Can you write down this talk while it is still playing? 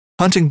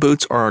Hunting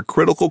boots are a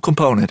critical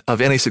component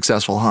of any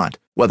successful hunt.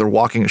 Whether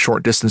walking a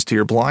short distance to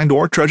your blind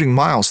or trudging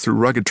miles through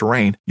rugged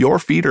terrain, your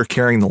feet are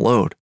carrying the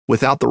load.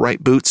 Without the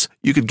right boots,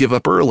 you could give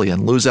up early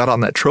and lose out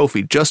on that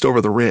trophy just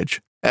over the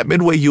ridge. At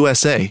Midway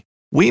USA,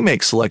 we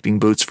make selecting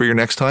boots for your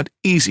next hunt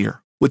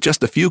easier. With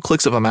just a few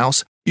clicks of a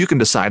mouse, you can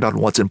decide on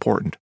what's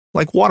important,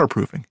 like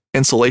waterproofing,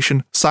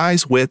 insulation,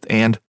 size, width,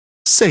 and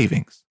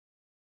savings.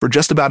 For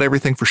just about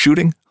everything for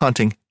shooting,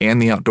 hunting,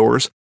 and the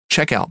outdoors,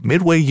 check out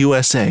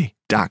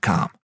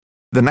MidwayUSA.com.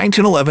 The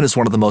 1911 is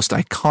one of the most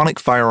iconic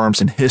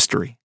firearms in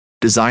history.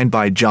 Designed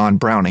by John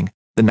Browning,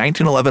 the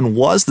 1911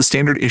 was the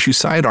standard issue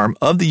sidearm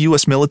of the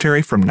U.S.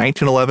 military from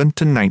 1911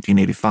 to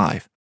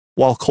 1985.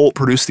 While Colt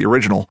produced the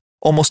original,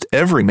 almost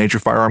every major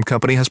firearm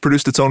company has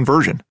produced its own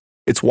version.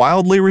 It's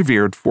wildly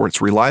revered for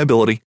its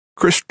reliability,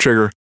 crisp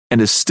trigger, and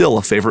is still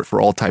a favorite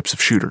for all types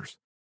of shooters.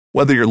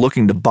 Whether you're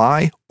looking to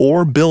buy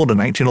or build a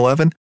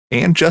 1911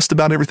 and just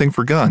about everything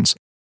for guns,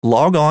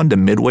 log on to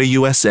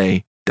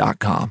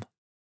MidwayUSA.com.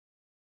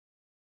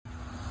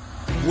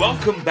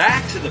 Welcome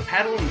back to the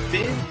Paddle and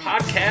Fin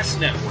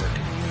Podcast Network.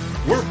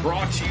 We're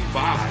brought to you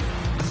by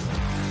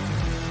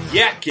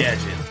Yak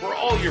Gadget. For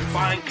all your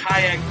fine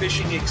kayak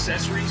fishing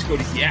accessories, go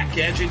to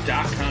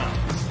yakgadget.com.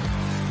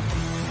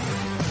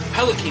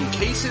 Pelican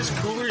cases,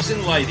 coolers,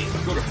 and lighting.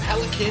 Go to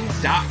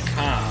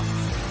pelican.com.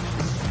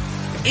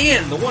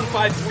 And the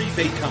 153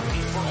 Bait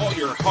Company. For all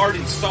your hard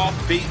and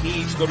soft bait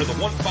needs, go to the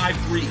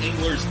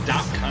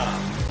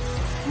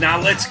 153anglers.com.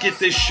 Now let's get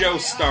this show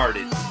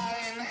started.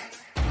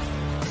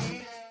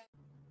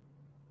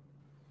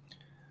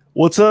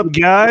 What's up,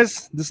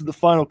 guys? This is the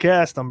final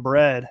cast. I'm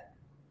Brad.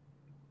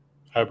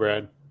 Hi,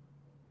 Brad.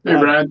 Hey,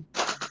 Brad.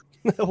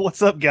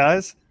 What's up,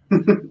 guys?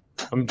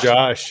 I'm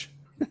Josh.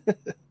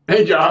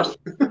 Hey, Josh.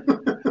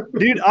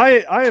 Dude,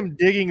 I am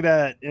digging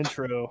that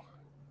intro.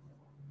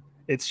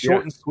 It's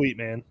short and sweet,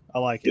 man. I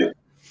like it.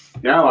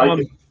 Yeah, I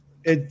like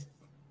it.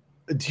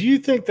 Do you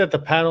think that the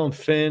Paddle and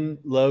Fin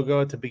logo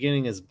at the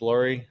beginning is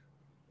blurry?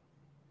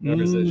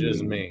 Or is it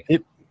just me?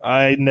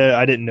 I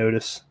didn't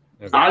notice.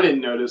 Okay. I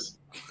didn't notice.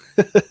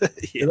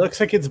 It looks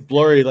like it's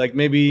blurry. Like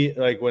maybe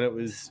like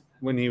when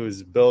he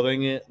was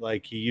building it,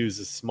 like he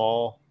used a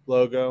small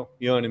logo.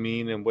 You know what I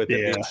mean? And with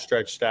it being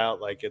stretched out,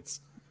 like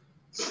it's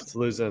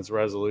losing its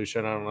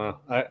resolution. I don't know.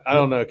 I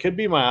don't know. It could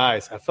be my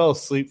eyes. I fell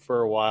asleep for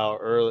a while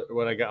early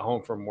when I got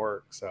home from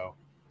work. So,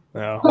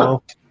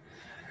 well,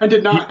 I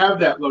did not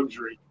have that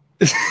luxury.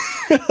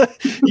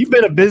 You've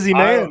been a busy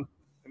man.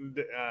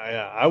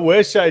 I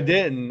wish I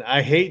didn't.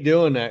 I hate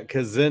doing that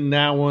because then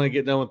now when I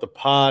get done with the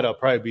pod, I'll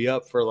probably be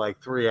up for like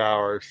 3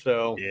 hours.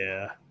 So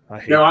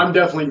I'm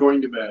definitely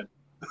going to bed.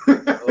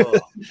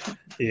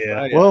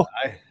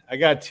 I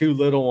got two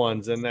little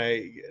ones, and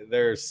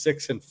they're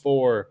 6 and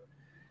 4.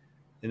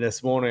 And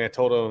this morning I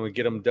told them to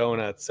get them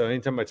donuts. So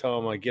anytime I tell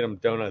them I get them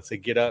donuts, they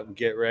get up and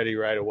get ready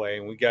right away.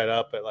 And we got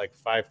up at like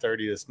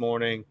 5:30 this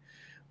morning.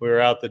 We were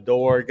out the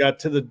door, got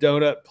to the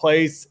donut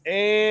place,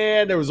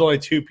 and there was only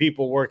 2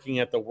 people working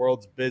at the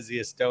world's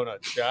busiest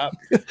donut shop.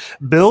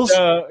 Bill's?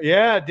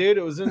 Yeah, dude,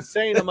 it was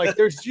insane. I'm like,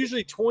 there's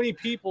usually 20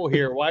 people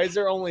here. Why is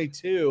there only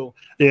 2?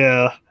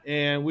 Yeah.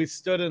 And we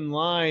stood in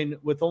line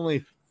with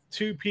only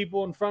 2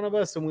 people in front of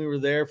us, and we were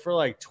there for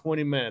like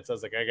 20 minutes. I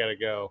was like, I got to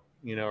go,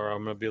 or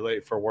I'm going to be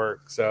late for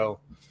work. So,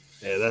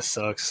 yeah, that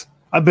sucks.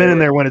 I've been in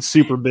there when it's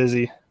super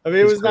busy. I mean,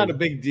 it was not a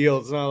big deal.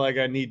 It's not like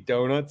I need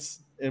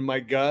donuts in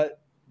my gut.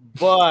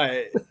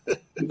 But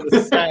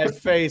the sad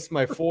face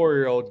my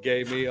 4-year-old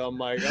gave me, I'm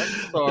like, I'm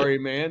sorry,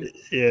 man.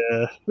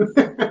 Yeah.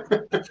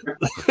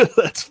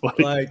 That's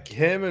funny. Like,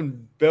 him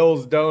and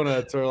Bill's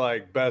Donuts are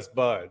like best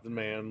buds,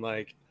 man.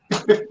 Like,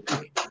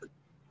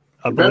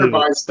 I better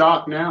buy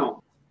stock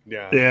now.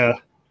 Yeah.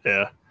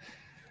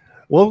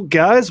 Well,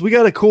 guys, we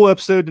got a cool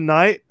episode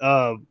tonight.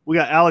 We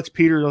got Alex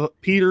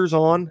Peters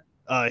on.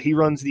 He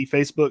runs the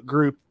Facebook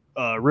group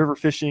River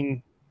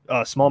Fishing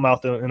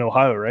Smallmouth in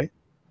Ohio, right?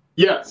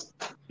 Yes.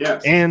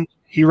 And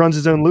he runs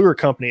his own lure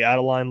company,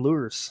 Adeline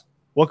Lures.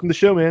 Welcome to the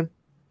show, man.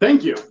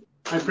 Thank you.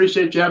 I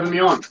appreciate you having me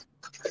on.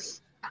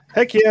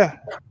 Heck yeah.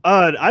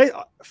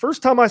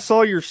 First time I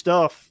saw your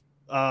stuff,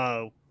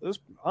 it was,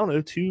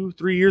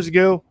 2-3 years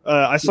ago.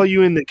 I saw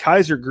you in the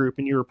Kaiser group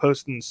and you were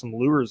posting some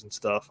lures and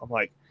stuff. I'm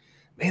like,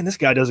 man, this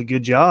guy does a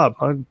good job.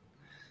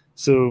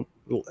 So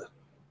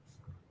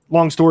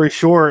long story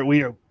short,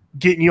 we are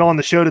getting you on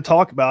the show to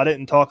talk about it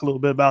and talk a little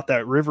bit about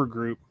that river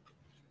group.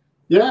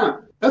 Yeah,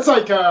 that's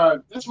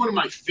that's one of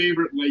my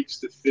favorite lakes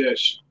to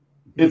fish.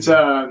 It's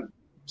not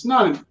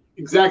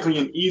exactly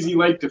an easy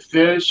lake to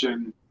fish,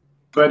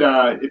 but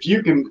if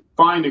you can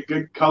find a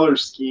good color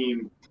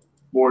scheme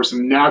or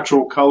some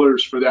natural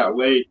colors for that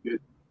lake, you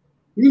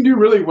can do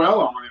really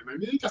well on it. I mean,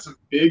 they got some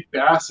big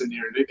bass in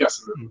there, and they got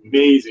some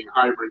amazing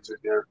hybrids in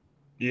there.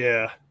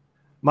 Yeah,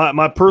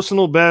 my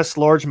personal best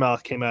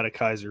largemouth came out of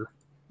Kaiser.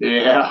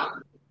 Yeah,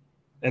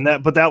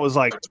 but that was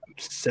like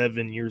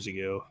 7 years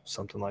ago,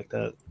 something like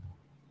that.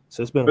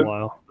 So it's been a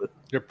while. But.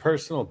 Your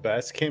personal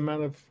best came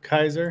out of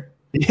Kaiser?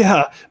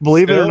 Yeah,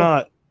 believe it or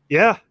not.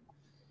 Yeah,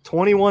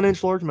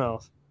 21-inch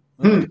largemouth.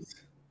 Nice.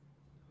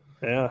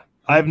 Yeah.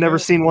 I've never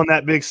seen one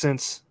that big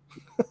since.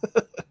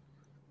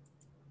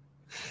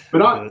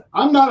 But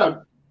I'm not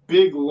a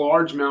big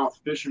largemouth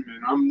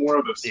fisherman. I'm more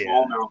of a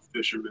smallmouth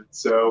fisherman.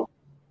 So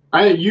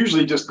I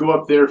usually just go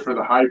up there for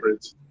the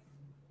hybrids.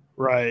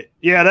 Right.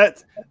 Yeah,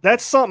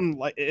 that's something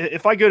like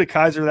if I go to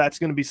Kaiser, that's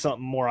going to be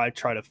something more I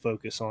try to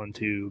focus on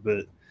too.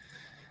 But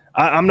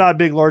I'm not a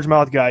big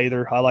largemouth guy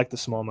either. I like the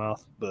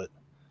smallmouth. But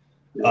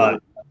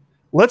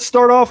let's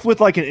start off with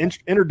like an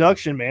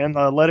introduction, man.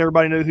 Let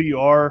everybody know who you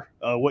are,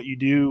 what you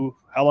do,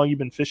 how long you've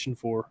been fishing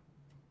for.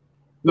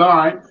 All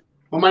right.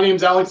 Well, my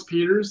name's Alex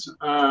Peters.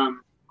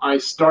 I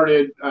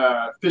started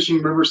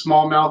fishing river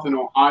smallmouth in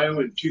Ohio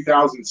in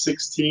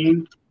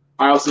 2016.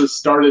 I also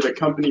started a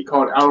company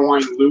called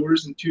Outerline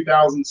Lures in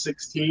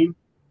 2016.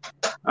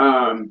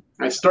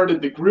 I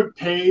started the group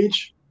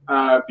page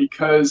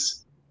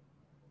because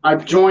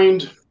I've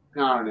joined, I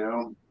don't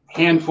know, a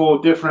handful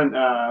of different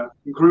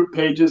group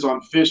pages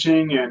on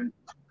fishing. And,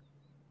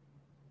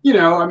 you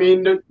know, I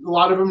mean, a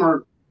lot of them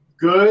are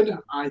good.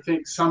 I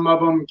think some of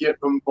them get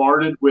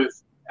bombarded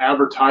with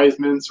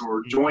advertisements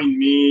or join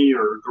me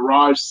or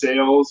garage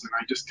sales. And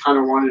I just kind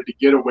of wanted to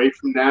get away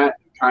from that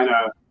and kind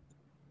of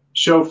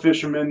show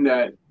fishermen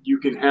that you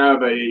can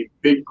have a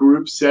big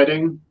group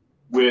setting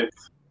with,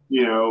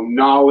 you know,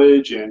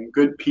 knowledge and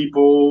good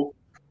people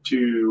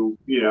to,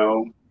 you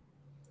know,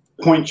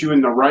 point you in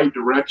the right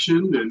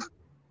direction. And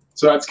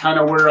so that's kind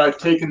of where I've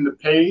taken the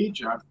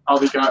page. I've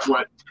probably got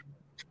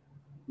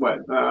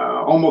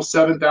almost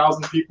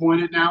 7,000 people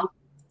in it now.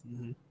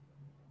 Mm-hmm.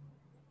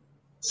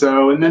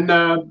 So, and then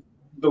the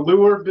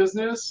lure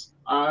business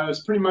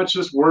is pretty much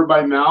just word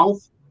by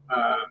mouth.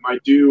 I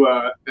do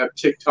have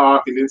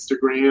TikTok and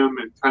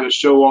Instagram and kind of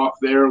show off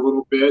there a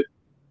little bit,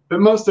 but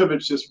most of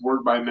it's just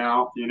word by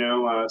mouth. You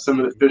know, some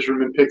of the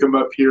fishermen pick them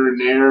up here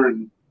and there,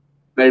 and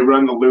they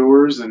run the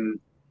lures, and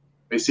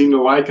they seem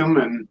to like them,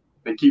 and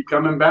they keep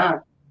coming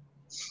back.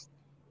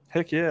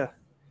 Heck yeah!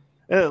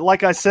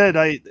 Like I said,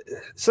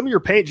 some of your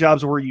paint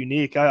jobs were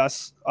unique. I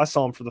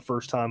saw them for the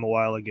first time a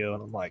while ago,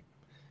 and I'm like,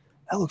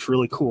 that looks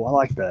really cool. I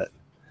like that.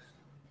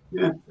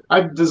 Yeah,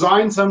 I've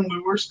designed some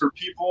lures for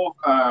people.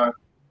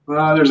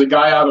 There's a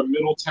guy out of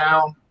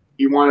Middletown.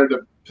 He wanted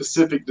a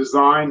specific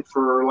design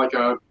for like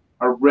a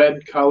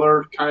red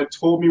color. Kind of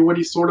told me what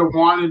he sort of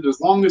wanted. As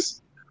long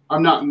as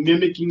I'm not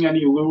mimicking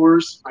any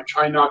lures, I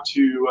try not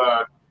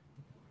to,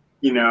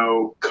 you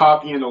know,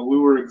 copy in a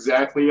lure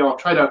exactly. I'll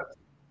try to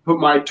put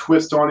my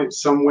twist on it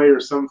some way or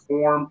some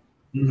form.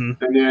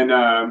 Mm-hmm. And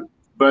then,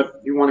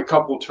 but he won a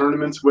couple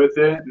tournaments with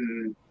it,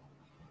 and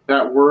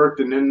that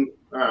worked. And then,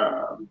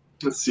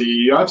 let's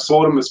see, I've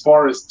sold them as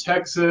far as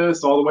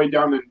Texas, all the way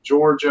down in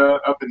Georgia,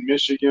 up in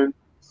Michigan.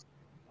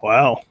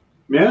 Wow.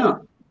 Yeah.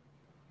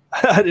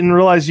 I didn't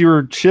realize you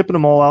were shipping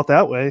them all out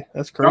that way.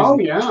 That's crazy. Oh,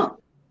 yeah.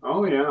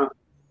 Oh, yeah.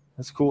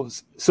 That's cool.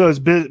 So is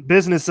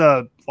business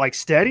like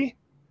steady?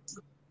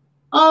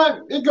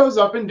 It goes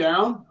up and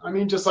down. I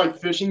mean, just like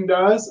fishing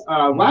does.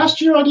 Last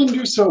year, I didn't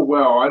do so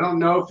well. I don't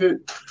know if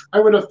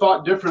I would have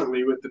thought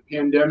differently with the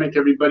pandemic,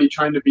 everybody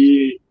trying to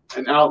be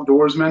an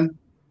outdoorsman.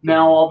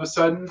 Now, all of a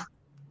sudden,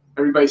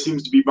 everybody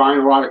seems to be buying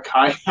a lot of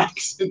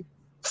kayaks and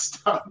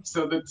stuff,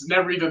 so that's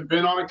never even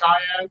been on a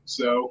kayak.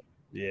 So,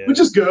 yeah, which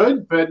is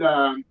good. But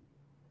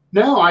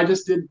no, I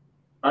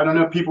don't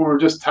know if people were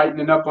just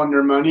tightening up on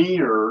their money,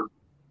 or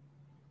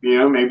you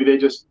know, maybe they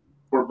just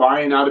were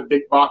buying out of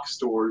big box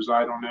stores.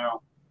 I don't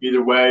know.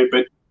 Either way,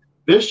 but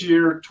this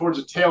year towards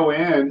the tail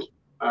end,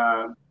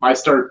 I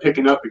started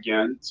picking up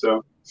again.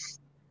 So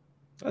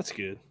that's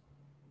good.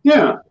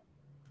 Yeah.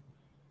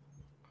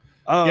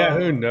 Yeah,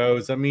 who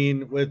knows? I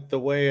mean, with the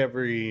way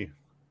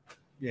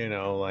you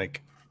know,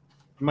 like,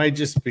 it might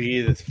just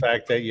be the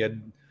fact that you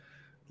had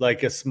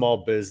like a small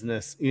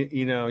business,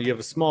 you know, you have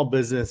a small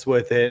business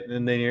with it,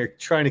 and then you're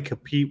trying to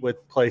compete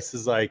with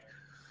places like,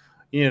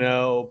 you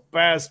know,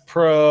 Bass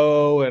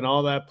Pro and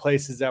all that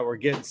places that were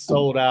getting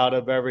sold out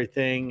of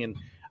everything. And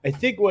I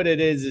think what it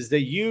is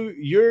that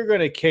you're going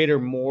to cater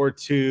more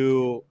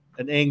to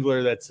an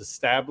angler that's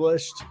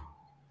established.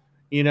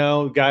 You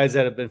know, guys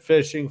that have been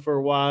fishing for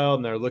a while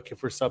and they're looking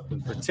for something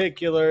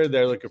particular.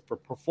 They're looking for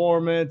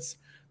performance.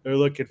 They're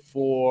looking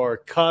for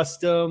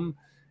custom.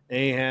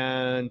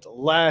 And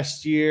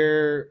last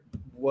year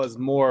was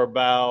more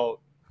about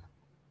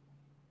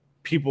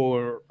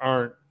people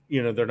aren't,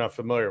 you know, they're not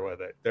familiar with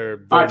it. They're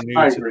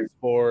new to the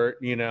sport,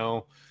 you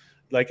know.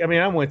 Like, I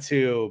mean, I went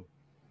to,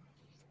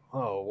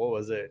 what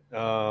was it?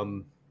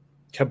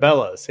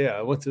 Cabela's. Yeah,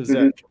 I went to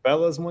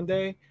Cabela's one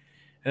day.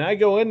 And I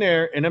go in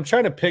there, and I'm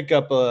trying to pick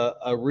up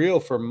a reel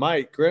for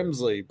Mike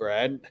Grimsley,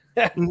 Brad.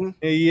 Mm-hmm.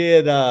 He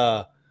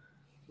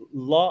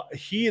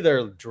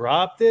either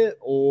dropped it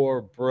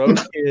or broke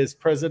his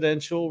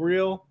presidential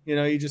reel. You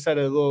know, he just had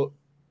a little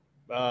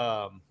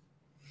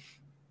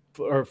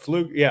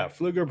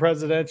Fluger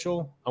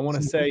presidential. I want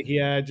to say he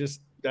had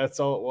that's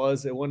all it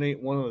was. It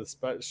wasn't one of the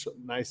special,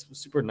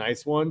 super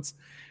nice ones,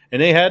 and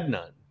they had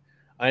none.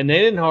 And they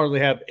didn't hardly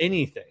have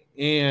anything.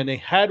 And they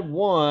had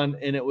one,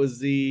 and it was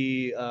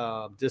the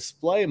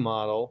display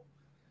model.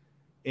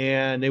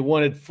 and they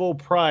wanted full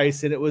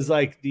price, and it was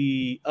like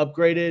the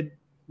upgraded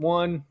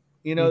one,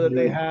 that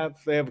they have.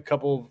 They have a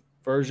couple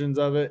versions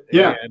of it.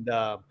 Yeah. And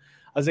I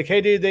was like,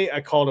 hey, dude, I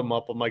called him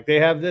up. I'm like, they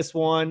have this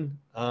one.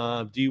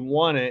 Do you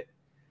want it?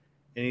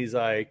 And he's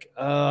like,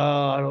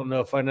 I don't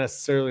know if I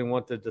necessarily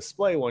want the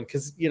display one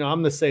because,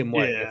 I'm the same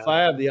way. Yeah. If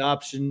I have the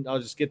option, I'll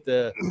just get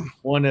the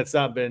one that's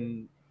not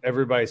been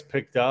everybody's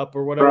picked up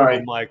or whatever. Right.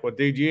 I'm like, well,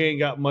 dude, you ain't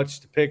got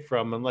much to pick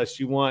from unless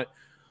you want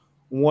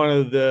one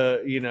of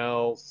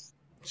the,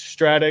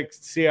 Stratic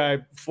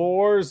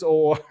CI4s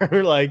or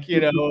like,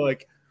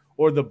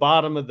 or the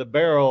bottom of the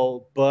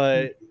barrel.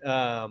 But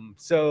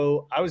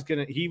so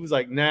he was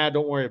like, nah,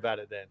 don't worry about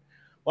it then.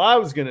 Well, I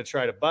was going to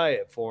try to buy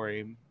it for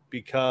him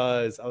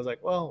because I was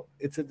like, well,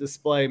 it's a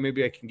display.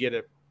 Maybe I can get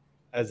it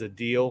as a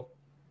deal,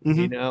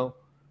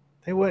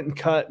 They wouldn't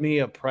cut me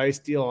a price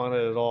deal on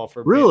it at all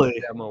for really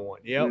a demo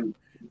one. Yep.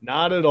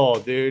 Not at all,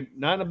 dude.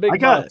 Not in a big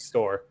box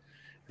store.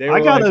 They were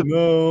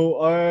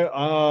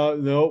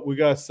no, we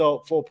got to sell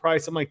it full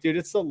price. I'm like, dude,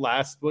 it's the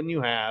last one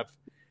you have.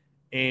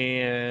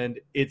 And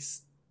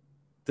it's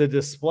the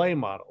display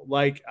model.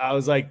 Like, I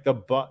was like,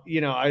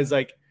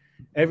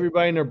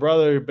 everybody and their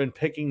brother have been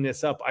picking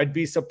this up. I'd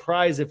be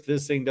surprised if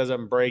this thing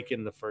doesn't break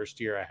in the first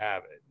year I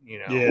have it,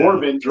 Or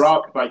been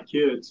dropped by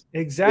kids.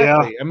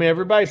 Exactly. Yeah. I mean,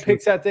 everybody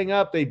picks that thing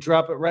up. They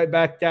drop it right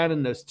back down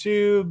in those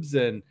tubes,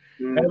 and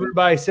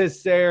everybody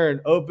sits there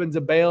and opens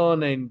a bale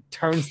and then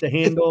turns the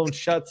handle and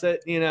shuts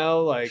it,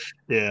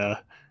 Yeah.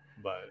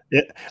 But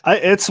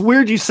it's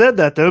weird you said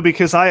that, though,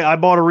 because I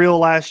bought a reel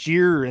last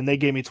year and they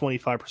gave me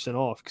 25%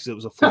 off because it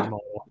was a full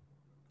model.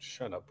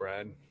 Shut up,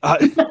 Brad.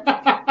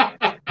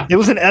 It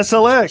was an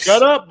SLX.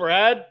 Shut up,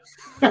 Brad.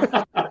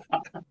 Gonna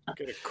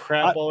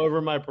crap all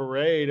over my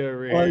parade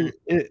over here.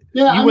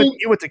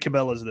 You went to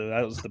Cabela's, though.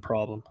 That was the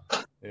problem.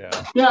 Yeah.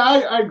 Yeah,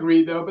 I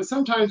agree, though. But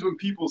sometimes when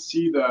people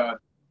see the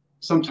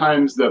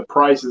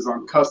prices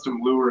on custom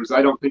lures,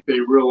 I don't think they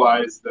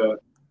realize the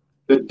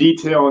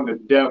detail and the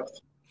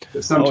depth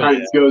that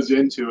sometimes goes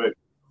into it.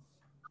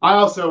 I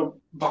also,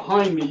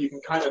 behind me, you can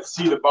kind of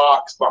see the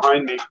box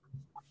behind me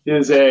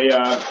is a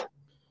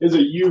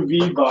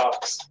UV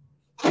box.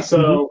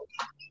 So,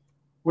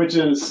 which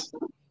is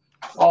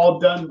all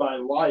done by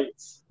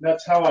lights.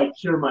 That's how I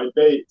cure my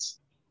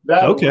baits.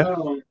 That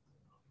alone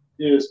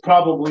is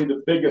probably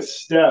the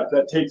biggest step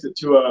that takes it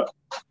to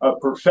a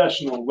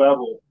professional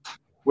level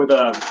with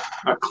a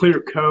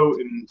clear coat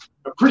and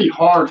a pretty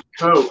hard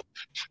coat.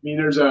 I mean,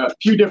 there's a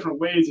few different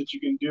ways that you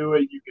can do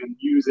it. You can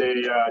use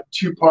a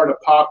 2-part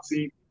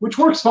epoxy, which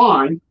works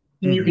fine.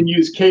 And you can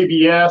use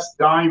KBS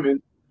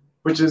diamond,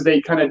 which is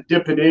they kind of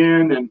dip it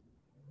in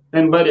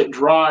and let it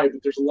dry,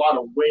 but there's a lot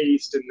of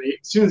waste, and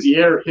as soon as the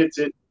air hits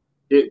it,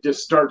 it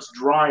just starts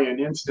drying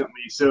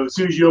instantly. So as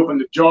soon as you open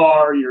the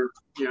jar, you've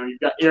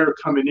got air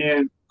coming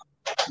in.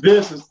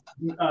 This is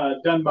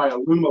done by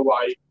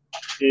Alumilite,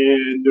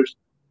 and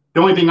the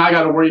only thing I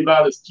got to worry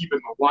about is keeping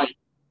the light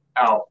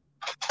out,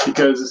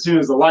 because as soon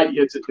as the light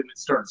hits it, then it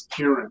starts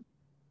curing.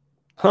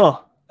 Huh,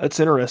 that's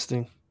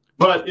interesting.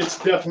 But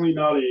it's definitely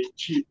not a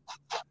cheap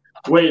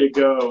way to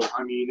go.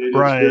 I mean, it is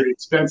very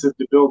expensive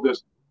to build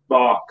this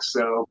box.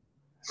 So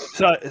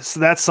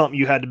that's something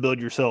you had to build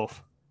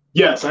yourself.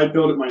 Yes, I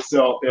built it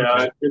myself. Yeah,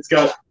 okay. It's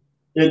got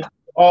it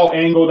all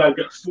angled. I've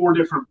got 4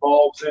 different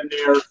bulbs in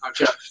there. I've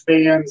got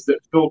fans that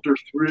filter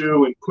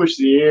through and push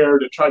the air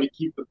to try to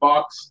keep the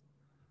box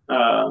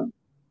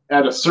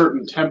at a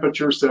certain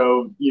temperature,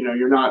 so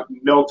you're not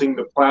melting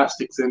the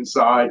plastics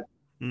inside.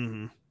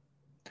 Mm-hmm.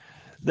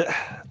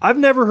 I've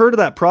never heard of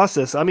that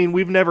process. I mean,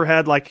 we've never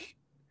had like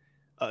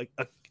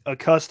a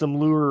custom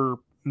lure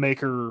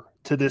maker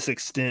to this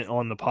extent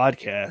on the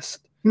podcast.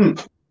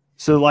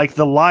 So like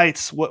the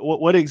lights,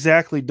 what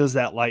exactly does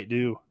that light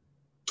do?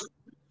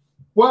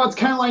 Well, it's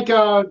kind of like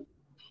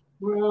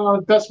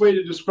the best way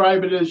to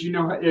describe it is,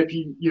 if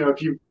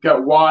you've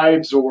got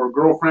wives or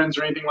girlfriends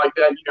or anything like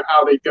that, you know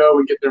how they go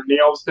and get their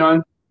nails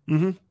done.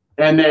 Mm-hmm.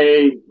 And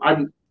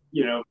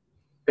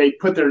they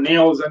put their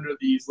nails under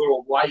these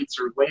little lights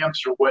or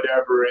lamps or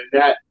whatever, and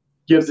that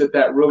gives it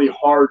that really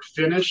hard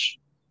finish.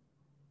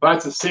 But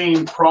that's the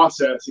same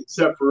process,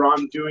 except for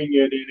I'm doing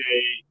it in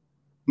a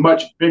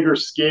much bigger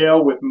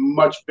scale with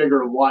much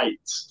bigger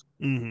lights.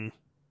 Mm-hmm.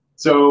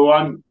 So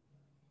I'm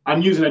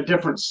using a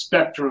different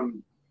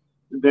spectrum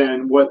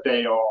than what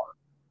they are.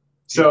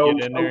 So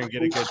a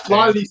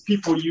lot of these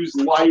people use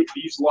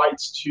these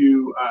lights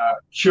to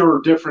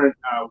cure different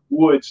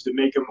woods to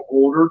make them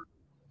older.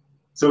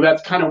 So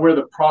that's kind of where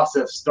the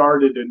process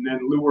started, and then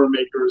lure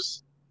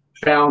makers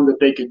found that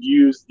they could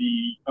use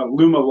the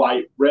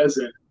Alumilite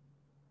resin,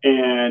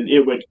 and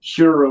it would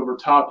cure over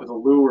top of the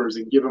lures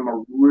and give them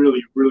a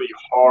really, really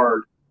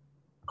hard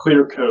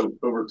clear coat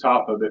over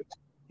top of it.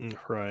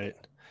 Right.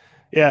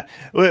 Yeah.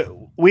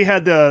 We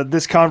had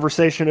this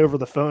conversation over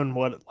the phone,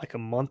 like a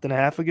month and a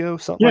half ago,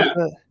 something like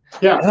that?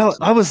 Yeah. And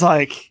I was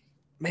like,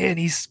 man,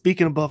 he's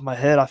speaking above my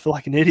head. I feel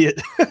like an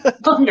idiot.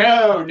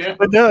 No.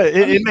 But no,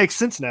 it makes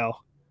sense now.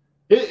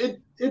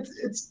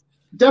 It's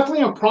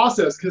definitely a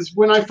process, because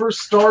when I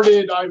first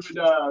started,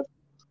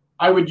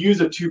 I would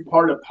use a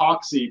 2-part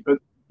epoxy. But,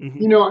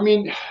 Mhm. you know, I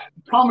mean,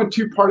 the problem with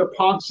 2-part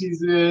epoxies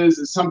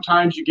is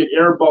sometimes you get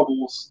air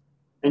bubbles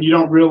and you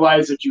don't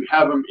realize that you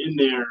have them in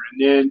there. And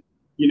then,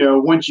 you know,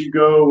 once you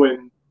go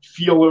and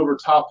feel over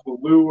top of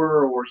the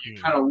lure, or you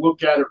kind of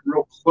look at it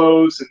real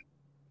close, and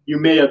you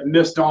may have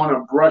missed on a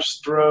brush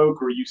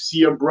stroke, or you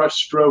see a brush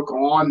stroke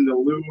on the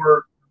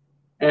lure.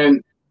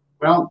 And,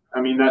 well,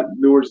 I mean, that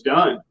lure's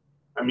done.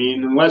 I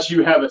mean, unless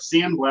you have a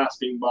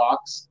sandblasting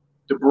box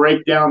to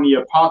break down the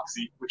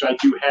epoxy, which I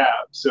do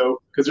have.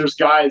 So, because there's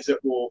guys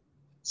that will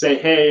say,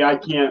 hey, I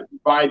can't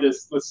buy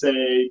this, let's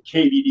say,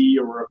 KVD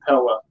or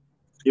Rapella.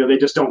 You know, they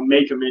just don't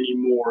make them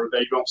anymore.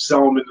 They don't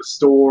sell them in the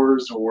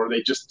stores, or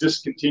they just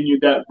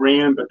discontinued that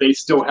brand, but they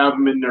still have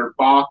them in their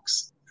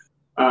box.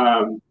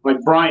 Like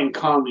Brian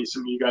Conley,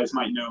 some of you guys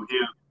might know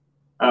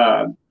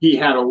him. He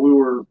had a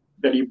lure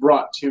that he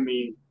brought to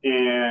me,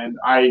 and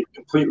I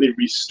completely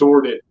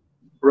restored it,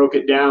 broke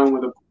it down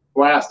with a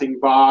blasting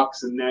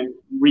box, and then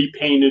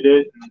repainted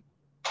it and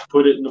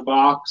put it in the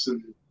box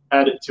and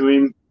had it to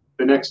him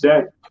the next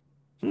day.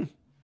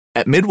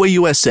 At Midway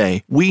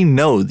USA, we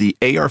know the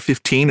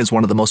AR-15 is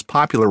one of the most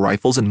popular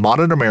rifles in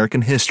modern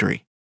American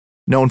history.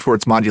 Known for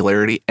its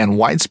modularity and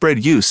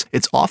widespread use,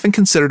 it's often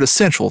considered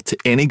essential to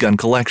any gun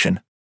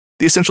collection.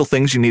 The essential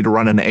things you need to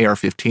run an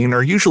AR-15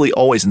 are usually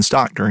always in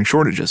stock during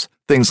shortages,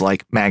 things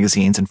like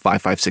magazines and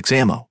 5.56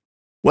 ammo.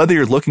 Whether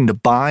you're looking to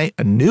buy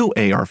a new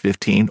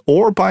AR-15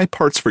 or buy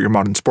parts for your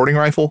modern sporting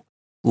rifle,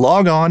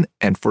 log on,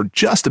 and for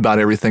just about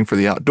everything for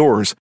the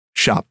outdoors,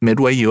 shop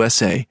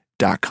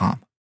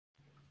MidwayUSA.com.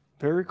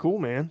 Very cool,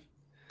 man.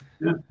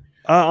 Yeah.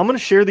 I'm going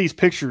to share these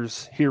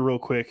pictures here real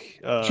quick.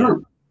 Sure.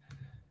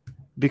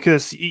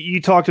 Because you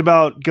talked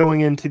about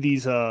going into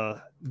these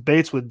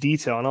baits with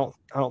detail.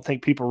 I don't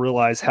think people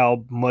realize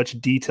how much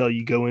detail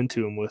you go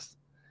into them with.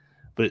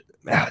 But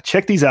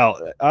check these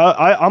out.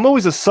 I'm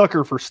always a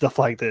sucker for stuff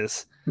like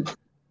this.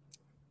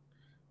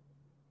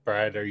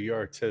 Brad, are you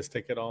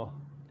artistic at all?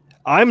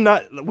 I'm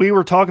not. We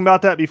were talking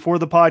about that before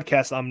the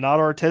podcast. I'm not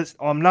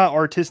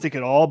artistic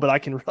at all, but I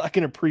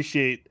can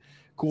appreciate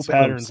cool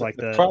patterns like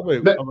that. Probably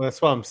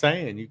that's what I'm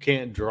saying. You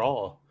can't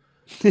draw.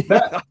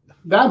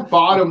 That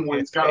bottom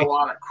one's got a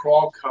lot of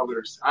crawl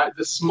colors.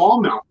 The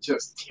smallmouth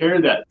just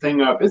tear that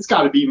thing up. It's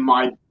got to be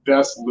my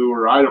best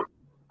lure.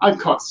 I've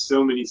caught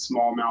so many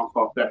smallmouth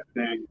off that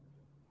thing.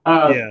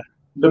 Yeah.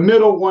 The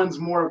middle one's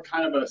more of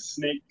kind of a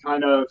snake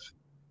kind of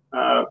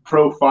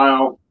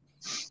profile.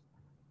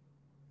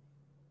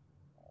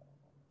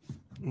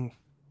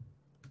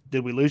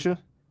 Did we lose you?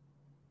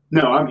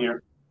 No, I'm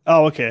here.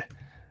 Oh, okay.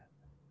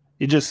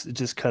 It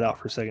just cut out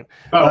for a second.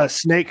 Oh.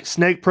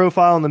 Snake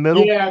profile in the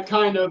middle. Yeah,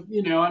 kind of.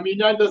 You know, I mean,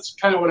 that's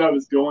kind of what I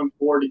was going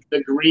for.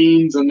 The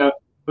greens and the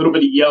little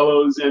bit of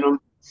yellows in them.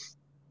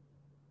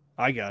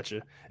 I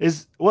gotcha.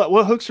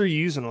 What hooks are you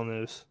using on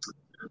those?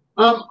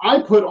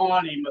 I put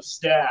on a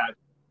Mustad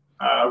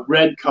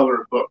red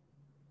color hook.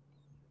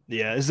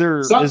 Yeah. Is there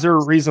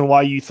a reason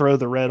why you throw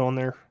the red on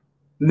there?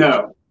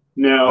 No.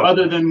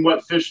 Other than a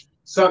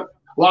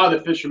lot of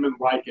the fishermen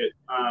like it.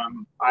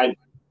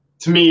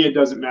 To me, it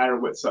doesn't matter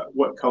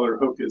what color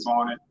hook is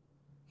on it.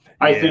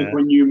 I think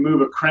when you move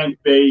a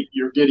crankbait,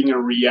 you're getting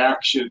a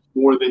reaction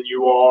more than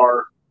you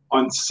are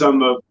on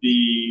some of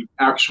the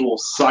actual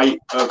sight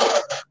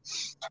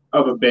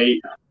of a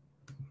bait.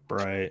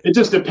 Right. It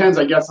just depends,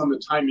 I guess, on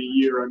the time of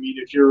year. I mean,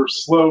 if you're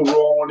slow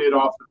rolling it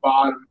off the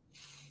bottom,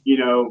 you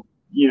know,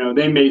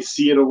 they may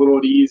see it a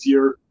little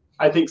easier.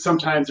 I think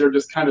sometimes they're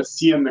just kind of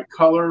seeing the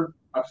color,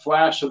 a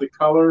flash of the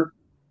color.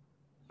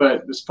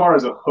 But as far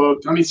as a hook,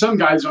 I mean, some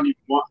guys don't even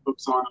want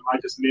hooks on them. I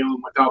just mail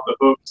them without the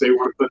hooks. They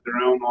want to put their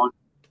own on.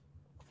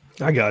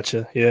 I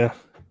gotcha. Yeah,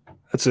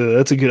 that's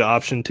a good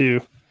option too.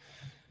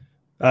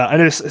 I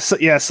know.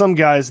 Some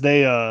guys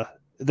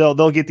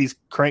they'll get these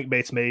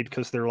crankbaits made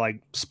because they're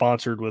like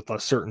sponsored with a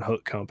certain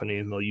hook company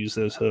and they'll use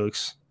those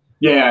hooks.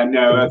 Yeah,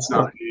 no, that's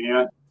not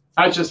me.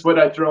 That's just what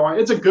I throw on.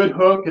 It's a good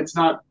hook. It's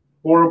not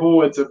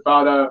horrible. It's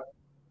about a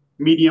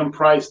medium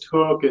priced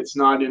hook. It's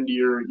not into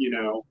your,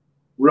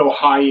 real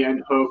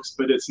high-end hooks,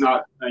 but it's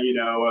not,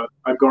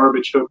 a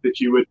garbage hook that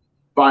you would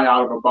buy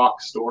out of a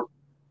box store.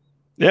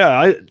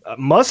 Yeah,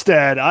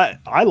 Mustad,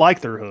 I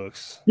like their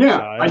hooks. Yeah,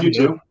 so I do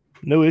too.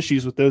 No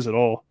issues with those at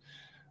all.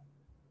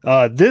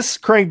 This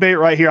crankbait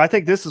right here, I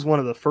think this is one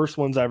of the first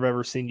ones I've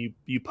ever seen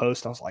you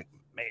post. I was like,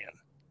 man,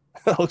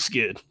 that looks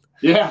good.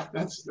 Yeah,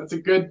 that's a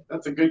good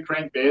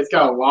crankbait. It's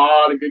got a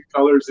lot of good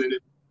colors in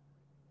it.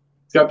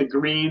 It's got the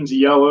greens, the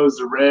yellows,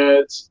 the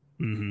reds.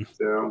 Mm-hmm.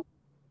 So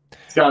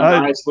it's got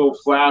a nice little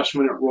flash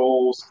when it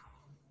rolls.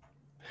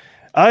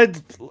 I'm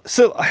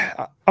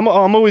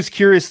always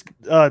curious.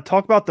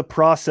 Talk about the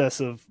process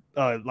of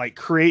like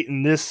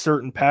creating this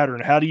certain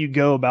pattern. How do you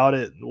go about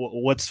it?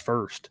 What's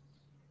first?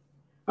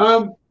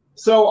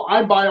 So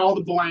I buy all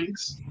the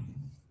blanks.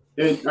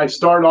 I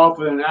start off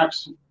with an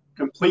actual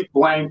complete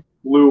blank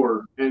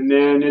lure, and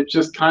then it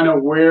just kind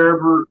of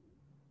wherever.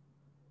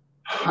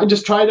 I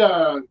just try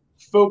to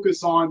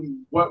focus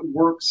on what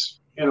works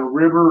in a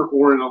river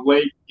or in a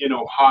lake in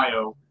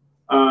Ohio.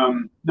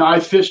 Now I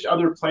fished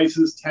other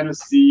places,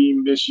 Tennessee,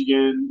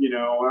 Michigan,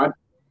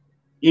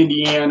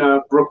 Indiana,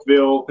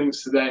 Brookville,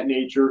 things of that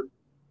nature.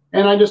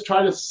 And I just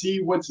try to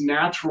see what's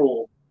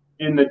natural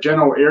in the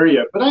general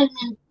area. But I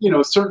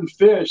mean, certain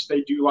fish,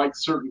 they do like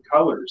certain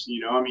colors,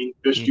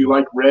 fish do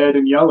like red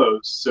and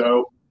yellows.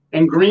 So,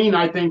 and green,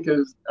 I think,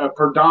 is a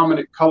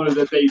predominant color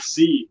that they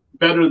see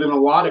better than a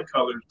lot of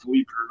colors,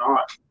 believe it or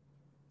not.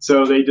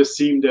 So they just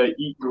seem to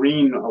eat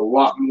green a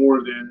lot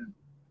more than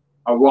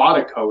a lot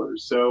of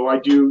colors. So I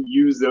do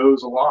use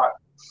those a lot.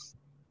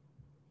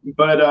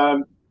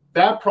 But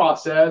that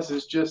process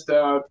is just,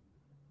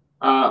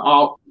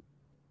 I'll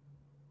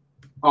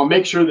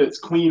make sure that it's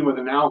clean with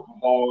an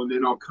alcohol, and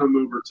then I'll come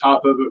over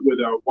top of it with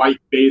a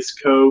white base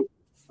coat.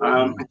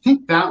 I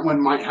think that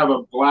one might have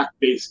a black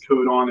base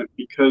coat on it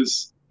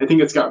because I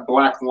think it's got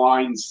black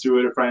lines through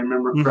it, if I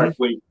remember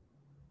correctly.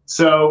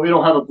 So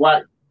it'll have a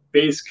black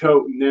base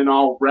coat, and then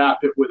I'll wrap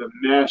it with a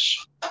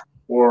mesh,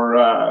 or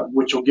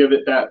which will give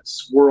it that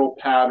swirl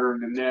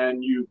pattern. And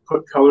then you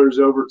put colors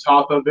over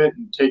top of it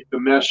and take the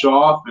mesh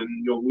off, and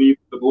you'll leave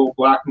the little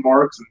black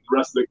marks, and the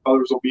rest of the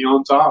colors will be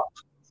on top.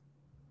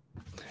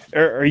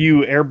 Are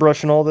you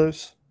airbrushing all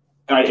those?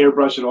 I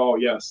airbrush it all,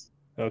 yes.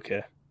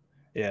 Okay.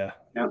 Yeah.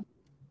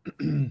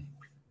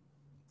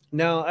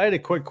 Now, I had a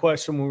quick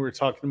question when we were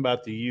talking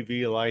about the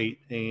UV light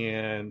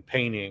and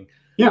painting.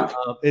 Yeah.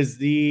 Is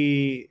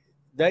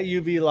that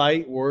UV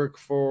light work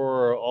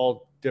for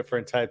all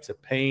different types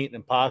of paint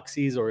and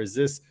epoxies, or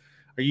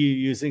are you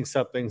using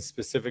something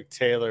specific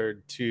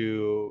tailored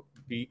to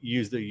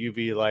use the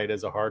UV light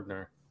as a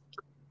hardener?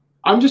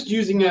 I'm just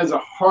using it as a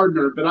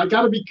hardener, but I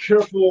got to be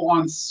careful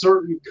on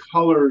certain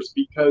colors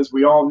because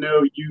we all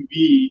know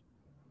UV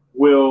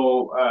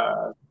will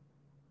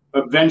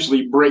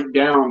eventually break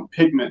down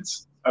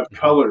pigments of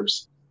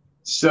colors.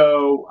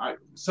 So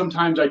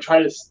sometimes I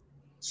try to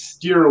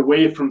steer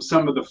away from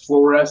some of the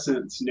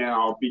fluorescents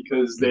now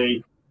because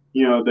the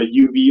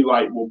UV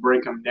light will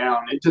break them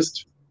down.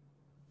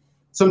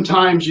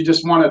 Sometimes you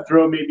just want to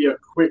throw maybe a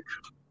quick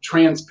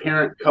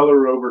transparent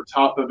color over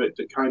top of it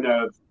to kind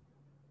of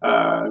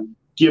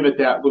give it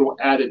that little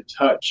added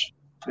touch,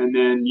 and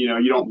then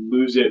you don't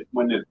lose it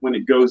when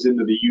it goes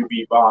into the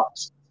UV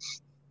box.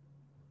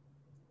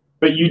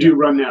 But you do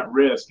run that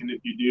risk, and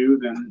if you do,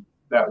 then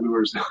that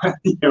lure's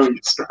you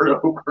start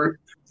over,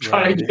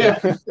 try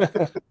again.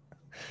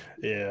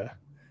 Yeah.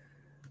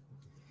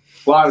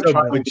 A lot of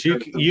but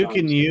you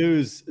can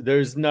use.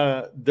 There's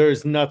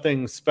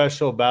nothing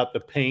special about the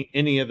paint.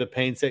 Any of the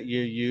paints that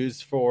you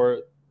use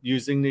for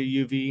using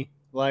the UV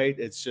light,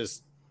 it's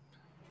just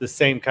the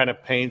same kind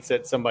of paints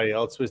that somebody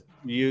else would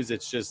use.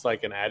 It's just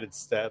like an added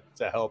step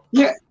to help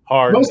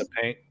harden the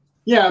paint.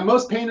 Yeah,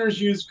 most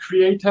painters use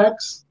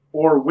Createx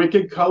or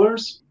Wicked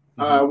Colors,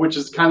 which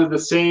is kind of the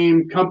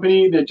same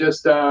company. They're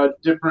just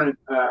different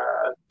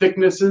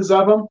thicknesses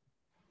of them.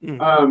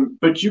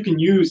 But you can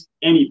use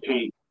any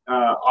paint,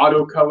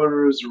 auto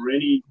colors or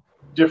any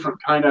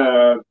different kind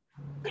of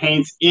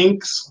paints,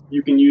 inks.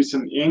 You can use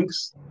some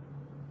inks.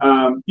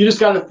 You just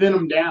got to thin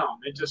them down.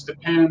 It just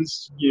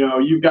depends.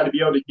 You've got to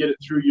be able to get it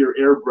through your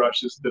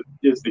airbrush is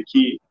the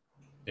key.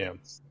 Yeah.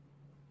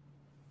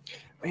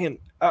 Man,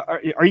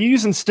 are you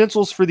using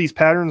stencils for these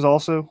patterns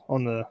also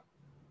on the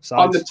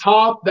sides? On the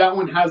top, that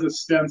one has a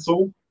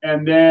stencil,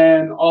 and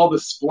then all the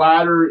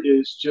splatter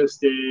is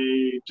just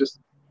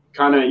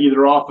kind of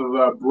either off of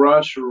a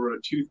brush or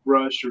a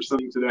toothbrush or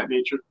something to that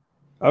nature.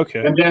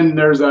 Okay. And then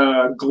there's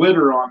a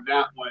glitter on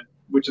that one,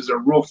 which is a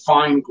real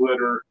fine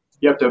glitter.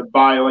 You have to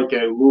buy like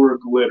a lure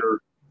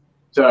glitter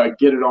to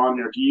get it on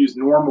there. If you use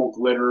normal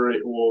glitter,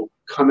 it will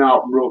come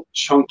out real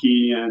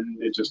chunky and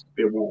it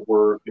won't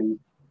work. And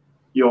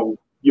you'll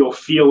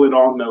feel it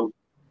on the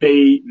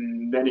bait,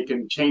 and then it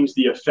can change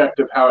the effect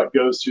of how it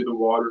goes through the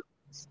water.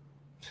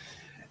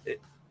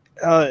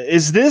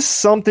 Is this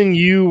something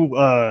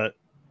you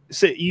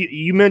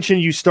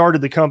mentioned you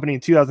started the company in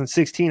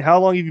 2016. How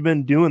long have you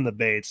been doing the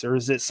baits, or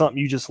is it something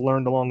you just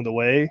learned along the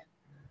way?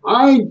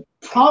 I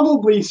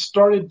probably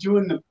started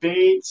doing the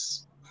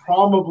baits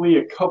probably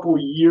a couple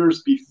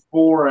years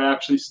before I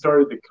actually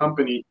started the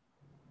company.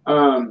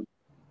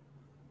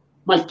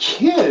 My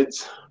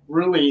kids,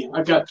 really,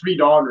 I've got 3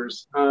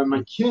 daughters.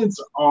 My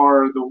kids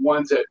are the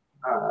ones that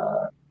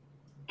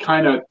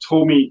kind of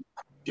told me,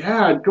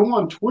 Dad, go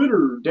on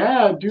Twitter.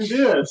 Dad, do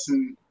this.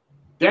 And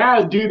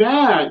Dad, do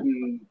that.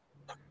 And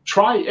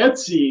try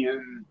Etsy.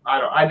 And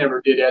I never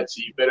did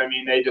Etsy, but I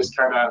mean, they just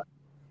kind of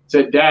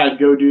said, Dad,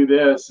 go do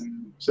this.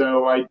 And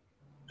so I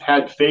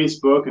had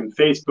Facebook, and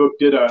Facebook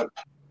did a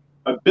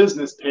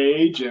business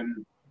page,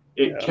 and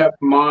it kept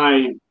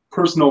my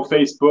personal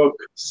Facebook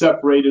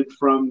separated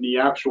from the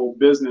actual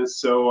business,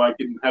 so I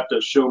didn't have to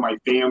show my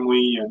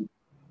family, and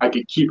I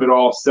could keep it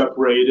all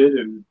separated,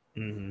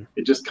 and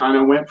it just kind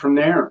of went from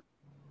there.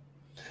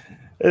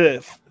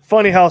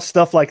 Funny how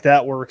stuff like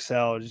that works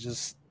out. It's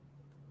just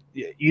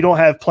you don't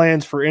have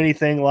plans for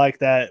anything like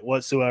that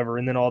whatsoever,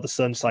 and then all of a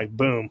sudden it's like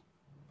boom.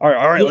 All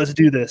right, let's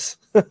do this.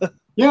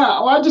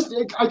 Yeah, well,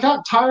 I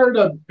got tired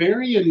of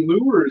burying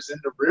lures in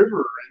the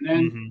river, and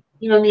then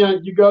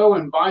you go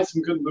and buy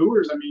some good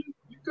lures. I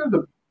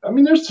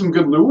mean, there's some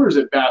good lures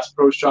at Bass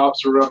Pro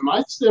Shops, or every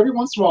once in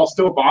a while I'll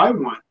still buy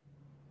one.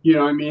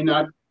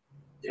 There's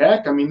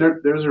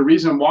a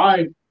reason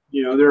why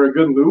they're a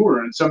good lure,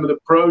 and some of the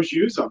pros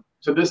use them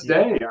to this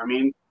day. I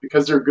mean,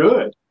 because they're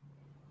good.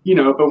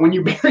 But when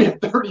you bury a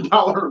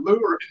 $30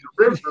 lure in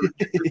the river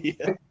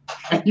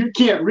and you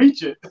can't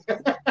reach it,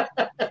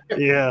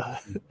 yeah,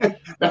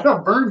 that'll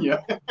burn you.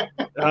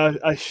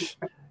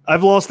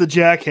 I've lost the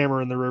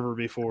jackhammer in the river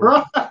before.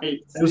 Right.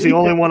 It was the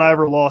only one I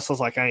ever lost. I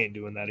was like, I ain't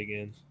doing that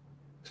again.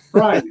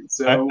 Right.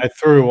 So I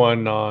threw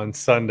one on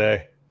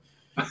Sunday.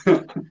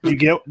 Did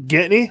you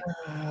get any?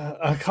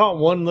 I caught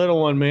one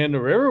little one, man. The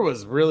river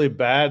was really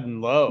bad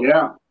and low.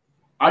 Yeah.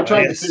 I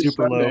tried to fish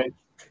super Sunday.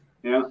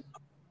 low. Yeah.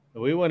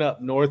 We went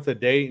up north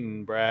of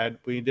Dayton, Brad.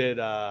 We did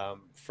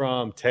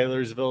from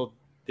Taylorsville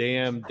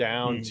Dam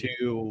down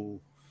to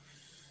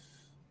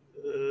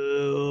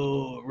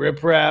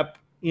Rip Rap,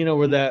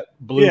 where that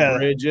blue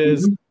bridge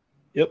is.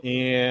 Yep.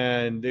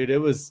 And dude, it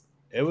was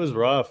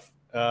rough.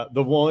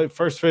 The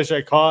first fish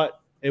I caught,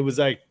 it was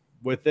like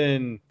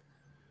within,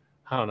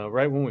 I don't know,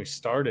 right when we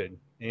started,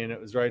 and it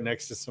was right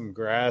next to some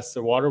grass.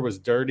 The water was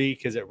dirty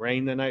because it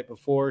rained the night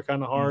before,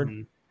 kind of hard.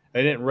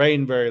 It didn't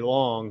rain very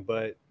long,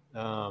 but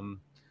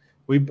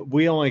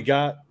we only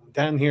got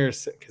down here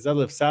because I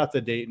live south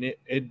of Dayton.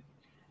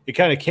 It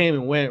kind of came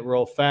and went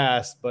real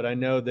fast, but I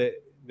know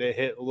that they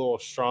hit a little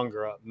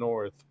stronger up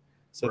north,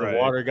 so the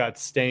water got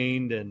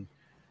stained. And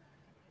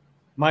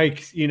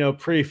Mike,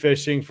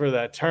 pre-fishing for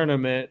that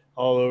tournament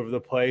all over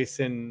the place,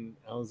 and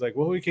I was like,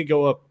 well, we could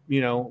go up,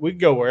 we could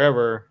go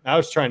wherever. I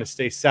was trying to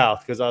stay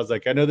south because I was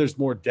like, I know there's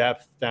more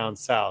depth down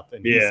south,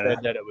 and he said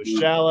that it was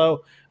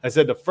shallow. I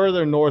said the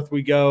further north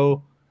we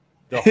go,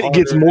 it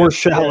gets more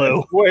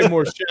shallow. Way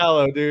more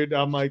shallow, dude.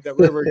 I'm like, that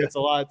river gets a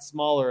lot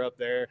smaller up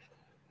there.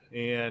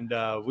 And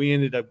we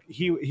ended up,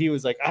 he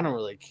was like, I don't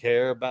really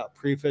care about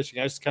pre-fishing.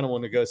 I just kind of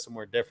want to go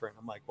somewhere different.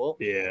 I'm like, well,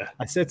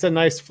 I said, it's a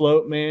nice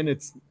float, man.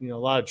 It's, a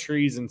lot of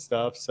trees and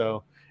stuff.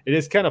 So it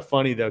is kind of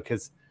funny though,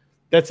 because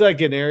that's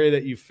like an area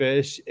that you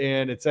fish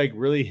and it's like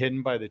really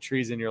hidden by the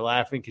trees, and you're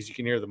laughing because you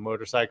can hear the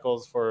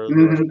motorcycles for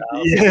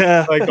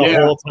the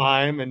whole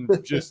time,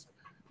 and just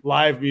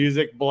live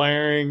music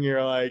blaring.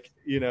 You're like,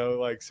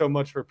 like so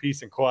much for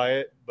peace and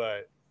quiet.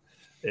 But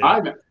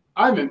I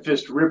haven't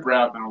fished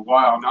riprap in a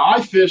while. Now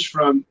I fish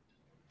from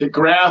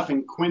DeGraff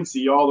and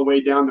Quincy all the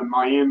way down to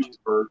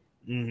Miamisburg.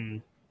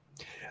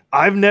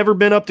 I've never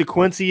been up to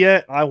Quincy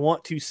yet. I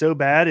want to so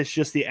bad. It's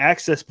just the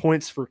access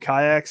points for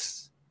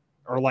kayaks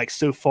are like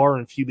so far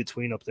and few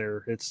between up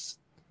there. It's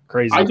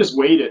crazy. I just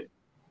waited.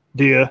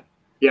 Do you?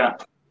 Yeah.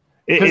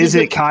 Is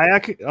it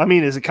kayak? I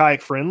mean, is it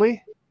kayak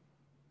friendly?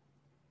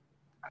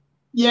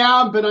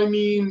 Yeah, but I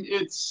mean,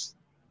 it's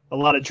a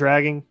lot of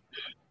dragging.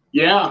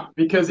 Yeah,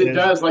 because it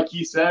does, like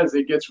he says,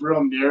 it gets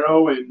real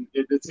narrow and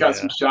it's got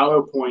some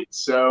shallow points.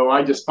 So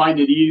I just find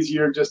it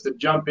easier just to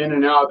jump in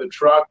and out of the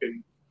truck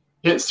and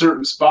hit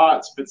certain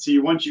spots. But see,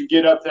 once you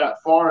get up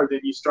that far, then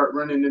you start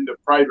running into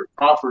private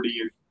property.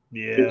 And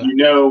if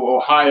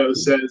Ohio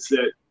says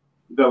that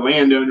the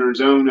landowners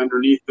own under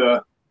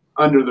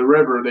the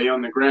river, they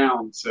own the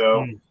ground.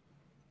 So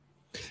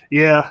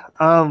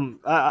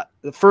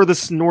the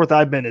furthest north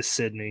I've been is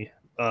Sydney.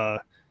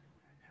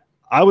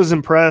 I was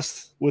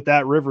impressed with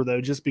that river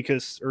though, just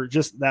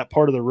that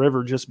part of the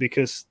river, just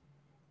because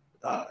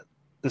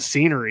the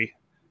scenery.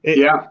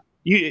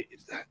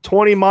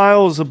 20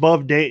 miles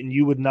above Dayton,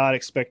 you would not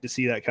expect to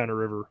see that kind of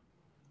river.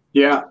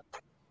 Yeah,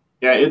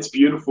 it's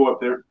beautiful up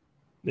there.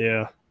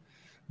 Yeah,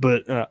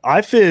 but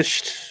I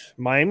fished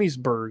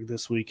Miamisburg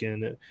this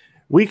weekend.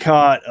 We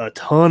caught a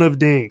ton of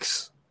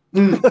dinks.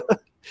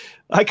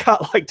 I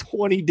caught like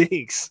 20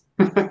 dinks.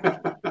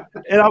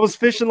 And I was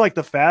fishing like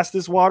the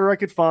fastest water I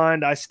could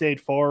find. I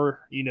stayed far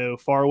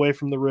away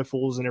from the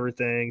riffles and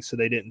everything, so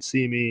they didn't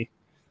see me.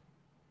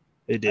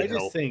 It didn't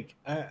help. Think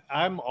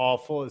I'm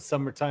awful at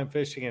summertime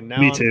fishing, and now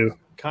me too.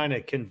 I'm kind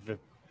of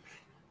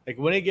like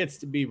when it gets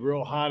to be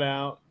real hot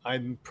out,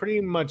 I'm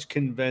pretty much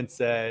convinced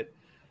that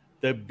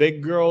the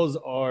big girls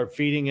are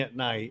feeding at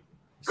night.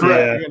 So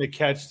you're going to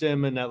catch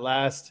them in that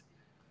last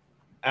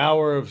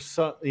hour of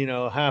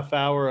half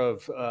hour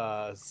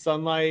of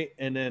sunlight,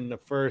 and then the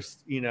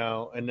first,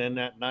 and then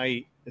at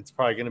night it's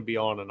probably going to be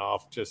on and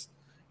off, just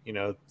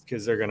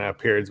because they're going to have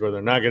periods where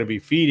they're not going to be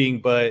feeding.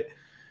 But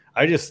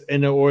I just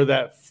or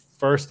that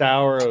first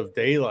hour of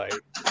daylight,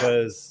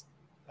 because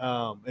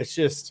it's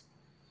just,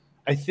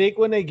 I think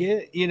when they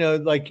get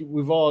like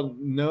we've all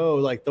know,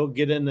 like they'll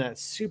get in that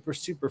super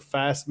super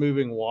fast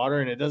moving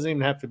water, and it doesn't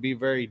even have to be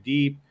very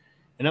deep,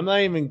 and I'm not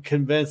even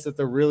convinced that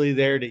they're really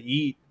there to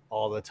eat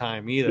all the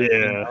time either.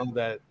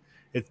 That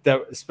it's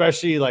that,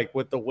 especially like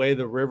with the way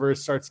the river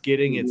starts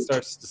getting, it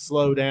starts to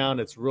slow down,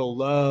 it's real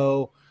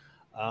low,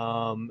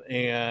 and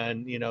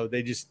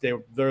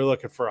they're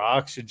looking for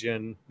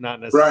oxygen, not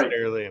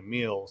necessarily a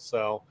meal.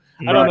 So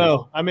I don't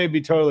know, I may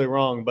be totally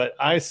wrong, but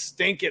I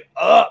stink it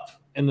up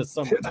in the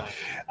summertime.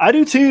 I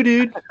do too,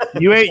 dude.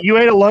 You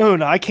ain't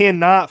alone. I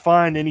cannot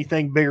find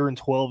anything bigger than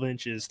 12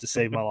 inches to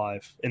save my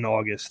life in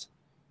August.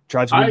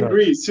 Drives me I nuts.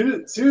 agree.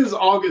 Soon as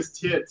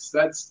August hits,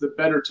 that's the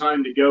better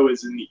time to go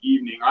is in the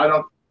evening.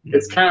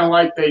 It's kind of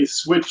like they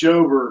switch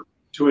over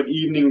to an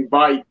evening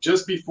bite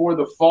just before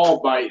the fall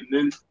bite. And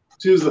then as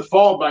soon as the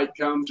fall bite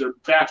comes, they're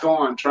back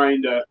on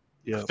trying to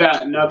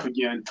fatten up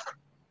again.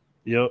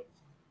 Yep.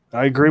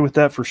 I agree with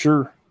that for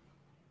sure.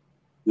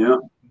 Yeah.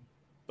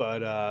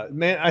 But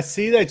man, I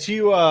see that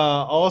you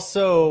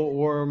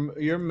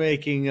you're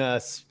making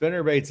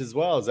spinner baits as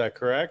well. Is that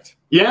correct?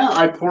 Yeah,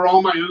 I pour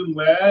all my own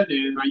lead,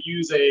 and I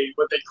use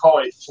what they call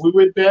a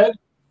fluid bed,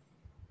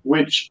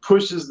 which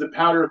pushes the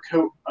powder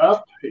coat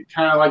up. It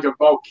kind of like a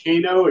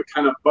volcano. It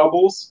kind of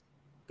bubbles,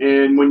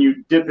 and when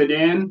you dip it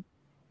in,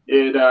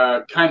 it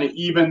kind of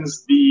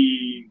evens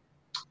the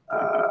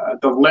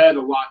lead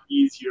a lot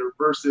easier.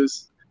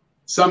 Versus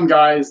some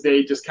guys,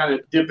 they just kind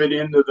of dip it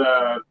into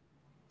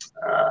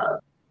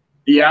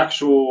the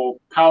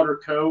actual powder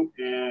coat,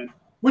 and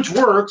which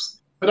works.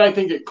 But I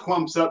think it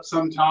clumps up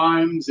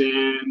sometimes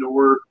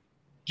or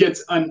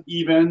gets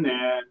uneven,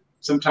 and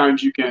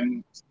sometimes you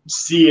can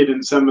see it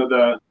in some of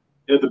the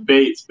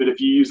baits. But if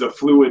you use a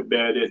fluid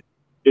bed,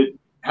 it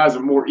has a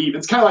more even.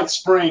 It's kind of like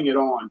spraying it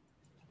on,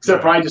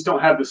 except for I just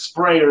don't have the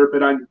sprayer,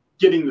 but I'm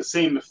getting the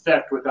same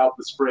effect without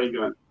the spray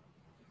gun.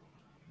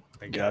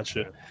 I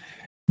gotcha.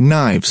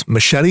 Knives,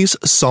 machetes,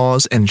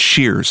 saws, and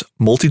shears,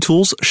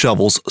 multi-tools,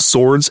 shovels,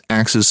 swords,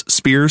 axes,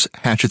 spears,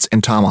 hatchets,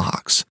 and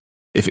tomahawks.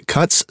 If it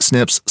cuts,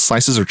 snips,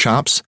 slices, or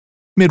chops,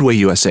 Midway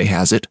USA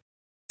has it.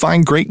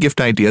 Find great gift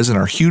ideas in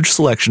our huge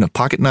selection of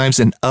pocket knives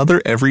and other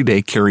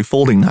everyday carry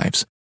folding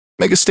knives.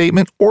 Make a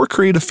statement or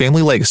create a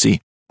family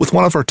legacy with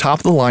one of our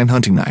top-of-the-line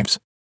hunting knives.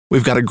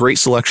 We've got a great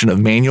selection of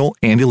manual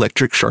and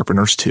electric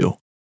sharpeners, too.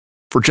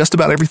 For just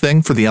about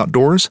everything for the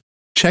outdoors,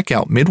 check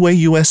out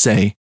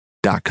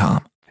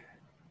MidwayUSA.com.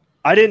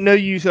 I didn't know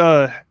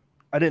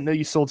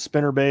you sold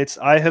spinner baits.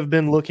 I have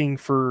been looking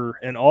for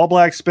an all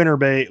black spinner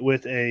bait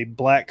with a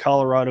black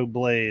Colorado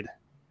blade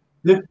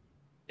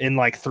in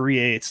like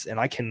 3/8, and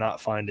I cannot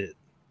find it.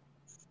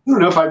 I don't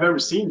know if I've ever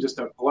seen just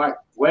a black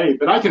blade,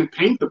 but I can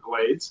paint the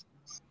blades.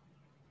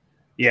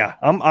 Yeah,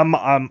 I'm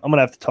gonna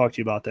have to talk to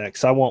you about that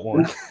because I want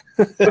one.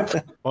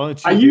 Why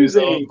don't you use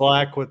a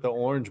black with the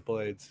orange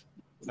blades?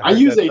 I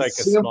use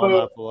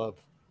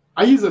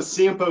a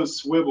Sampo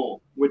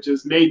swivel, which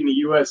is made in the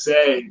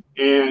USA,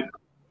 and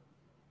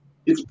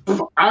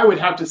I would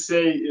have to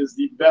say is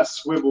the best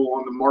swivel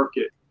on the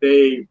market.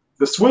 The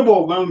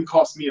swivel alone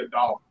cost me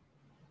 $1.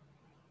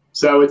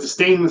 So it's a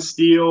stainless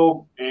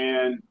steel,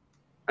 and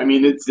I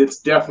mean it's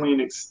definitely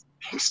an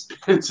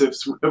expensive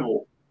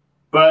swivel.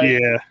 But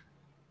yeah,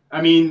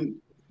 I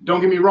mean,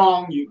 don't get me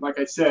wrong. Like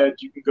I said,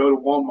 you can go to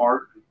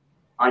Walmart.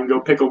 I can go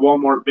pick a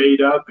Walmart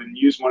bait up and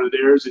use one of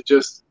theirs.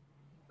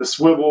 The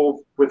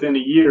swivel within a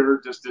year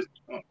just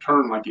won't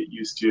turn like it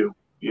used to.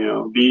 You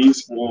know,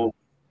 these will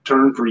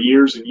turn for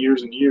years and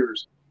years and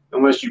years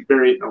unless you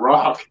bury it in a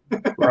rock.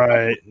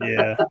 Right.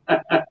 Yeah.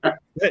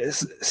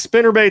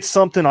 Spinnerbait's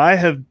something I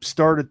have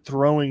started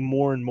throwing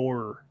more and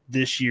more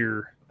this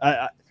year.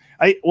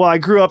 I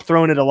grew up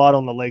throwing it a lot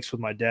on the lakes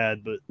with my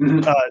dad, but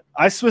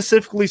I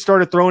specifically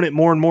started throwing it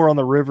more and more on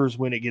the rivers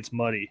when it gets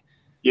muddy.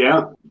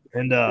 Yeah.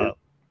 And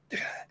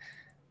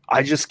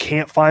I just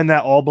can't find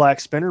that all black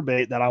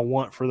spinnerbait that I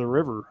want for the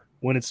river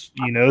when it's,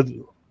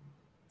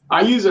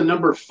 I use a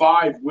number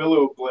 5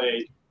 willow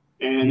blade,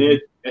 and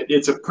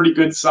it's a pretty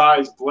good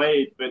sized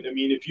blade. But I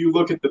mean, if you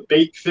look at the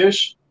bait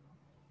fish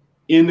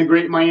in the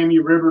Great Miami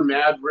River,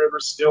 Mad River,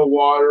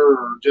 Stillwater,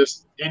 or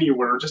just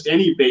anywhere, just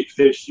any bait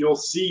fish, you'll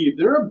see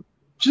they're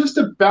just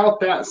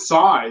about that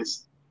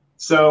size.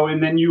 So,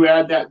 and then you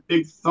add that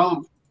big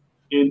thump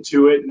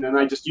into it, and then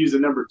I just use a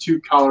number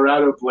 2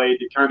 Colorado blade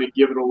to kind of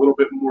give it a little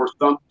bit more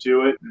thump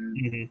to it,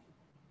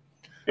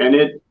 and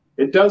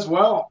it does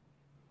well.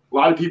 A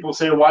lot of people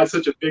say, why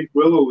such a big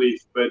willow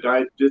leaf? But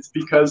it's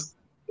because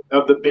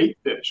of the bait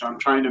fish. I'm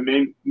trying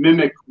to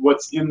mimic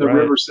what's in the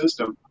river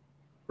system.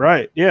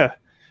 Right. Yeah.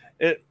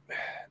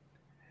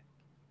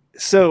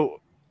 So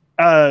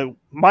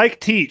Mike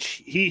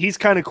Teach, he's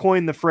kind of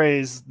coined the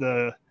phrase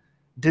the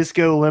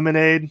disco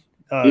lemonade.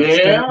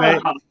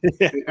 Yeah.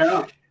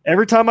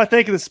 Every time I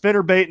think of the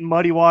spinnerbait in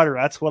muddy water,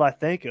 that's what I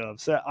think of.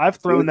 So I've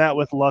thrown that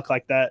with luck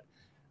like that.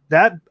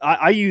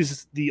 I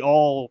use the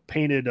all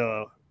painted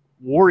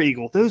War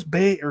Eagle. Those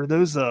blades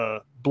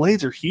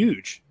are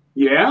huge.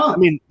 Yeah. I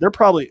mean, they're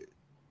probably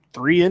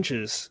 3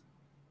 inches.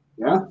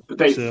 Yeah, but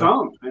they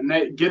thump, and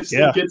it gets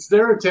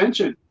their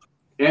attention.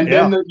 And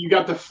then you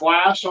got the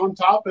flash on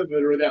top of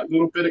it, or that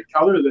little bit of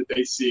color that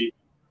they see.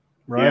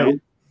 Right.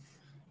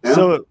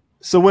 Yeah.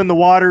 So when the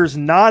water's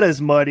not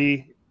as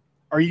muddy,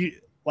 are you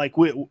like,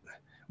 what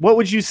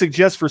would you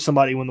suggest for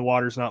somebody when the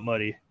water's not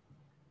muddy?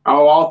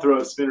 Oh, I'll throw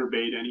a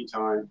spinnerbait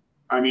anytime.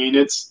 I mean,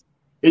 I'm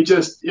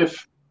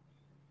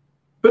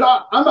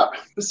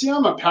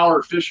a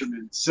power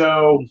fisherman,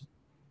 so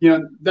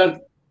hence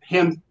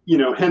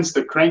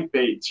the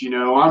crankbaits.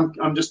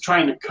 I'm just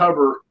trying to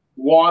cover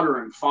water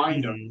and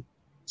find them.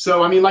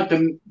 So, I mean, like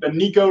the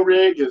Nico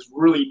rig is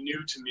really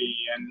new to me,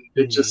 and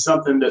it's just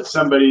something that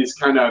somebody's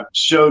kind of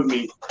showed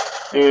me,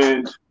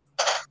 and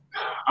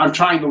I'm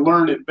trying to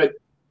learn it, but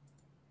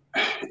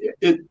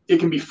it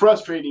can be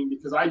frustrating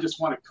because I just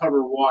want to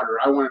cover water.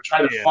 I want to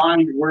try to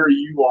find where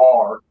you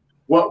are,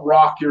 what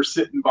rock you're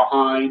sitting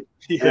behind,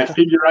 and I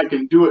figure I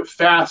can do it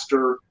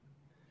faster.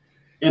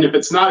 And if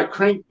it's not a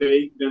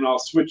crankbait, then I'll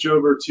switch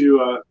over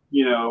to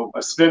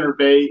a spinner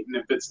bait. And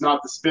if it's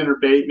not the spinner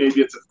bait,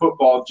 maybe it's a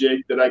football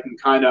jig that I can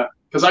kind of,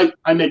 because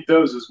I make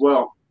those as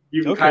well.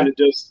 You can kind of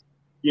just,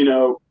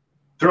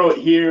 throw it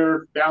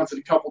here, bounce it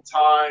a couple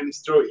times,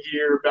 throw it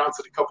here, bounce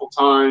it a couple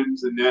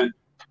times, and then,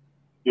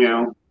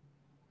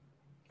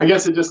 I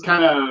guess it just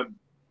I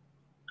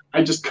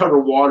just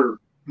cover water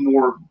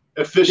more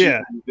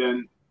efficiently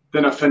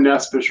than a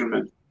finesse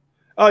fisherman.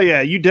 Oh yeah,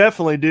 you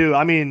definitely do.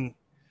 I mean,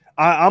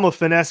 I'm a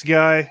finesse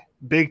guy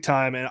big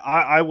time, and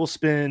I will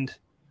spend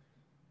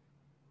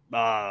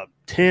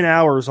 10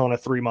 hours on a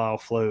 3-mile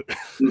float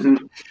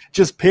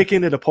just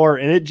picking it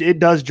apart, and it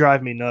does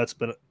drive me nuts.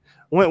 But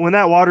when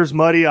that water's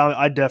muddy,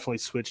 I definitely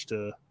switch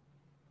to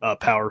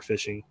power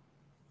fishing.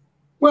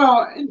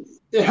 Well,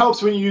 it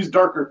helps when you use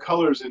darker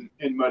colors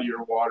in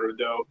muddier water,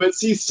 though. But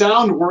see,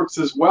 sound works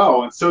as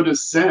well, and so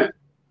does scent.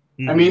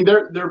 I mean,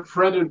 they're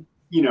predator.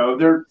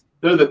 They're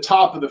the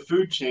top of the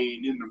food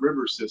chain in the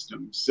river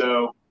system.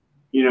 So,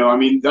 I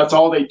mean, that's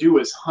all they do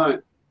is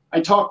hunt. I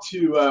talked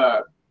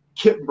to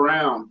Kip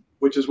Brown,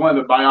 which is one of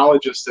the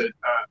biologists at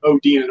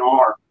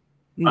ODNR.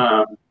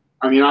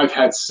 I mean, I've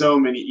had so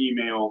many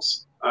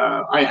emails.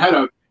 I had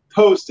a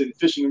post in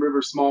Fishing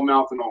River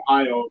Smallmouth in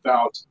Ohio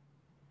about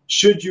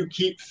should you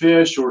keep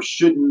fish or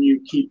shouldn't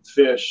you keep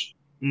fish?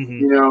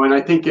 And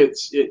I think it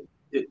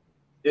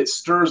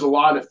stirs a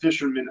lot of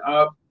fishermen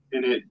up,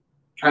 and it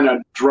kind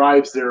of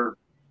drives their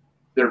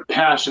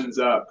passions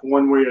up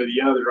one way or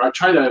the other. I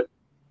try to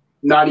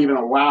not even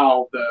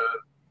allow the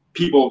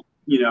people,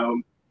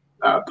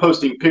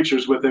 posting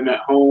pictures with them at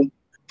home,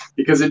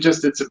 because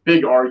it's a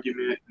big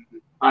argument.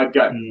 I've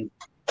gotten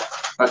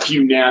a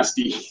few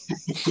nasty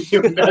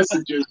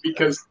messages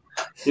because,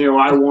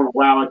 I won't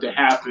allow it to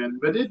happen,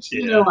 but it's,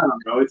 I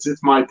don't know, it's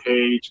my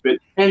page. But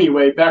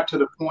anyway, back to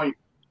the point.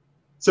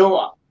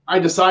 So I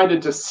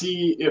decided to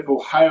see if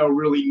Ohio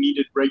really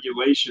needed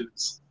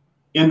regulations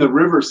in the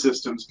river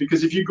systems,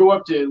 because if you go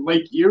up to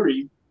Lake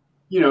Erie,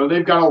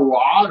 they've got a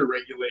lot of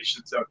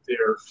regulations up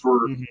there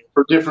for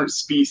different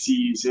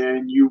species,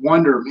 and you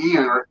wonder,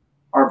 man,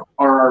 are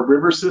our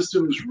river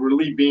systems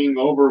really being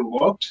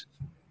overlooked?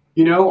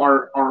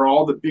 Are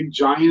all the big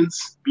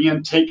giants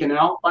being taken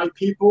out by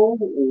people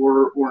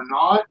or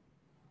not?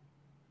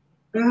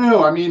 I don't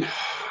know. I mean,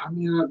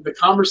 the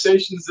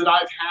conversations that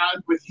I've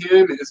had with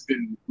him has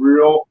been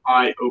real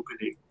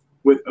eye-opening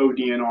with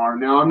ODNR.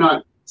 Now, I'm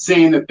not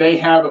saying that they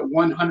have it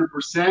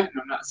 100%, and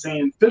I'm not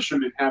saying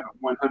fishermen have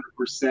it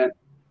 100%,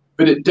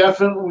 but it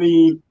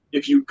definitely,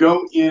 if you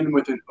go in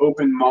with an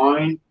open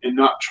mind and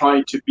not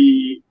try to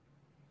be,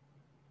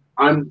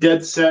 I'm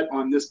dead set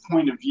on this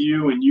point of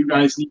view, and you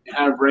guys need to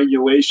have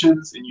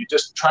regulations, and you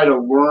just try to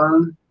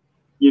learn,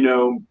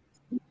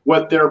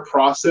 what their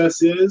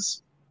process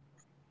is.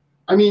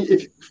 I mean,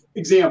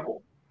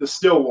 example, the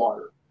still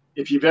water.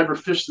 If you've ever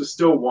fished the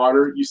still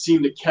water, you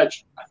seem to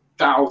catch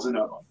 1,000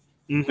 of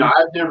them. Now,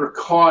 I've never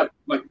caught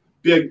like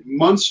big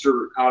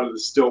monster out of the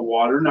still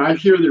water. Now, I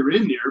hear they're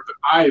in there, but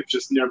I have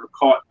just never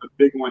caught a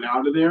big one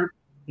out of there.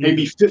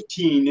 Maybe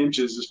 15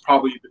 inches is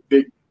probably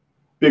the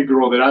big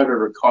girl that I've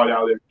ever caught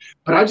out of there.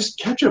 But I just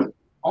catch them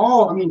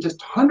all. I mean,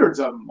 just hundreds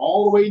of them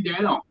all the way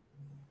down.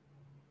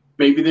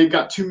 Maybe they've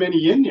got too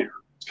many in there.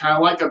 It's kind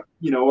of like a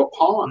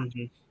pond.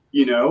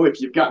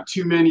 If you've got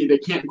too many, they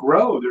can't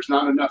grow. There's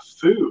not enough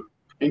food.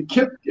 And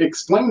Kip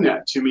explained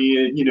that to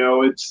me.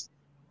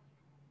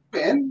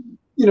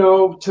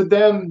 To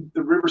them,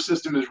 the river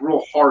system is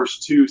real harsh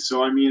too.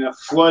 So, I mean, a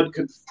flood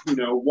could,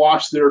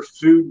 wash their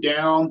food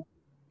down,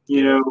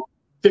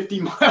 50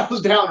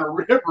 miles down a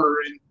river,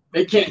 and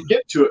they can't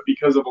get to it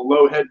because of a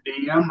low head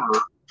dam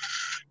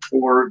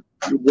or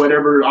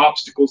whatever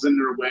obstacles in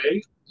their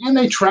way. And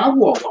they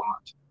travel a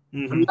lot. I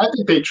mean, I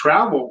think they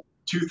travel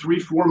 2, 3,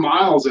 4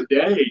 miles a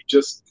day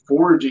just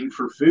foraging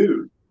for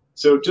food.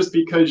 So just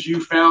because you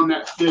found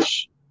that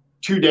fish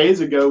 2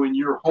 days ago in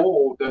your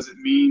hole doesn't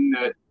mean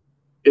that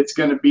it's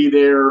going to be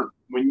there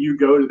when you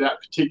go to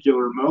that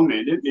particular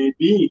moment. It may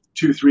be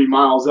 2, 3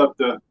 miles up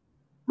the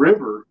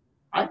river.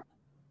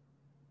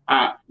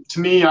 To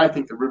me, I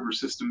think the river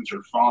systems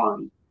are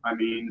fine. I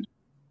mean,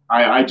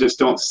 I just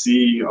don't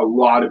see a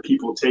lot of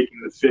people taking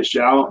the fish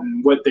out,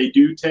 and what they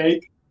do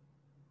take,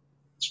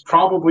 it's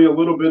probably a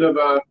little bit of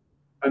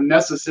a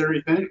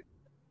necessary thing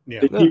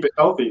to keep it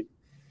healthy.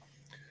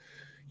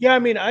 Yeah, I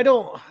mean, I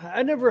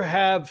never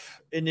have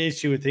an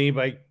issue with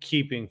anybody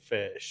keeping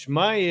fish.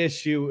 My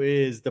issue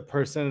is the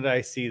person that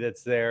I see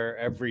that's there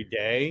every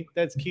day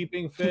that's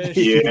keeping fish.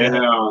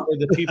 Or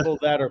the people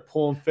that are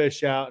pulling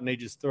fish out and they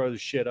just throw the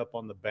shit up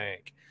on the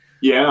bank.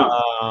 Yeah.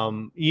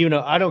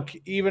 I don't,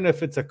 even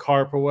if it's a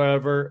carp or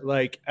whatever,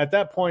 like at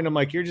that point, I'm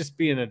like, you're just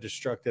being a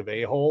destructive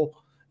a-hole.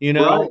 You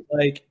know,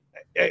 Right.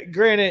 like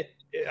granted,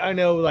 I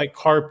know like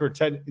carp are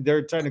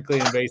they're technically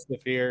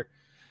invasive here,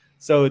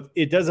 so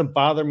it doesn't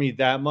bother me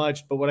that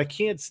much. But what I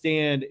can't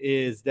stand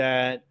is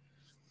that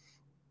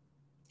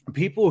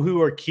people who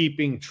are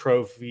keeping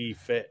trophy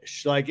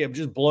fish, like it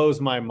just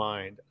blows my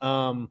mind.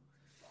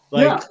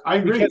 Like, Yeah, I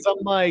agree. because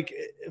I'm like,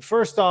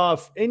 first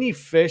off, any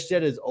fish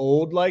that is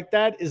old like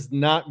that is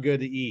not good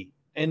to eat.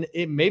 And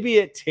maybe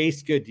it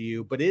tastes good to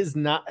you, but it is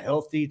not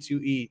healthy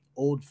to eat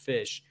old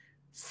fish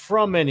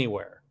from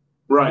anywhere.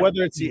 Right.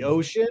 Whether it's the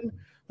ocean,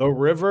 the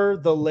river,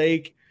 the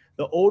lake,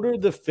 the older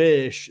the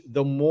fish,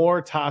 the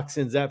more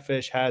toxins that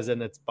fish has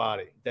in its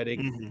body that it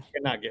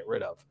cannot get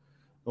rid of.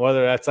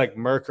 Whether that's like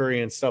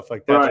mercury and stuff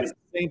like that. Right. That's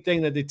the same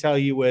thing that they tell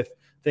you with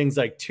things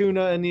like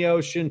tuna in the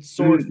ocean,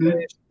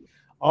 swordfish,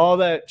 all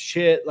that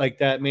shit like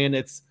that,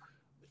 man.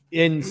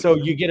 And so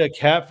you get a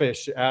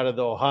catfish out of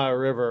the Ohio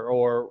River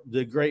or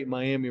the Great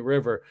Miami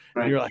River,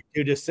 and you're like,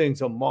 dude, this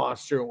thing's a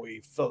monster, and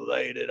we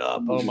filleted it up.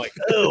 And I'm like,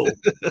 oh,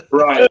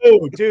 Right.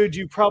 oh, dude,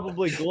 you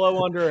probably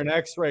glow under an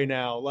X-ray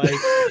now, like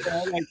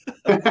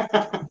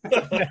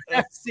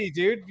nasty,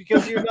 dude,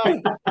 because you're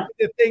not.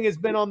 The thing has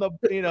been on the,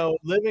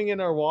 living in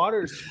our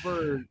waters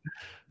for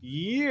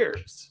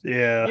years.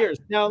 Yeah. Years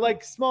now.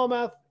 Like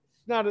smallmouth,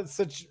 not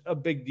such a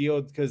big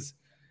deal because,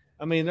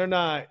 I mean, they're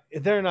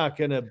not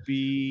gonna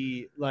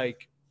be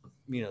like,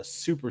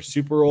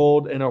 super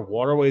old, and our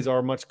waterways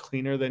are much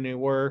cleaner than they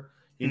were,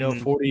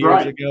 40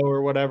 years ago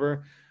or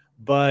whatever.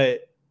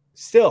 But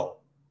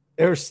still,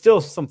 there's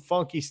still some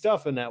funky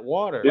stuff in that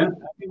water. Yeah.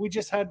 I mean, we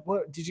just had,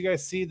 what did you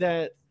guys see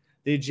that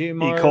the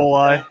GMR? E.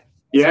 coli.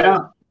 Yeah.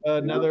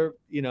 Another,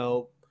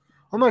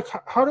 I'm like,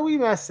 how do we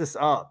mess this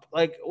up?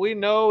 Like, we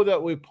know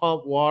that we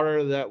pump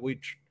water that we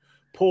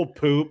pull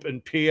poop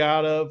and pee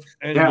out of,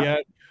 and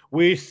yet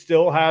we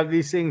still have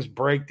these things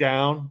break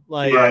down.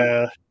 Like,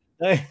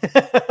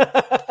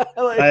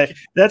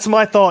 that's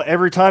my thought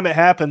every time it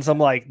happens. I'm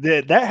like,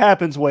 that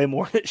happens way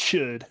more than it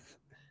should.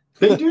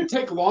 They do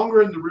take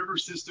longer in the river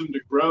system to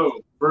grow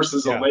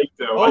versus a lake,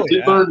 though. Oh, I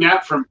did learn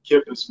that from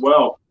Kip as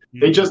well.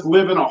 They just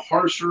live in a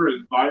harsher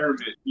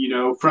environment,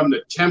 from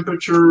the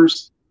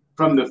temperatures,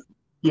 from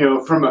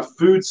a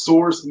food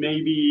source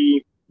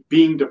maybe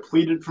being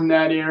depleted from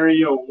that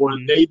area, or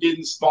they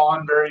didn't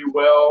spawn very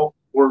well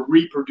or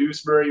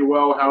reproduce very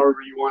well, however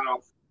you want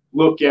to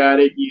look at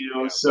it,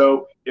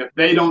 So if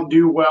they don't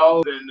do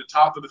well, then the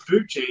top of the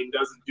food chain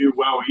doesn't do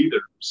well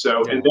either.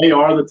 So, and they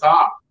are the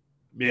top.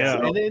 Yeah.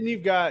 And then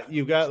you've got,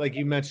 like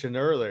you mentioned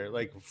earlier,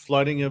 like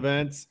flooding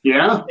events.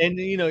 Yeah. And,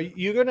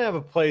 you're going to have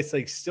a place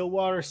like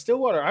Stillwater.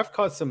 I've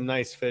caught some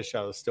nice fish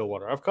out of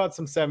Stillwater. I've caught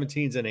some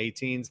 17s and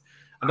 18s.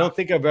 I don't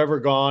think I've ever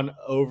gone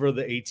over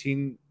the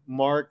 18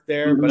 mark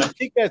there, but I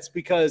think that's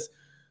because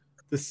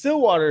the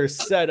Stillwater is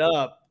set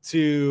up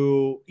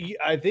to,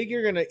 I think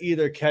you're going to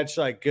either catch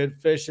like good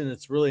fish in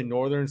its really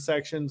northern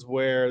sections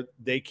where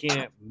they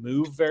can't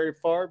move very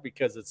far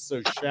because it's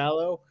so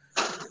shallow.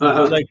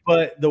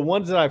 But the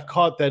ones that I've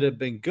caught that have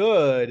been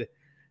good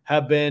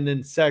have been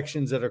in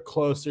sections that are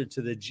closer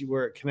to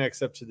where it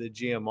connects up to the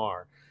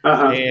GMR.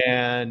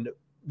 And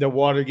the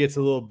water gets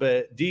a little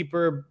bit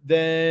deeper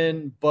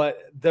then,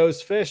 but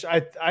those fish,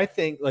 I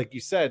think, like you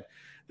said,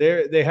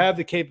 they have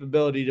the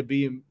capability to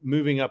be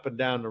moving up and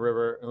down the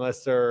river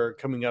unless they're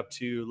coming up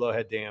to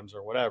low-head dams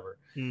or whatever.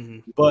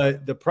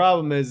 But the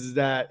problem is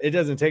that it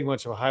doesn't take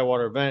much of a high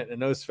water event, and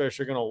those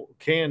fish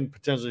can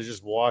potentially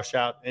just wash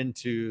out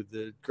into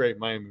the Great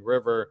Miami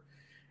River,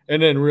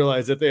 and then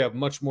realize that they have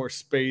much more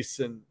space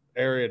and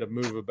area to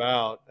move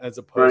about as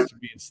opposed to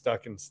being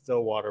stuck in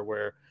Stillwater,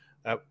 where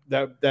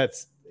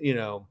that's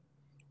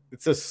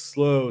it's a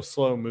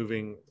slow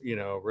moving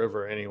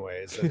river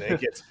anyways, and it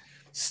gets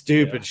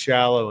stupid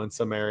shallow in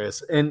some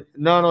areas. And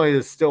not only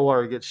does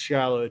Stillwater get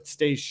shallow, it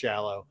stays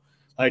shallow.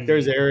 Like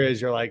there's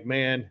areas you're like,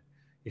 man,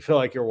 you feel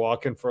like you're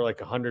walking for like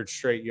 100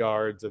 straight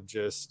yards of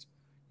just,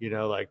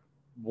 like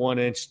 1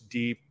 inch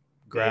deep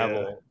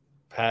gravel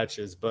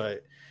patches.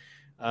 But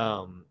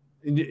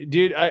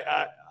dude,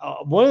 I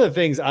one of the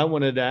things I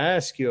wanted to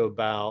ask you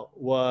about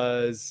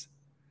was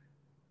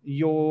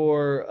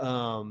your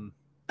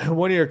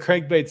one of your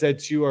crankbaits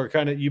that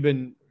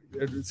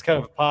it's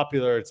kind of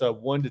popular. It's a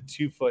 1 to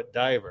 2 foot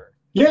diver.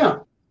 Yeah.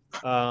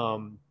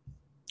 I'm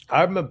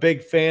a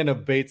big fan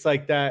of baits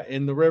like that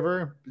in the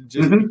river,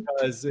 just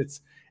because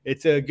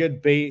it's a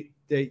good bait.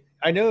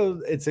 I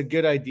know it's a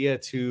good idea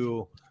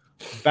to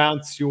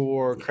bounce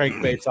your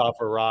crankbaits off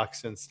of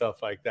rocks and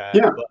stuff like that.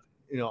 Yeah. But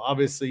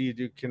obviously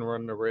you can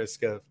run the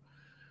risk of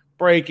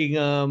breaking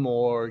them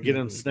or get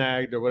them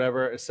snagged or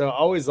whatever. So I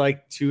always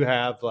like to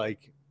have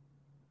like,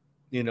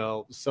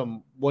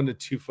 some 1 to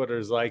 2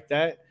 footers like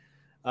that.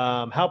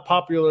 How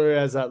popular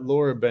has that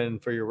lure been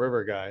for your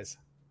river guys?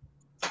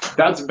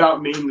 That's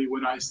about mainly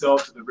what I sell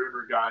to the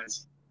river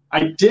guys.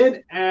 I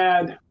did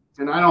add,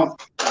 and I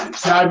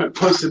haven't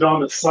posted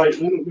on the site. I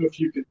don't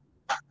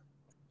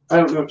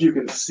know if you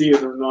can see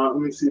it or not.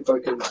 Let me see if I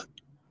can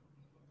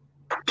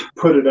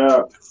put it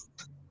up.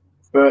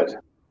 But I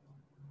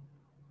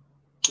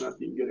don't know if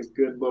you can get a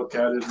good look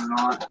at it or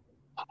not.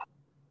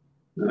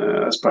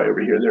 That's probably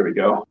over here. There we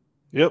go.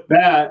 Yep.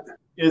 That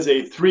is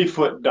a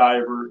 3-foot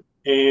diver,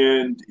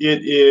 and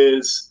it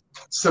is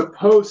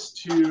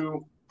supposed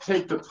to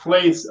take the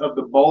place of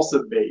the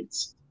balsa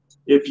baits.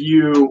 If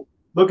you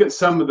look at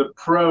some of the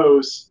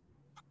pros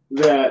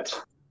that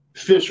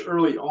fish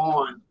early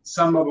on,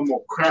 some of them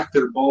will crack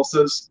their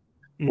balsas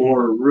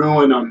or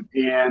ruin them,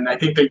 and I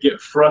think they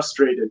get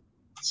frustrated.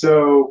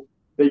 So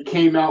they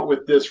came out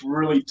with this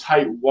really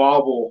tight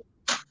wobble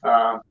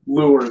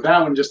lure.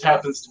 That one just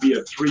happens to be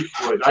a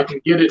 3-foot. I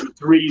can get it in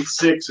 3,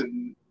 6,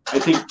 and I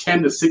think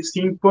 10 to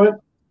 16-foot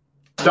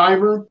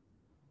diver.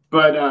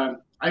 But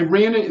I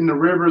ran it in the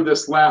river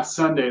this last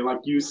Sunday, like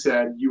you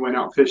said. You went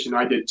out fishing.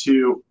 I did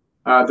too.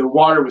 The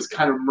water was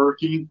kind of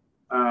murky.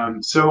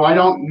 So I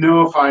don't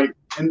know if I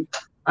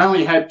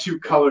only had 2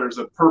 colors,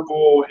 a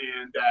purple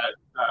and that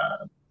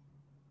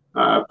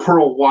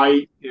pearl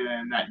white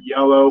and that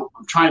yellow.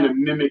 I'm trying to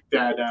mimic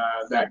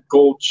that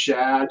gold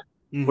shad.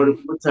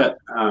 What's that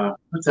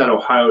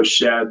Ohio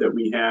shad that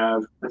we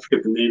have? I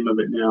forget the name of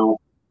it now.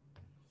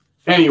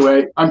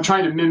 Anyway, I'm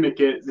trying to mimic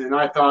it, and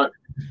I thought,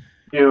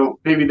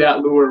 maybe that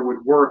lure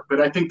would work, but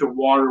I think the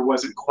water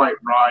wasn't quite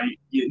right.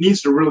 It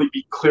needs to really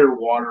be clear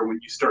water when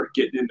you start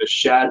getting into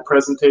shad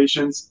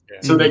presentations,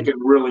 so they can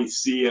really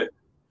see it.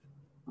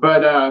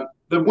 But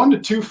the 1 to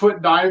 2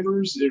 foot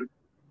divers,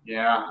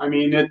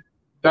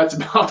 that's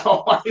about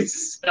all I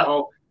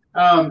sell.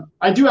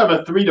 I do have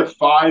a 3 to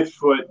 5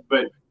 foot,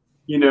 but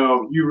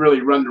you really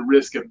run the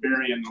risk of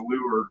burying the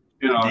lure,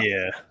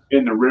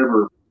 in the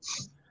river.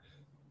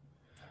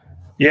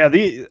 Yeah,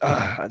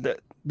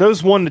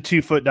 those 1 to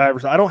 2 foot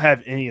divers, I don't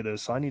have any of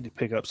those, so I need to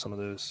pick up some of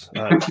those.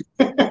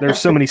 There's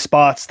so many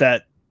spots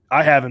that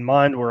I have in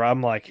mind where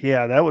I'm like,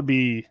 yeah, that'd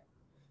be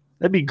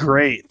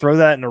great. Throw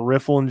that in a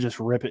riffle and just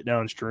rip it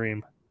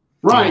downstream.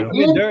 Right. I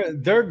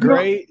mean, they're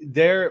great.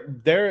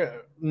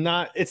 They're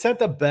not. It's not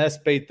the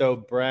best bait though,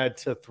 Brad,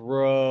 to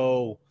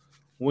throw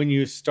when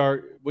you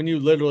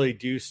literally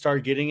do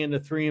start getting into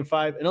 3 and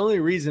 5. And the only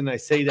reason I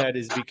say that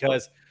is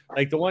because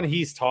like the one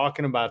he's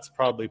talking about is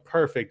probably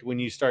perfect when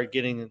you start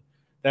getting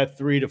that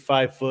 3 to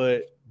 5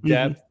 foot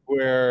depth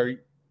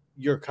where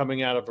you're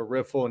coming out of a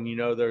riffle and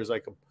there's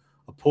like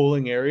a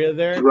pooling area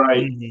there.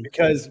 Right.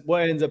 Because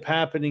what ends up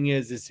happening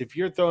is if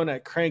you're throwing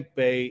that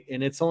crankbait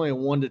and it's only a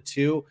 1 to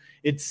 2,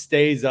 it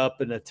stays up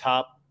in the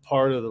top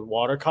part of the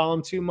water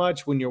column too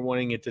much when you're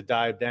wanting it to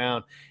dive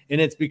down.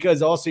 And it's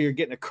because also you're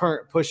getting a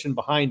current pushing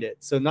behind it.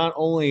 So not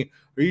only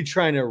are you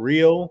trying to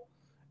reel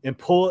and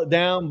pull it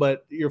down,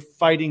 but you're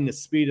fighting the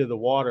speed of the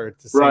water at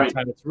the same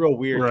time. It's real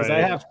weird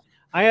because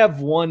I have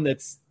one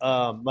that's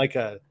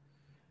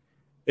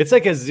it's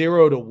like a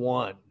 0 to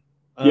 1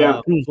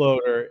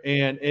 floater,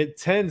 and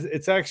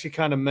it's actually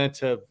kind of meant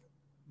to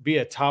be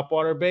a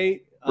topwater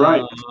bait.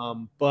 Right.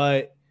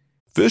 But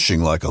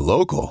fishing like a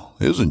local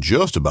isn't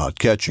just about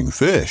catching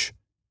fish.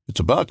 It's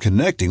about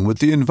connecting with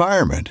the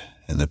environment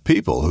and the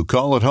people who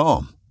call it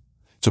home.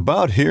 It's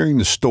about hearing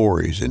the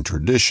stories and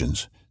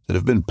traditions that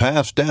have been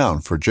passed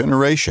down for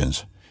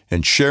generations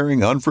and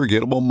sharing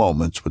unforgettable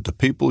moments with the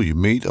people you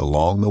meet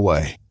along the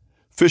way.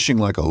 Fishing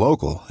like a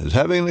local is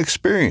having an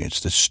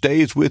experience that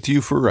stays with you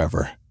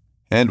forever.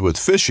 And with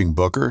Fishing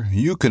Booker,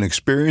 you can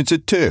experience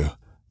it too,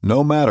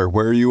 no matter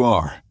where you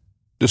are.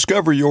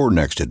 Discover your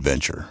next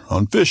adventure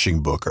on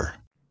Fishing Booker.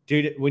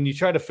 Dude, when you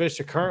try to fish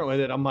the current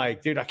with it, I'm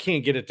like, dude, I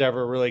can't get it to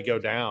ever really go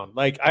down.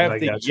 Like I have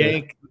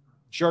to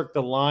jerk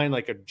the line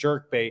like a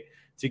jerk bait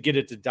to get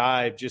it to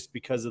dive just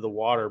because of the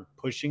water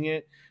pushing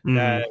it.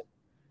 That,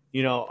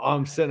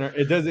 I'm sitting there.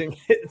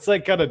 It's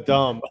like kind of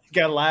dumb. I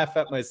gotta laugh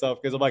at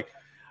myself because I'm like,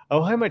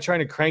 oh, why am I trying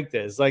to crank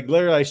this? Like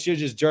literally I should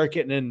just jerk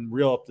it and then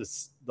reel up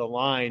the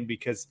line,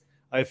 because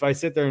if I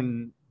sit there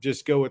and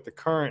just go with the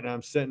current and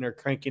I'm sitting there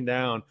cranking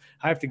down,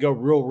 I have to go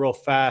real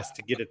fast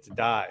to get it to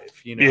dive,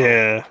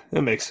 Yeah,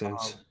 that makes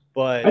sense.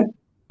 But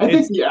I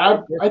think the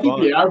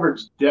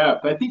average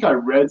depth, I think I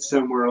read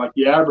somewhere like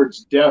the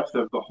average depth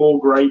of the whole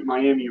Great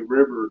Miami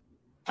River,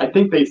 I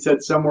think they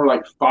said somewhere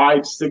like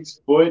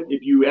 5-6 foot.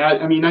 If you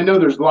add, I know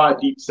there's a lot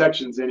of deep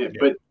sections in it,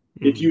 but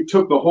if you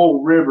took the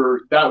whole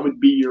river, that would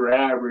be your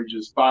average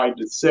is 5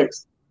 to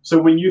 6.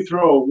 So when you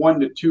throw a 1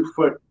 to 2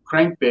 foot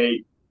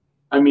crankbait,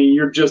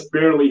 you're just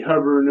barely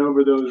hovering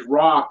over those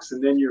rocks,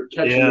 and then you're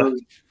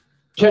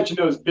catching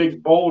those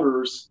big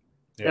boulders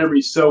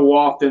every so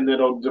often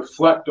that'll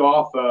deflect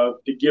off of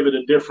to give it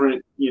a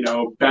different,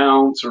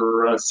 bounce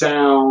or a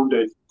sound.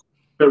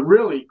 But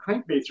really,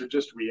 crankbaits are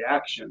just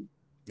reaction.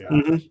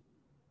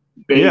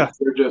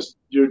 Baits,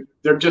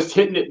 they're just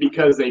hitting it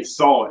because they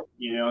saw it.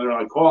 They're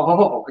like,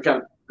 oh, I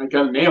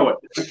gotta nail it.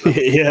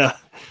 Yeah.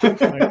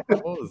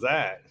 What was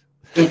that?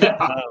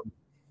 Yeah.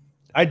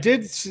 I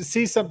did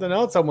see something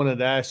else I wanted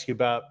to ask you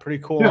about.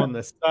 Pretty cool on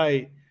the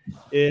site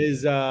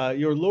is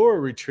your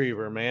lure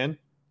retriever, man.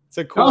 It's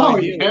a cool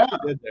idea what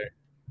you did there.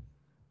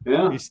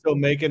 Yeah. You still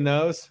making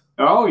those?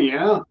 Oh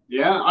yeah.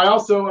 I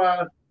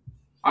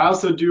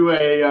also do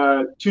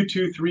a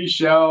 223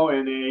 shell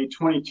and a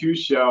 22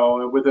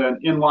 shell with an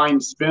inline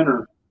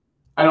spinner.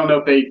 I don't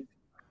know if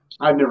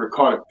I've never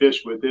caught a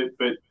fish with it,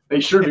 but They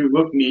sure do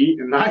look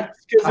neat, and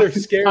because they're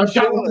scared. I've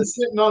got one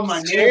sitting on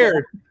my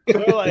scared.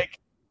 They're like,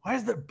 why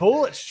is there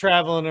bullets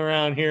traveling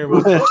around here?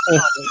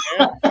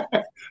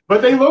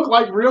 But they look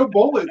like real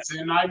bullets,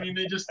 and I mean,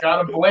 they just got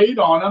a blade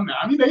on them.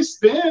 I mean, they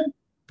spin.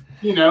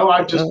 You know,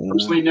 I've just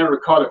personally never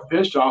caught a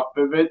fish off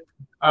of it.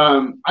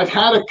 I've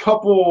had a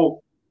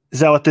couple. Is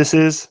that what this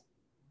is?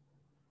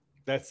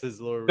 That's his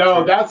lure.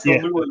 No, that's the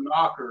lure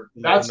knocker.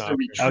 That's to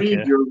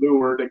retrieve your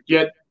lure to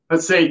get,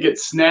 let's say, get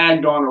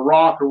snagged on a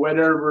rock or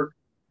whatever.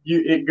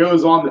 It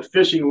goes on the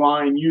fishing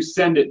line. You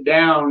send it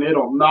down,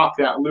 it'll knock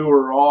that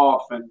lure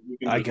off, and you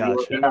can just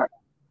lure it back.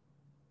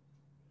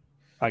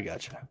 I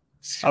gotcha.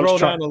 Scroll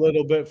down a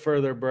little bit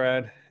further,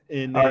 Brad,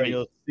 and then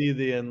you'll see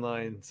the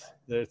inlines.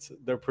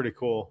 They're pretty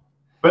cool.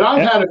 But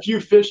I've had a few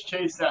fish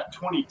chase that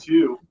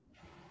 22.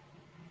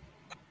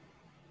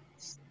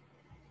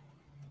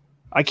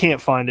 I can't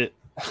find it.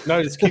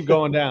 No, just keep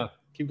going down.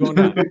 Keep going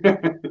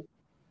down.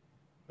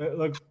 It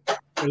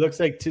looks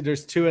like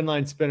there's two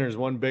inline spinners,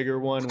 one bigger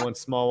one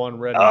small one,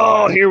 red.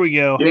 Oh, here we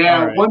go.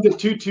 Yeah, right. One's a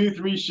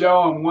 223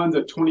 shell and one's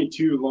a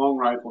 22 long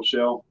rifle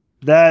shell.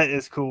 That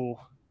is cool.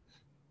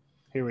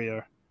 Here we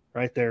are,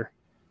 right there.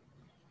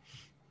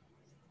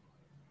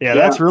 Yeah,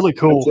 that's really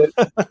cool.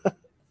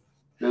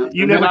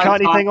 You never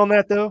caught anything on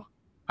that though?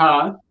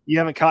 Huh? You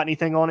haven't caught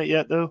anything on it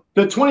yet though?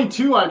 The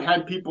 22, I've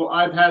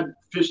had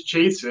fish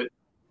chase it.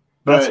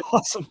 That's but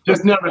awesome.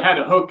 Just never had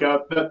a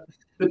hookup.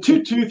 The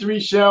 223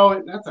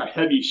 shell, that's a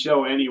heavy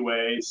shell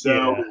anyway.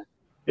 So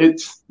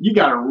you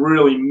got to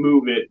really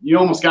move it. You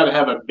almost got to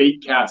have a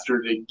bait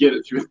caster to get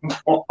it through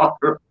the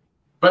water.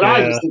 But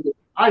I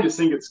just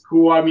think it's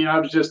cool. I mean, I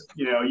was just,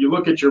 you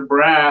look at your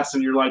brass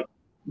and you're like,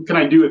 what can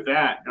I do with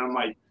that? And I'm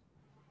like,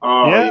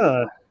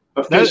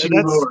 a fishing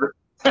lure.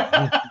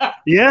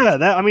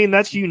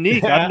 That's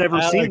unique. I've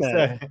never seen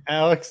that.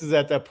 Alex is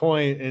at that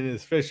point in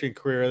his fishing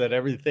career that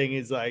everything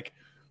is like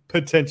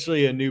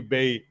potentially a new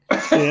bait.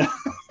 Yeah.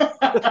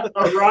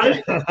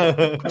 Right?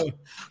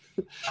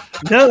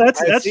 No,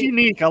 that's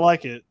unique. I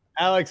like it.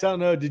 Alex, I don't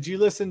know. Did you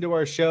listen to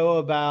our show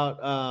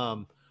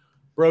about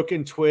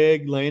broken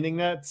twig landing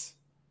nets?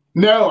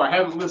 No, I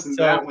haven't listened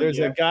to that one. There's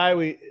a guy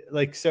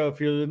so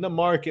if you're in the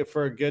market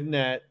for a good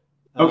net,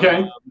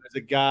 okay. There's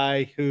a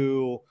guy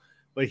who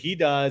what he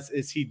does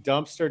is he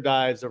dumpster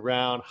dives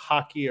around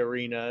hockey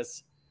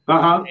arenas.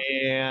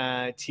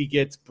 And he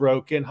gets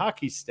broken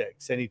hockey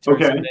sticks and he turns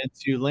them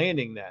into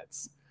landing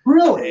nets.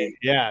 Really?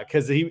 Yeah,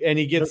 because he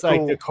gets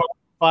the carbon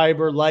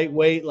fiber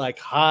lightweight, like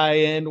high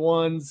end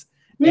ones.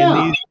 Yeah.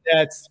 And these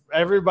nets,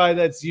 everybody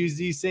that's used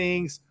these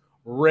things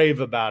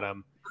rave about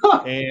them.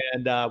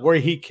 And where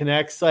he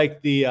connects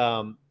like the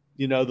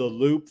the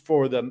loop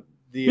for the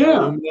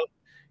aluminum,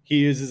 he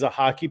uses a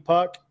hockey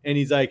puck, and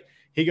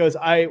he goes,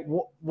 I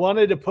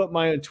wanted to put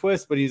my own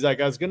twist, but he's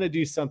like, I was going to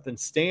do something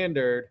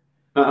standard.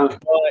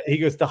 But he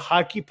goes, the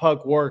hockey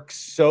puck works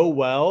so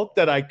well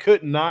that I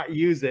could not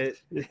use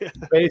it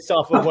based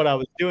off of what I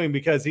was doing,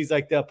 because he's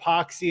like, the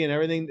epoxy and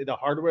everything, the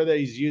hardware that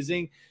he's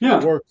using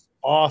works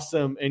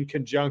awesome in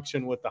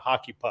conjunction with the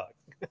hockey puck.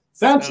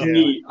 That's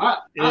neat.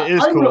 It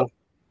is cool.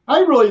 I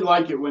really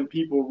like it when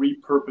people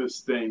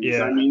repurpose things.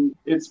 Yeah. I mean,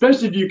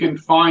 especially if you can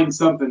find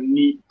something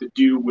neat to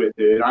do with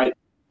it.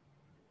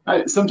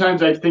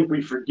 Sometimes I think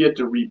we forget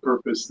to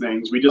repurpose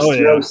things. We just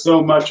throw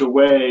so much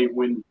away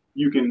when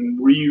you can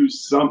reuse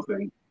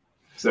something.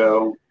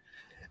 So,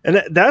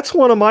 and that's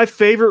one of my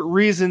favorite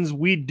reasons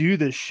we do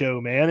this show,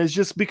 man, is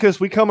just because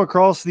we come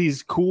across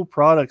these cool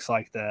products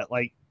like that,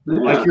 like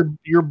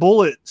your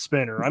bullet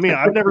spinner. I mean,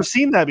 I've never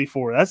seen that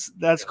before.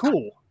 That's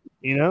cool,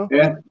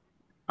 Yeah,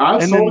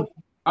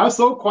 I've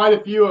sold quite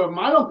a few of them.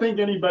 I don't think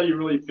anybody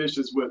really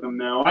fishes with them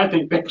now. I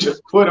think they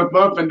just put them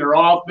up in their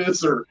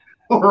office or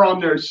on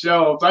their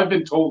shelves. I've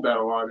been told that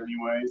a lot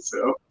anyway.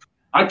 So.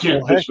 I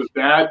can't fish with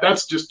that.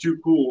 That's just too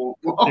cool.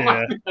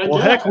 Well,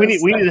 heck, we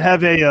need to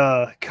have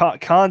a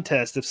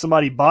contest. If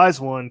somebody buys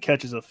one,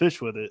 catches a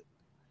fish with it.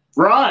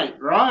 Right.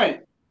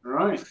 That'd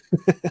work.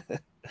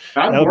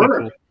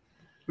 Cool.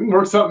 We can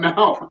work something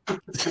out.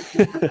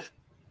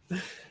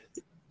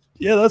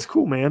 Yeah, that's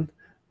cool, man.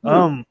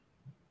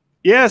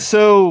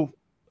 So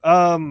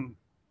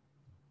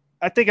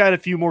I think I had a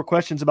few more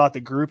questions about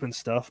the group and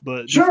stuff,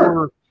 but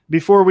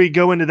before we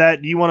go into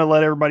that, do you want to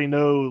let everybody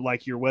know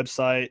like your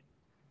website?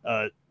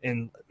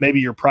 And maybe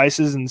your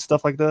prices and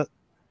stuff like that?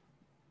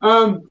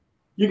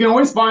 You can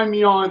always find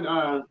me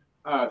on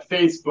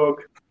Facebook.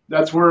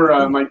 That's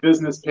where my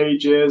business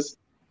page is.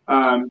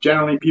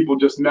 Generally, people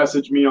just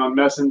message me on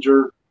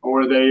Messenger,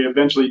 or they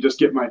eventually just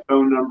get my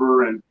phone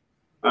number. And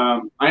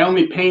I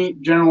only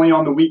paint generally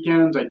on the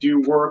weekends. I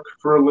do work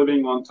for a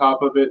living on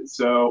top of it.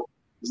 So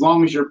as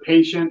long as you're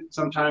patient,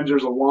 sometimes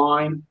there's a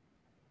line,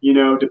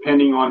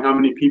 depending on how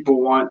many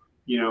people want,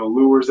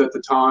 lures at the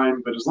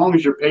time. But as long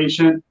as you're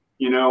patient,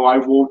 I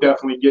will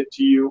definitely get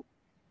to you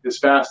as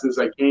fast as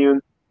I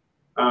can.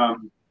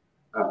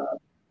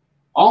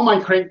 All my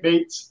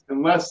crankbaits,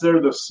 unless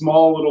they're the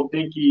small little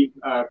dinky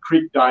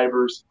creek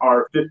divers,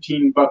 are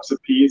 $15 a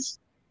piece.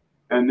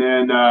 And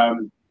then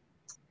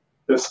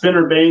The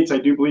spinner baits, I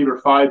do believe, are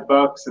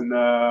 $5, and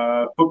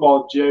the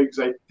football jigs,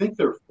 I think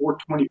they're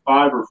 $4.25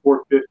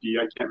 or $4.50.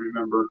 I can't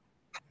remember.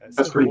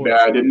 That's pretty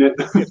bad, isn't it?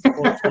 It's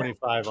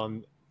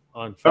 $4.25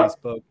 on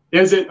Facebook.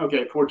 Is it?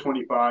 Okay,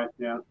 $4.25.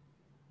 Yeah.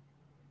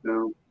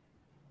 So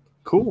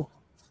Cool.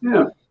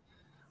 yeah.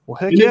 Well,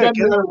 heck And it yeah.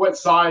 doesn't matter what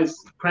size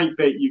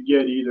crankbait you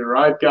get either.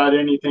 I've got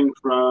anything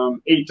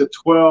from 8 to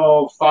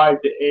 12,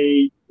 5 to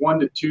 8, 1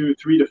 to 2,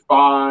 3 to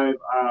 5.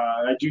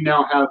 I do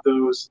now have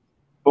those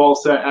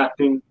balsa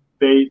acting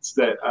baits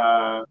that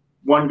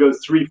one goes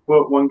 3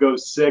 foot, one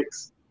goes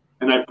 6,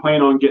 and I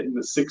plan on getting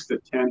the 6 to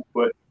 10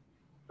 foot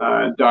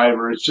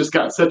diver. It's just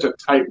got such a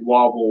tight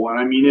wobble, and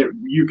I mean,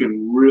 you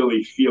can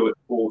really feel it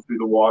pull through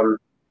the water,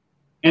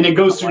 and it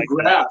goes through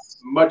grass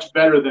much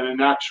better than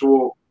an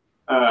actual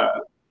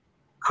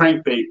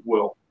crankbait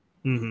will,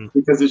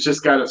 because it's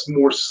just got a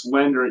more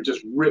slender. It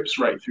just rips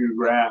right through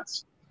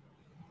grass.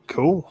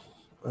 Cool.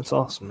 That's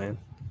awesome, man.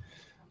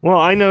 Well,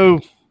 I know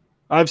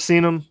I've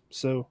seen them,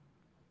 so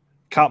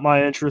caught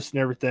my interest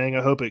and everything.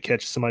 I hope it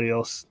catches somebody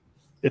else.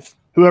 If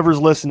whoever's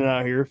listening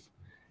out here, if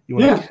you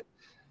want to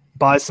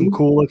buy some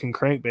cool looking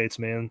crankbaits,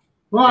 man.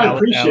 Well, I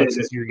appreciate Alex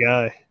it. Is your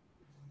guy.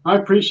 I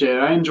appreciate it.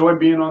 I enjoy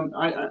being on.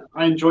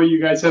 I enjoy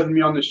you guys having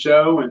me on the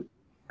show, and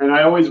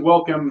I always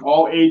welcome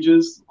all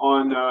ages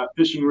on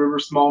Fishing River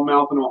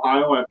Smallmouth in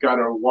Ohio. I've got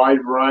a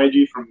wide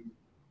variety from,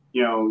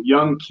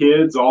 young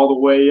kids all the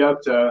way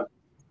up to,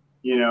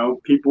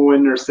 people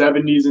in their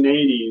 70s and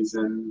 80s,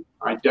 and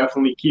I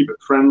definitely keep it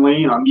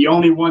friendly. I'm the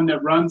only one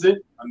that runs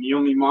it. I'm the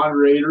only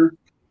moderator,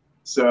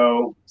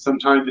 so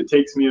sometimes it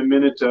takes me a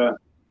minute to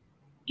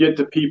get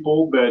to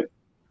people, but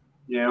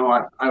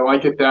I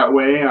like it that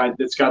way.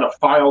 It's got a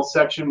file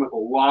section with a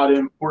lot of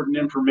important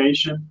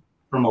information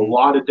from a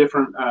lot of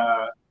different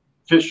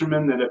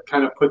fishermen that have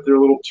kind of put their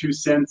little 2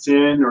 cents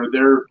in, or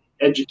their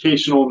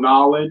educational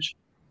knowledge.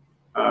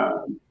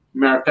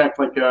 Matter of fact,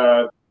 like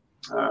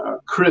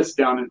Chris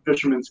down in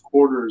Fisherman's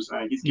Quarters,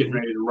 he's getting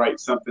ready to write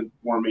something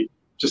for me.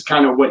 Just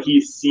kind of what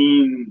he's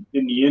seen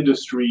in the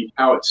industry,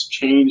 how it's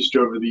changed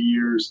over the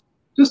years.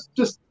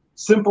 Just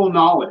simple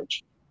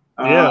knowledge.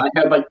 I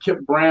had like Kip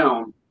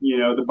Brown,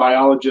 the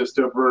biologist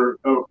over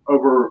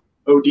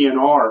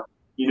ODNR.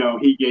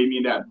 He gave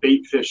me that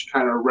bait fish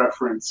kind of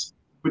reference,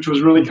 which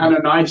was really kind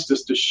of nice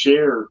just to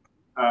share.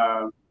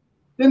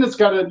 Then it's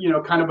got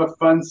a kind of a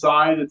fun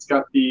side. It's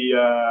got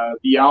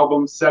the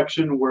album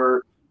section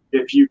where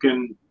if you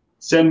can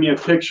send me a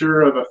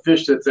picture of a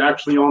fish that's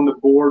actually on the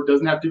board,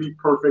 doesn't have to be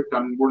perfect.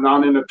 We're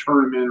not in a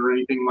tournament or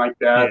anything like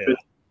that, but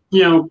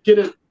get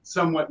it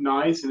somewhat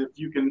nice. And if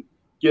you can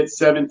get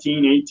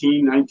 17,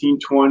 18, 19,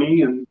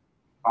 20, and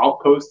I'll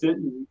post it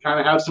and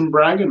kind of have some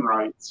bragging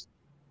rights.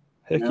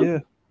 Heck yeah.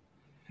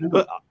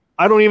 But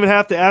I don't even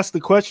have to ask the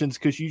questions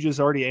because you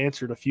just already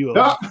answered a few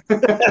of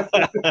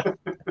them.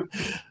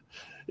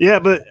 Yeah,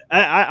 but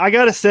I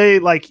got to say,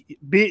 like,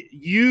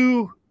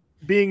 you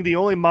being the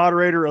only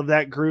moderator of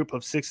that group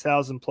of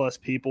 6,000 plus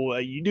people,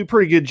 you do a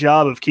pretty good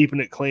job of keeping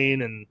it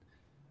clean and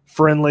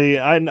friendly.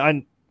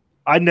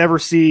 I never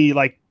see,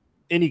 like,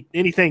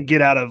 anything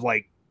get out of,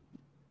 like,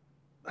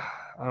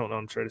 I don't know.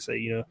 I'm trying to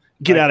say,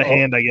 get out of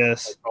hand, I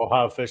guess.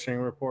 Ohio Fishing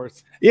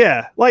Reports.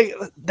 Yeah, like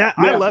that.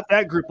 Yeah. I left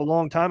that group a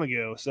long time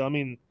ago. So I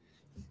mean,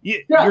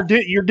 you're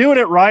doing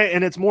it right,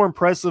 and it's more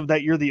impressive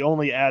that you're the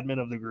only admin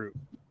of the group.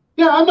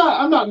 Yeah, I'm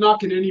not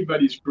knocking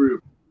anybody's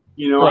group.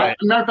 Right.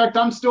 Matter of fact,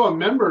 I'm still a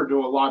member to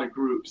a lot of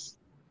groups,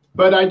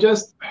 but I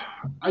just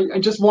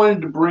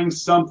wanted to bring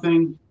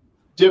something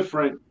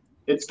different.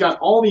 It's got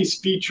all these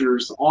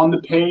features on the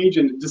page,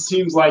 and it just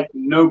seems like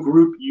no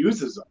group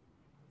uses them.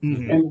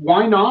 And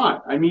why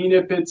not? I mean,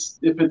 if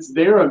it's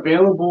there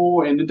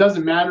available, and it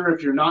doesn't matter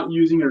if you're not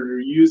using it or you're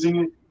using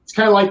it. It's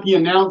kind of like the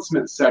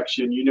announcement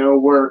section,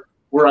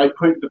 where I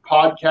put the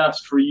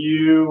podcast for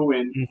you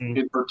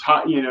and for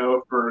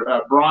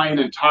Brian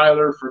and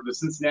Tyler for the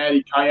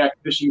Cincinnati Kayak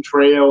Fishing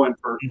Trail, and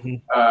for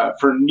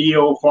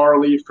Neil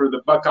Farley for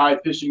the Buckeye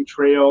Fishing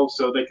Trail,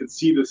 so they could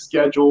see the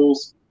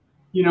schedules.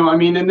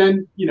 And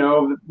then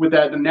with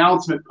that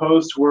announcement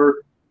post where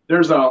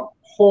there's a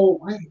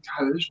whole,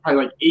 there's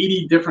probably like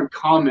 80 different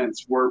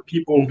comments where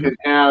people can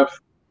have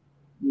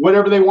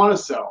whatever they want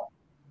to sell,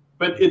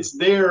 but it's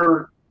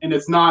there and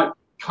it's not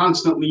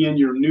constantly in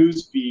your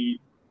news feed.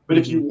 But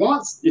if you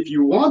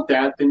want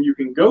that, then you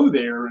can go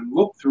there and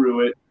look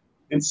through it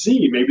and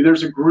see maybe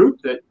there's a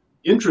group that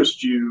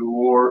interests you,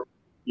 or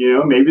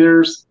maybe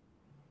there's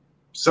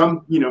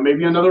some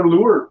maybe another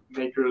lure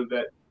maker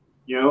that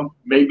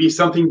maybe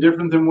something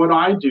different than what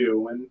I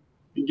do, and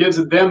it gives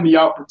them the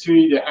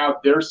opportunity to have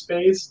their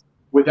space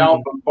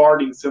without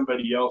bombarding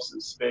somebody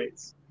else's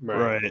space.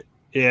 Right.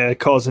 Yeah,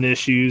 causing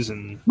issues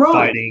and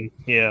fighting.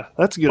 Yeah,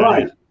 that's a good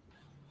idea.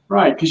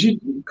 Right,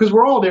 because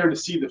we're all there to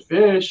see the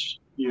fish,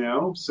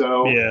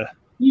 so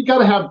you got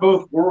to have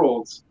both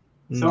worlds.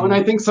 So, and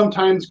I think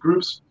sometimes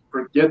groups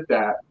forget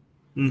that.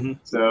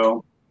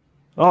 So,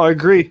 I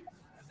agree.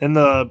 And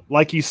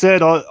like you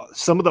said,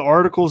 some of the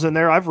articles in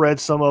there, I've read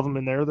some of them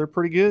in there. They're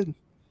pretty good.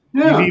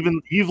 Yeah.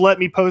 You've let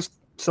me post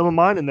some of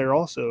mine in there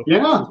also.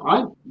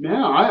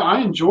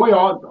 I enjoy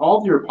all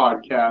of your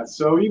podcasts.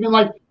 So even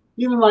like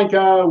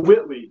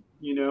Whitley,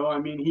 I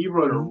mean, he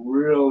wrote a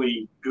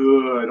really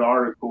good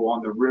article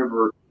on the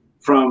river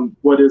from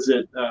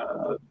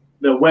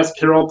the West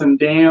Carrollton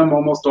Dam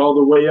almost all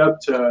the way up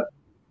to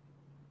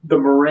the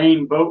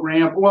Moraine boat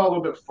ramp, well, a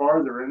little bit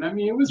farther. And I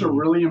mean, it was a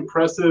really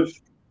impressive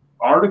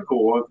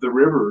article of the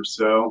river.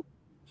 So,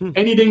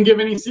 and he didn't give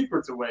any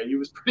secrets away. He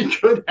was pretty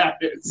good at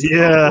it. So.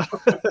 Yeah,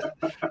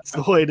 it's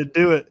the way to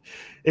do it.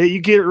 You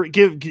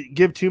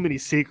give too many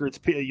secrets,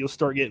 you'll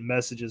start getting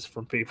messages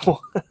from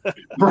people.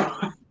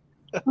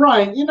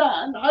 Right.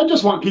 I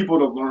just want people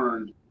to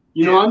learn.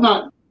 I'm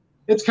not.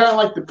 It's kind of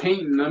like the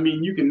painting. I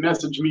mean, you can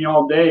message me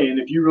all day, and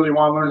if you really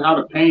want to learn how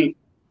to paint,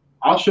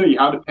 I'll show you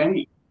how to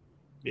paint.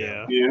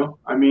 Yeah.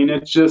 I mean,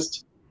 it's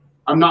just,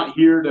 I'm not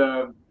here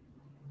to.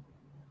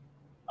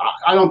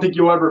 I don't think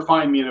you'll ever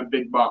find me in a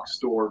big box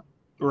store.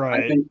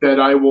 Right. I think that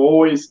I will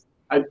always.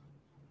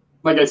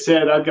 Like I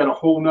said, I've got a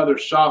whole nother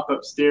shop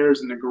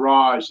upstairs in the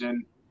garage,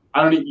 and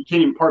you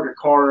can't even park a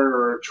car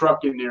or a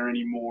truck in there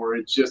anymore.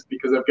 It's just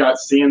because I've got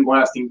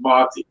sandblasting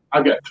boxes.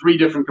 I've got 3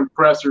 different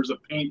compressors, a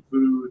paint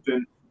booth,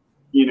 and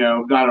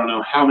I don't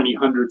know how many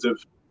hundreds of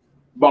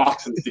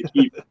boxes to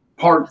keep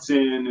parts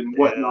in and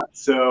whatnot.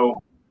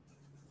 So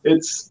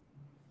it's,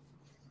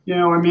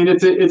 I mean,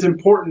 it's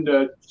important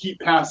to keep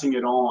passing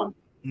it on,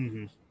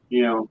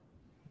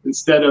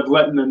 instead of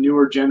letting the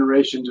newer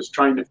generation just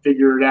trying to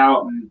figure it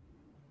out and,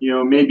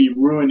 maybe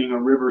ruining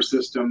a river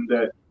system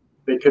that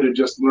they could have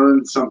just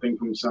learned something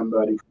from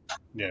somebody.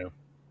 Yeah.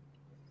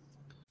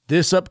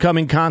 This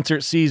upcoming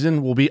concert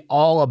season will be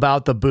all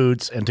about the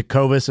boots, and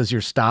Tecovas is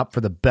your stop for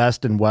the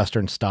best in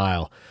Western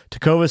style.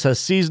 Tecovas has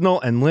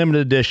seasonal and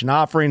limited edition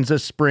offerings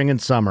this spring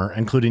and summer,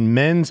 including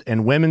men's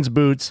and women's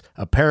boots,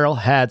 apparel,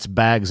 hats,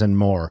 bags, and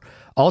more.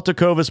 All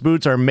Tecovas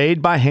boots are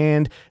made by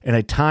hand in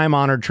a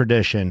time-honored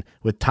tradition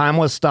with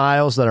timeless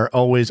styles that are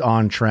always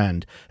on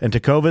trend. And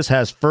Tecovas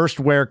has first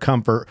wear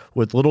comfort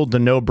with little to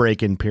no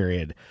break-in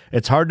period.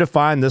 It's hard to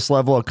find this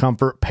level of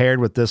comfort paired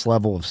with this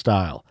level of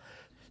style.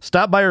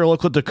 Stop by your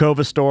local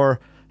Tecovas store,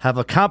 have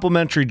a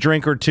complimentary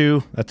drink or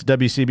two, that's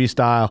WCB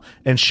style,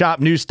 and shop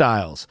new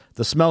styles.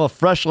 The smell of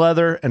fresh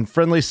leather and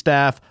friendly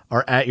staff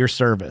are at your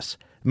service.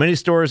 Many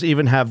stores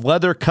even have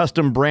leather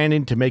custom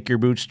branding to make your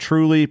boots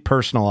truly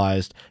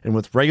personalized. And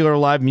with regular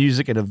live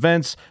music and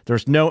events,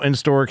 there's no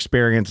in-store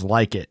experience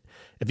like it.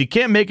 If you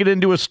can't make it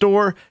into a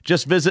store,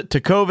 just visit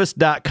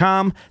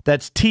tecovas.com.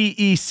 That's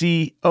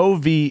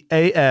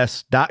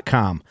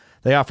TECOVAS.com.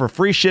 They offer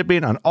free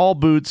shipping on all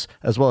boots,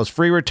 as well as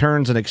free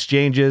returns and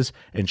exchanges,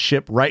 and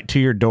ship right to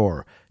your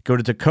door. Go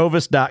to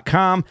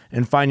tecovas.com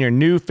and find your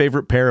new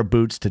favorite pair of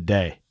boots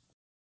today.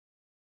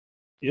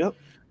 Yep.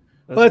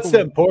 That's the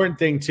important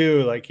thing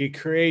too. Like, you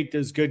create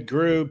those good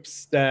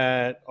groups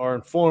that are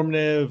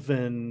informative,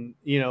 and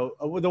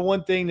the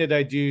one thing that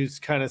I do is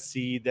kind of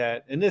see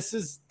that, and this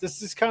is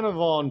kind of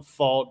on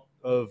fault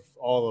of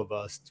all of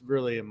us,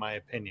 really, in my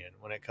opinion,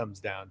 when it comes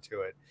down to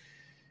it,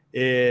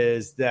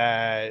 is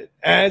that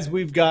as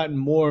we've gotten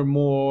more and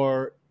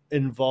more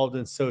involved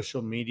in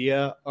social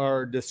media,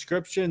 our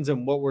descriptions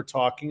and what we're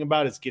talking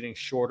about is getting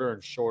shorter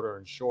and shorter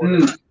and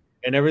shorter.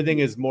 And everything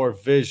is more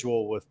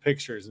visual with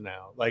pictures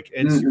now. Like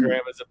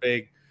Instagram is a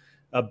big,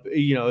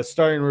 it's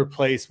starting to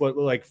replace what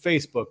like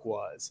Facebook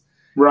was.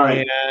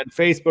 Right. And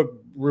Facebook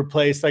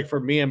replaced, like for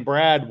me and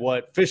Brad,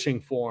 what fishing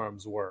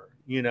forums were,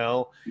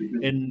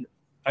 And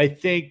I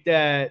think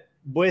that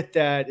with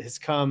that has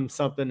come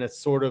something that's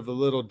sort of a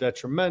little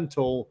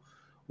detrimental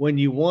when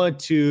you want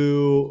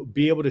to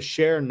be able to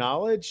share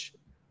knowledge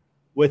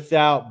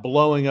without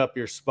blowing up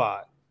your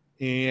spot.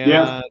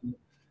 And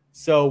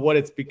so what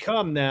it's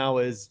become now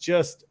is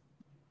just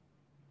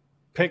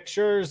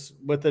pictures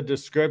with a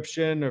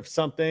description of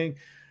something.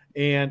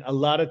 And a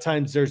lot of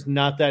times there's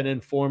not that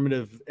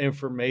informative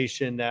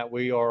information that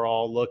we are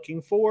all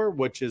looking for,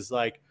 which is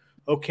like,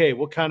 okay,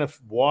 what kind of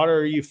water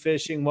are you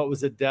fishing? What was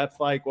the depth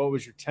like? What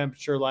was your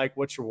temperature like?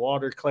 What's your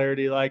water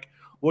clarity like?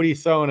 What are you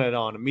throwing it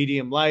on? A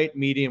medium light,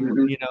 medium,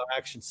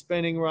 action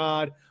spinning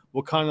rod?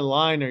 What kind of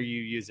line are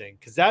you using?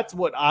 Because that's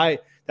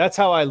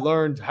how I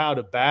learned how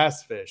to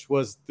bass fish,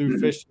 was through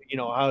fishing,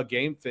 how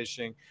game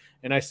fishing.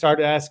 And I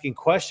started asking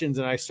questions,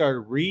 and I started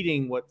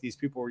reading what these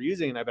people were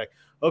using. And I'd be like,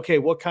 okay,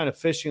 what kind of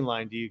fishing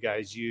line do you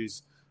guys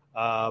use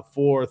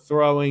for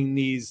throwing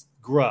these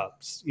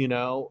grubs,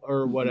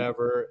 or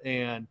whatever?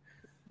 And,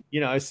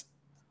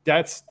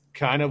 that's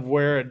kind of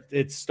where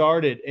it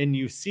started. And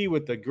you see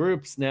with the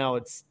groups now,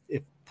 it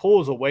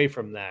pulls away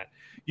from that.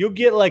 You'll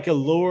get like a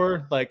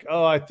lure, like,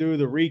 oh, I threw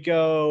the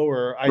Rico,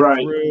 or I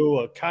threw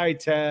a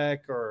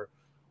Kitech or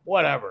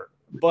whatever.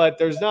 But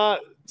there's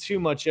not too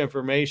much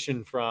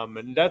information from,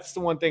 and that's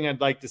the one thing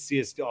I'd like to see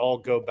us all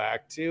go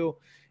back to,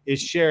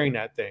 is sharing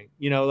that thing.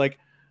 It's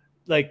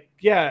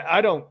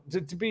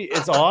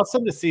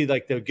awesome to see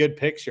like the good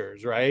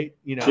pictures, right?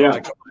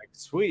 Like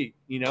sweet,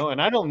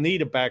 and I don't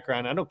need a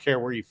background. I don't care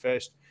where you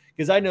fished,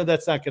 because I know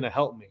that's not going to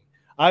help me.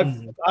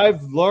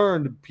 I've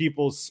learned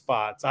people's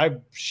spots.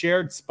 I've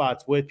shared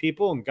spots with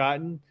people and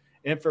gotten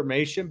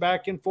information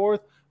back and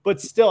forth. But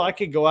still, I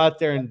could go out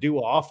there and do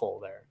awful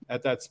there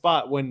at that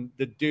spot when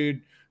the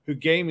dude who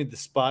gave me the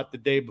spot the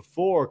day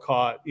before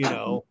caught,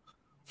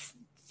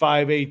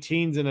 5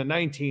 18s and a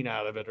 19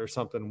 out of it or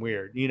something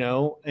weird,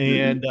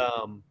 and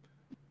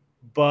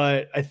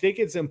but I think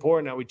it's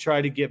important that we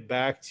try to get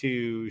back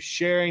to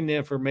sharing the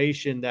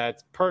information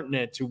that's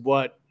pertinent to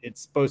what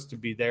it's supposed to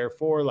be there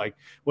for, like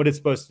what it's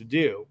supposed to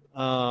do,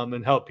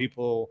 and help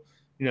people,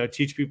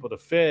 teach people to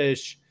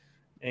fish.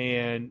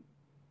 And,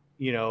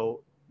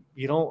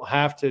 you don't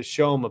have to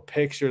show them a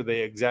picture of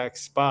the exact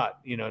spot.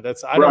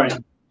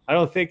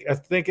 I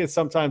think it's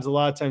sometimes a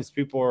lot of times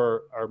people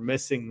are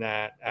missing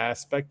that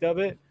aspect of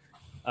it.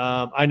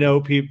 I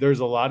know there's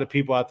a lot of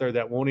people out there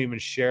that won't even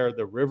share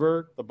the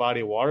river, the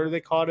body of water they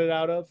caught it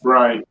out of.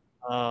 Right.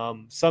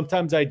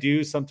 Sometimes I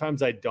do,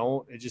 sometimes I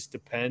don't. It just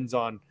depends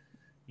on,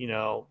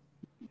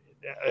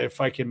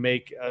 if I can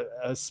make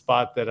a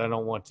spot that I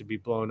don't want to be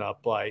blown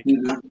up, like,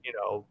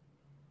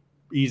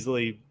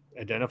 easily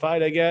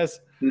identified, I guess.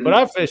 But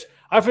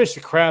I fish the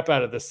crap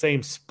out of the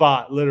same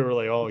spot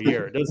literally all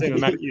year. It doesn't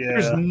even matter.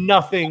 There's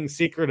nothing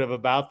secretive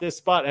about this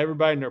spot.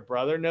 Everybody and their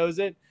brother knows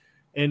it.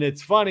 And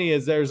it's funny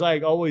is there's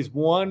like always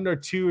 1 or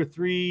 2 or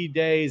 3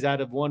 days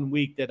out of 1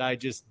 week that I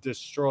just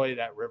destroy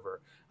that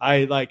river.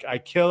 I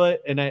kill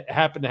it, and it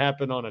happened to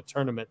happen on a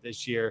tournament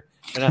this year,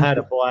 and I had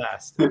a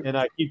blast. And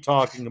I keep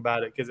talking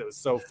about it because it was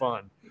so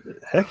fun.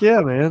 Heck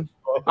yeah, man.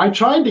 I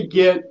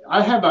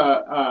have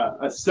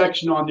a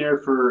section on there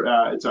for,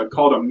 it's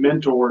called a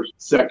mentor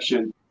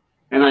section.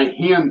 And I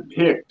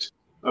handpicked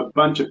a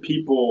bunch of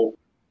people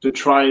to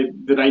try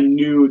that I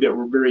knew that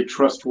were very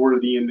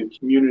trustworthy in the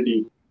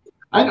community.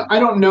 I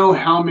don't know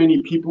how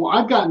many people.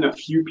 I've gotten a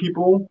few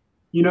people,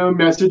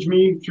 message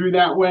me through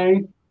that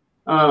way.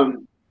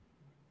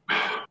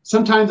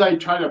 Sometimes I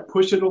try to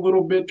push it a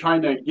little bit,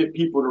 trying to get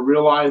people to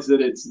realize that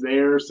it's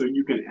there so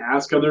you can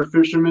ask other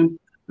fishermen.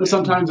 But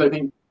sometimes I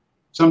think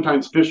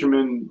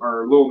fishermen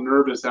are a little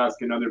nervous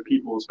asking other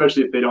people,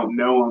 especially if they don't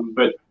know them.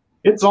 But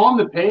it's on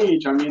the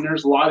page. I mean,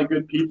 there's a lot of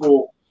good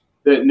people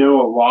that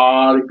know a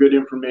lot of good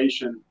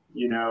information,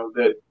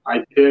 that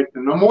I picked.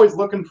 And I'm always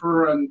looking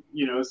for,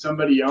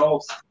 somebody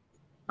else.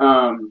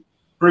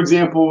 For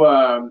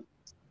example,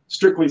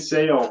 Strictly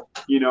Sail,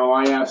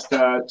 I asked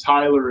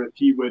Tyler if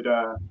he would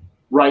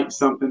write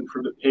something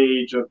for the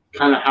page of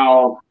kind of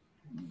how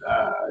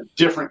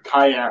different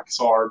kayaks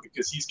are,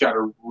 because he's got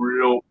a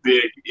real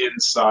big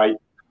insight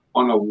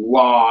on a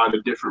lot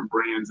of different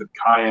brands of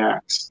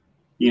kayaks,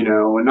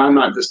 and I'm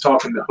not just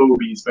talking the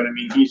Hobies, but I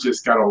mean, he's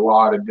just got a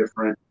lot of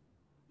different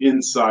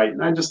insight.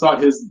 And I just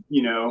thought his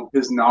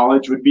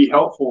knowledge would be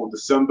helpful to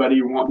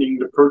somebody wanting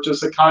to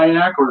purchase a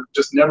kayak or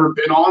just never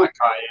been on a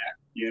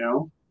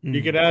kayak,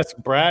 You could ask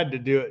Brad to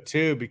do it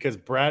too, because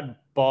Brad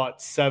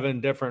bought 7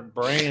 different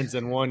brands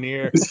in 1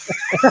 year.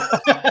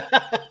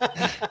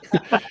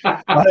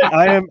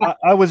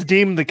 I was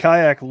deemed the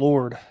kayak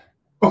lord.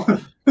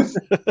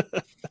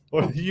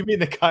 Well, you mean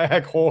the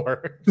kayak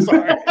whore?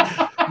 Sorry.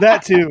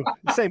 That too.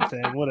 Same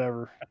thing.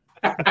 Whatever.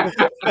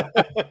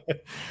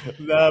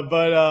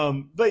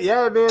 No, but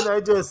yeah, man,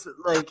 I just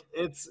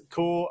it's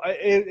cool.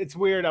 It's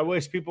weird. I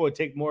wish people would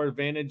take more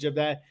advantage of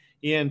that,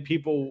 and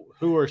people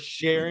who are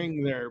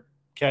sharing their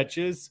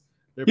catches,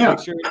 their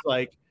pictures,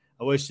 I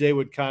wish they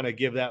would kind of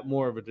give that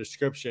more of a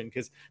description,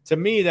 because to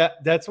me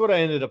that's what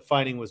I ended up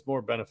finding was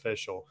more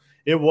beneficial.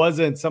 It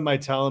wasn't somebody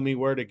telling me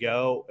where to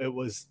go. It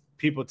was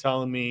people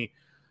telling me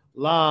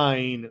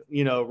line,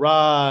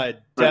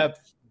 rod,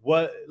 depth.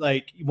 What,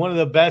 one of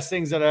the best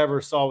things that I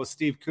ever saw was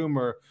Steve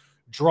Coomer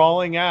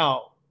drawing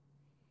out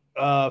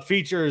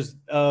features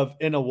of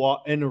in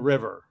a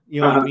river.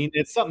 You know what I mean?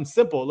 It's something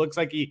simple. It looks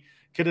like he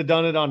could have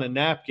done it on a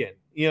napkin.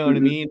 You know what I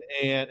mean?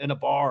 And in a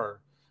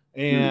bar.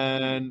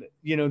 And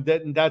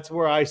that's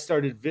where I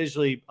started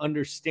visually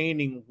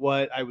understanding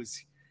what I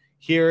was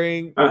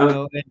hearing,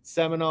 in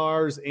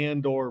seminars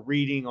and or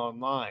reading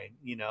online.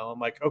 I'm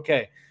like,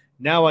 okay,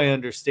 now I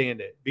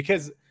understand it,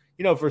 because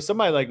for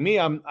somebody like me,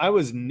 I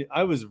was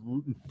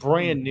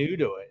brand new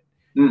to it,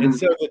 and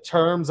so the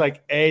terms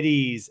like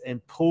eddies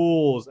and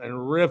pools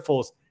and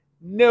riffles,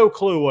 no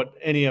clue what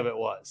any of it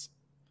was,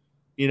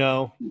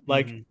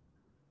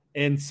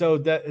 and so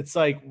that it's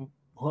like,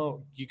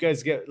 well, you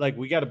guys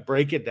we got to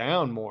break it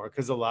down more,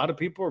 because a lot of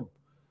people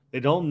they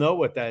don't know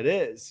what that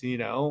is.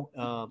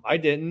 I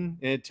didn't,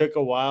 and it took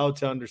a while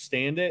to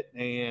understand it,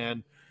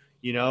 and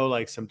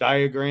some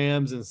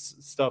diagrams and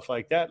stuff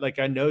like that.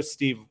 I know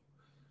Steve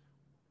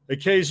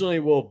occasionally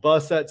will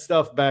bust that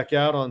stuff back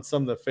out on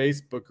some of the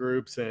Facebook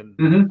groups, and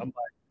I'm like,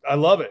 I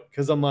love it,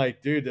 because I'm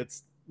like, dude,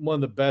 that's one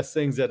of the best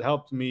things that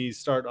helped me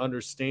start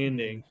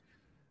understanding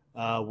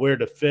where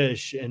to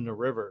fish in the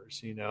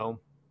rivers,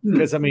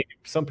 because I mean,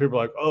 some people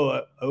are like,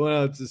 oh, I went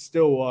out to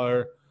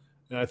Stillwater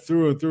and I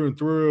threw and threw and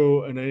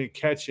threw and I didn't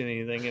catch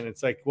anything, and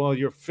it's like, well,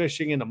 you're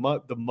fishing in the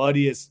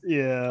muddiest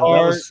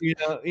part,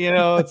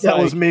 it's that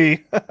was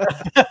me.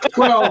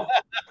 Well,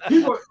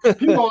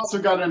 people also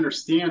got to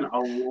understand a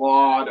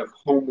lot of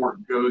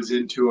homework goes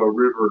into a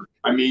river.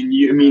 I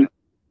mean,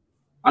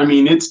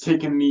 it's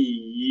taken me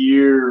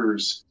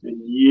years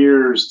and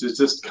years to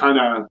just kind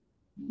of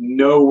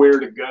know where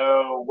to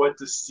go, what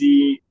to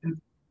see. And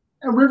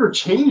a river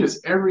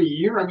changes every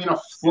year. I mean, a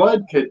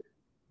flood could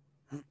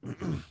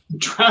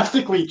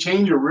drastically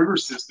change a river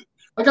system.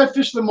 Like I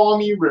fish the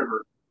Maumee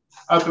River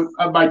up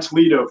by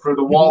Toledo for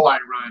the walleye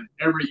run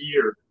every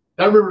year.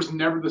 That river's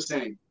never the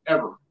same,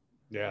 ever.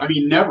 Yeah. I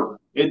mean, never.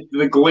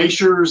 The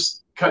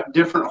glaciers cut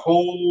different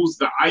holes,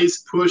 the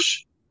ice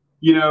push,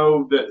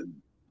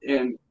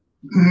 and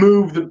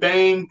move the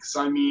banks.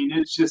 I mean,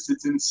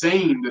 it's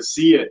insane to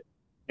see it.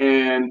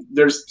 And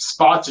there's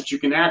spots that you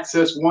can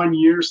access one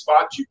year,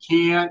 spots you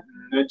can't.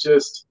 And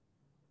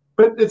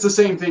but it's the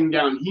same thing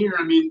down here.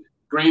 I mean,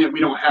 granted, we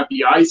don't have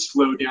the ice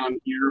flow down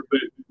here,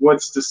 but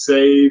what's to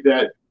say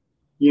that,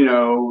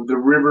 the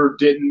river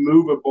didn't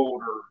move a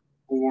boulder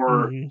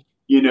or,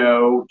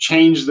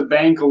 change the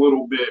bank a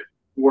little bit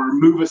or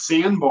move a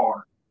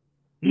sandbar,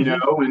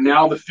 and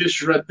now the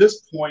fish are at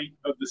this point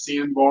of the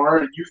sandbar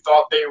and you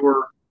thought they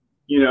were,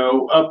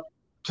 up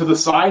to the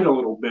side a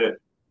little bit,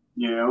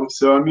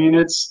 So, I mean,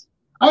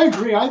 I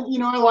agree. I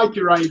like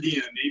your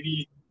idea.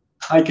 Maybe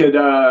I could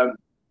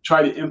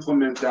try to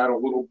implement that a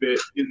little bit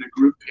in the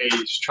group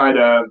page, try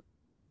to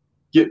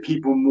get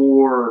people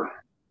more,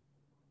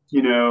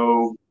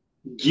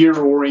 gear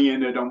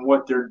oriented on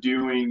what they're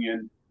doing.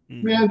 And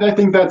man, I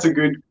think that's a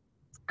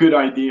good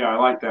idea. I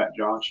like that,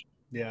 Josh.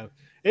 Yeah.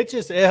 It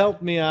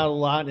helped me out a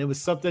lot. And it was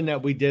something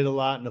that we did a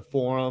lot in the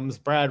forums.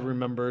 Brad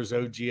remembers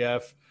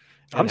OGF.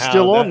 I'm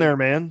still on there,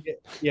 man.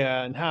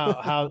 Yeah. And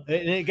how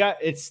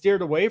it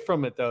steered away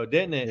from it though,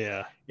 didn't it?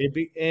 Yeah.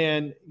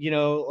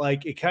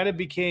 It kind of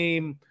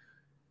became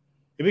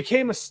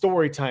a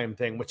story time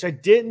thing, which I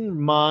didn't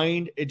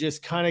mind. It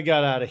just kind of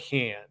got out of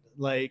hand.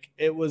 Like,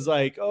 it was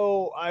like,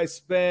 oh, I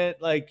spent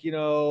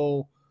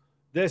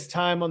this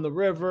time on the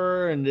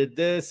river and did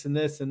this and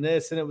this and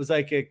this. And it was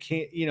like a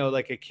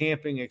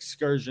camping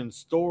excursion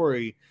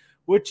story,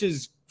 which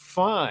is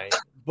fine.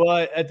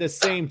 But at the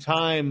same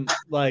time,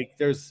 like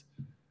there's,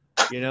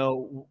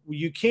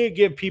 you can't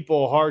give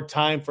people a hard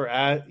time for,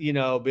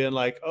 being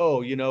like,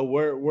 oh,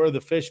 where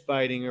the fish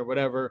biting or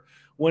whatever,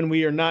 when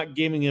we are not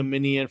giving them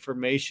any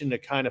information to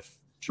kind of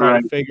try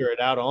to figure it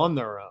out on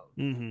their own.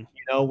 Mm-hmm.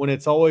 When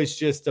it's always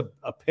just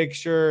a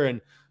picture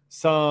and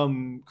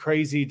some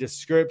crazy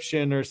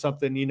description or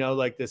something,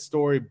 like the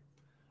story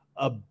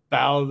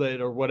about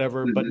it or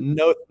whatever, but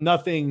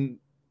nothing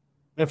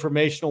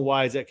informational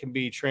wise that can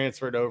be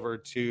transferred over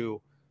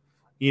to,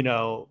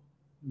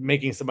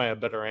 making somebody a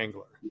better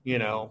angler,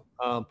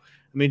 I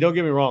mean, don't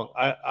get me wrong.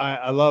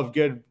 I love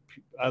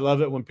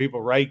it when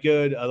people write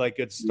good. I like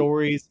good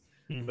stories,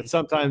 but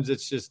sometimes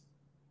it's just,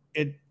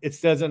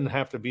 it doesn't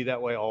have to be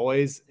that way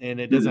always. And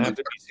it doesn't have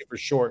to be super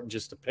short and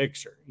just a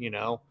picture,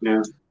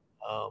 Yeah.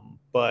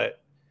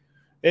 But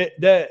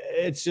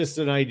it's just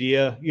an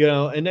idea,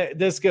 and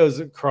this goes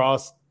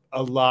across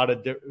a lot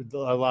of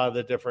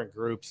the different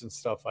groups and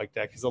stuff like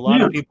that. Cause a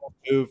lot of people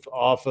moved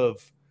off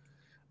of,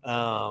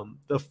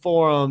 the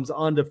forums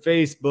onto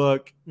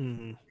Facebook,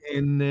 and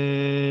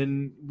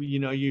then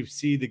you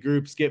see the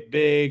groups get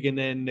big and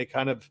then they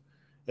kind of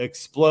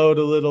explode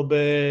a little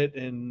bit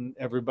and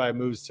everybody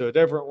moves to a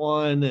different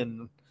one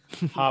and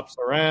hops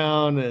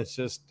around, and it's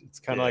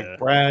kind of like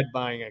Brad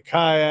buying a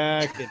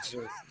kayak. It's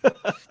just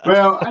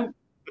well,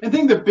 I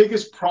think the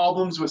biggest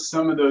problems with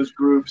some of those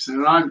groups,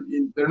 and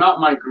they're not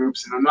my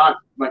groups, and I'm not,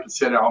 like I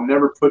said, I'll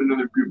never put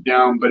another group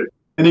down, but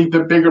I think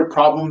the bigger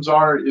problems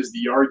is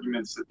the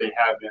arguments that they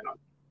have in them.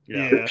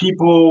 Yeah. The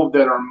people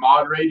that are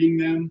moderating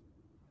them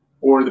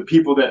or the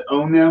people that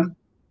own them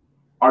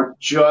are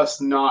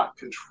just not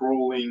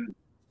controlling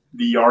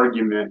the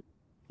argument,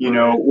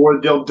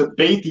 or they'll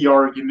debate the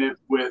argument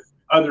with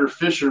other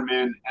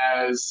fishermen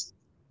as,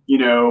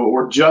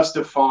 or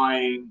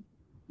justifying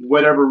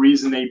whatever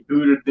reason they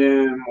booted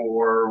them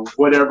or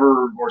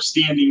whatever, or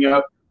standing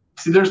up.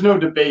 See, there's no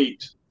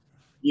debate.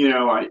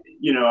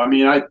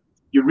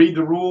 You read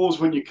the rules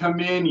when you come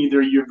in,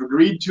 either you've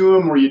agreed to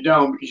them or you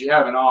don't because you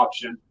have an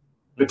option.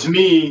 But to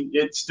me,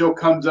 it still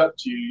comes up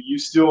to you. You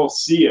still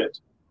see it.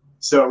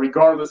 So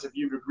regardless if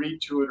you've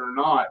agreed to it or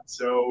not.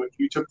 So if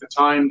you took the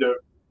time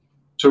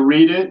to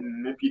read it,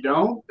 and if you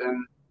don't,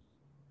 then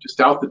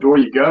just out the door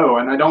you go.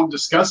 And I don't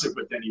discuss it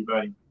with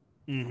anybody.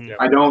 Mm-hmm.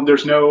 I don't,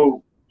 there's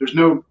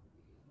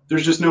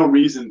just no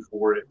reason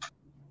for it.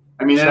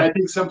 I mean, and I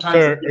think sometimes.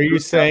 So are you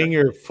saying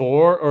you're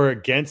for or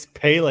against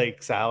pay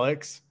lakes,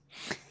 Alex?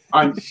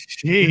 I'm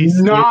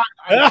not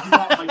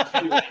like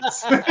pay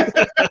lakes.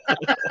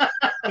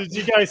 Did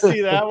you guys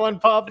see that one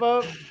pop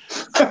up?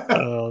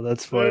 Oh,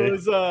 that's funny. It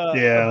was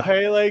a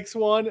Pay Lakes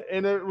one,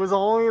 and it was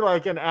only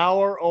like an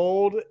hour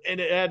old,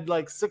 and it had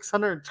like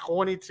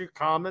 622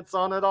 comments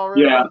on it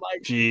already. Yeah. I'm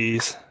like,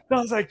 jeez.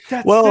 I was like,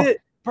 that's it.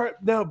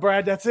 No,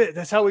 Brad, that's it.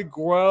 That's how we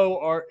grow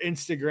our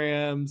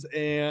Instagrams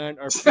and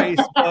our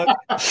Facebook.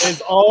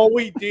 Is all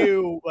we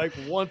do like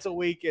once a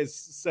week is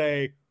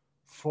say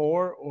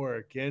for or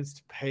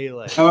against Pay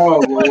Lakes. Oh,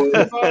 Lord.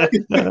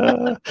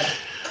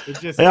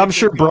 I'm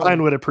sure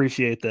Brian would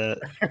appreciate that.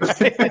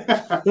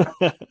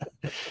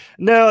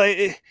 No,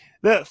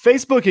 The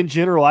Facebook in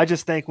general, I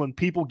just think when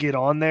people get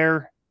on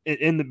there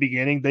in the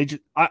beginning,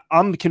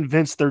 I'm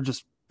convinced they're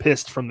just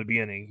pissed from the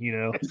beginning,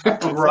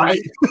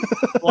 Right.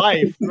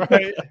 Life,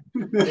 right?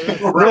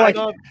 Right.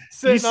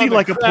 You see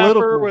like a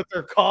political with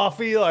their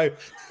coffee, like,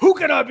 who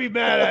can I be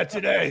mad at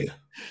today?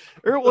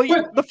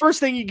 The first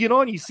thing you get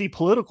on, you see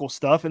political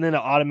stuff, and then it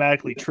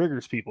automatically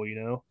triggers people,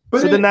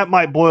 But then that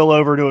might boil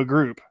over to a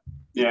group.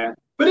 Yeah,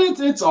 but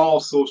it's all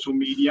social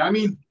media. I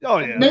mean,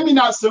 maybe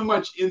not so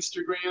much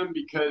Instagram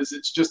because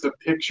it's just a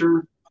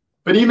picture,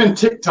 but even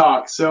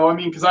TikTok. So I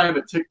mean, because I have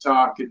a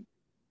TikTok, and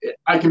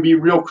I can be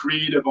real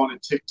creative on a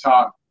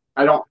TikTok.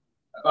 I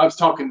was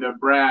talking to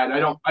Brad. I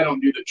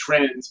don't do the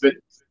trends, but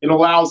it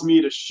allows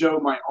me to show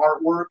my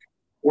artwork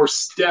or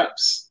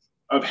steps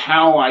of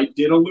how I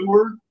did a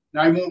lure.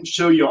 Now, I won't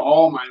show you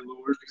all my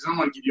lures because I don't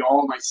want to give you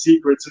all my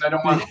secrets, and I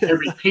don't want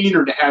every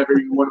painter to have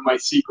every one of my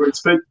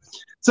secrets. But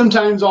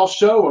sometimes I'll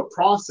show a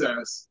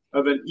process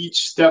of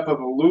each step of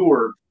a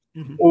lure,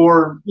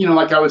 or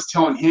like I was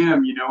telling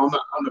him,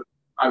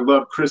 I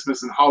love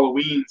Christmas and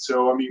Halloween.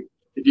 So I mean,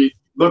 if you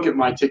look at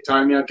my TikTok,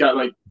 I mean, I've got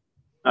like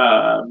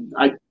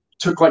I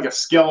took like a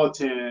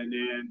skeleton,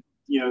 and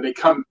they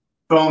come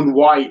bone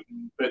white,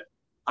 but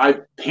I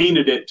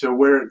painted it to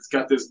where it's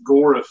got this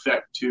gore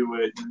effect to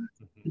it. And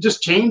it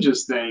just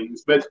changes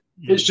things, but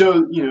it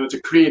shows, it's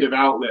a creative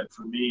outlet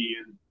for me.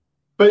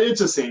 But it's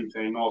the same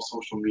thing, all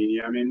social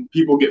media. I mean,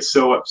 people get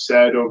so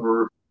upset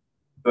over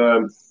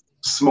the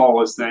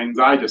smallest things.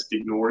 I just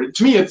ignore it.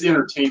 To me, it's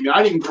entertainment.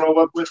 I didn't grow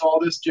up with all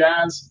this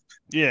jazz.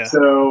 Yeah.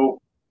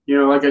 So,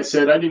 like I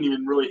said, I didn't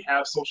even really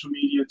have social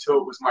media until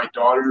it was my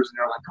daughters. And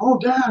they're like, oh,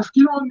 Dad,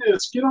 get on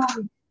this. Get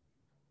on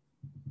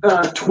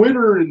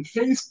Twitter and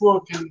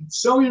Facebook and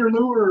sell your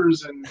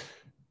lures. And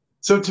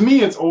so to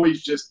me, it's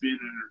always just been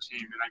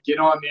entertainment. I get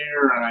on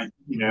there and I,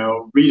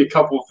 read a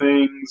couple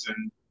things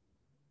and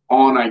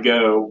on I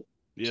go.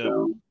 Yeah.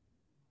 So.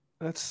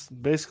 That's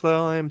basically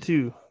how I am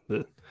too.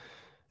 But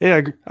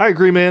yeah, I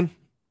agree, man.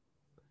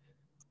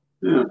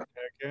 Yeah.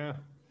 Heck yeah.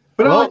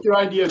 But I like your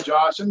idea,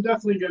 Josh. I'm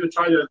definitely going to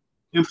try to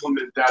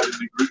implement that in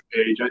the group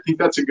page. I think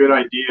that's a good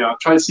idea. I'll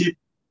try to see.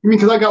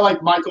 Because I got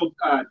like Michael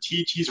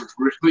Teach. He's a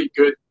really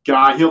good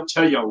guy. He'll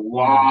tell you a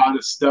lot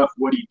of stuff,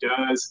 what he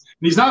does.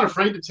 And he's not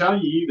afraid to tell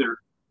you either.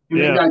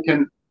 Maybe I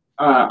can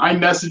I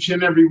message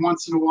him every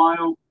once in a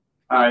while.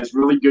 He's a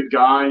really good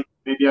guy.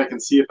 Maybe I can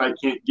see if I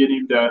can't get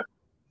him to,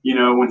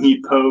 when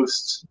he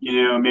posts,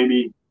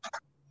 maybe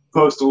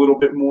post a little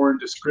bit more in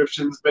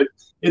descriptions. But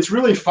it's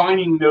really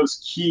finding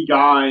those key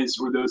guys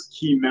or those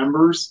key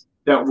members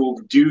that will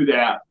do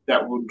that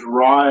will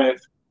drive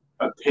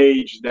a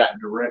page that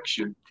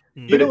direction.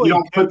 But if you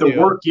don't put the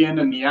work in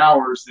and the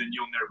hours, then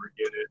you'll never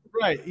get it.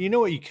 Right. You know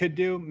what you could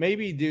do?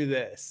 Maybe do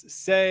this.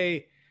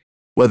 Say,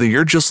 whether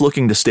you're just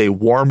looking to stay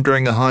warm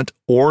during a hunt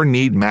or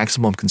need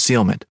maximum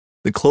concealment,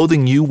 the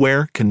clothing you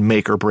wear can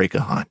make or break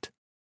a hunt.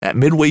 At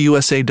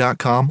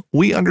MidwayUSA.com,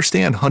 we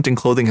understand hunting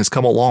clothing has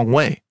come a long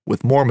way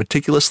with more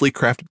meticulously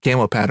crafted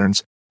camo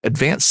patterns,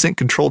 advanced scent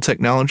control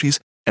technologies,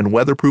 and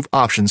weatherproof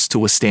options to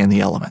withstand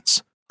the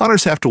elements.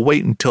 Hunters have to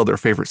wait until their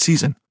favorite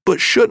season,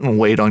 but shouldn't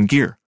wait on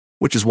gear,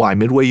 which is why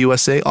Midway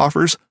USA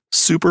offers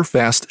super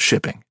fast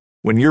shipping.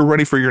 When you're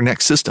ready for your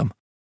next system,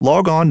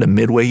 log on to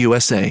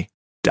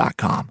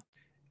MidwayUSA.com.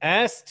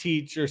 Ask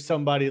Teach or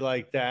somebody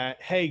like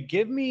that, hey,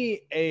 give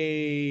me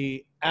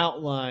a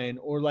outline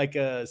or like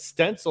a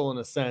stencil in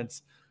a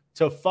sense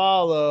to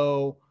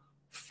follow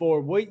for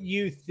what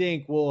you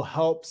think will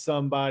help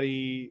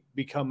somebody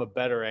become a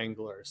better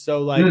angler.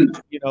 So like,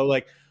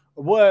 like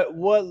what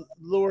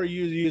lure are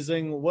you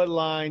using? What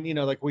line,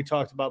 like we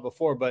talked about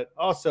before, but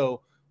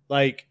also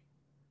like,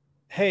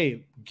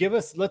 hey,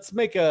 let's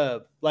make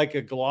a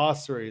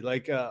glossary,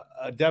 like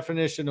a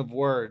definition of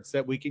words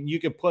that you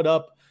can put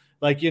up,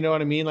 like, you know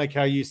what I mean? Like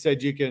how you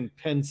said you can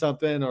pin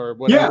something or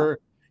whatever,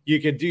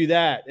 you could do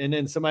that. And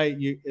then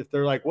if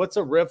they're like, what's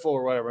a riffle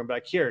or whatever, I'm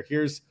like,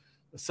 here's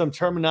some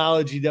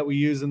terminology that we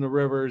use in the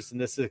rivers,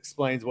 and this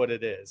explains what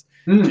it is.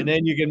 And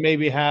then you can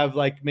maybe have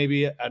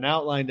maybe an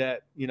outline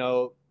that,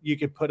 you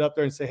could put up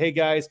there and say, hey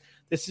guys,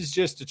 this is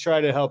just to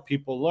try to help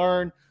people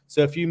learn.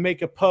 So if you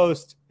make a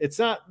post, it's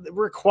not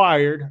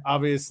required,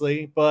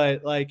 obviously,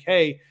 but like,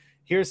 hey,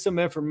 here's some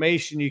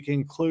information you can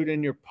include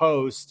in your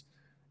post,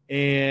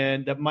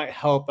 and that might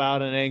help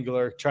out an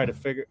angler try to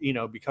figure,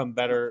 become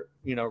better,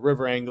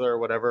 river angler or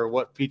whatever,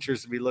 what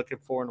features to be looking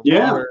for in the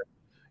water,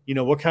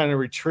 what kind of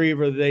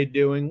retrieve are they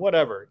doing,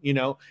 whatever, it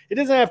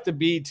doesn't have to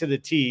be to the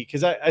T,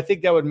 because I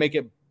think that would make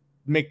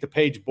the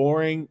page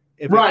boring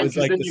if it was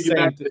like the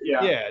same thing.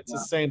 It's the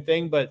same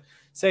thing, but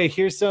say,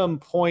 here's some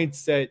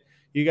points that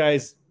you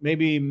guys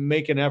maybe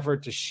make an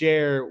effort to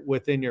share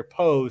within your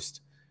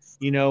post,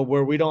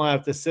 where we don't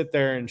have to sit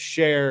there and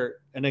share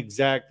an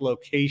exact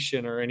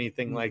location or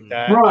anything like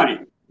that. Right.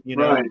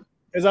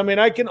 Because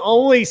I can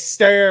only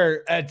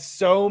stare at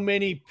so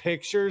many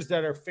pictures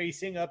that are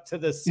facing up to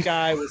the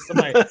sky with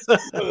somebody with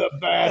a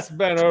bass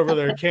bent over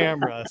their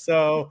camera.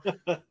 So,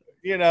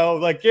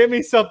 like give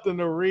me something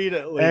to read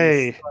at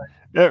least.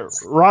 Hey,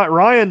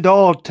 Ryan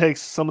Dahl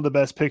takes some of the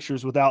best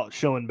pictures without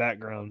showing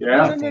background.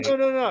 Yeah.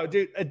 No,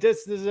 dude.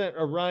 This isn't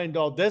a Ryan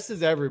Dahl. This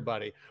is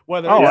everybody.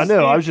 Whether I it's know.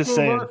 Steve I was just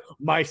Boomer, saying.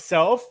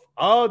 myself.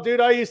 Oh, dude,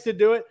 I used to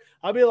do it.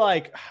 I'd be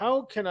like,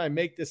 how can I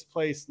make this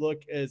place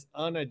look as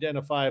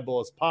unidentifiable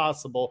as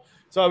possible?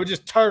 So I would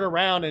just turn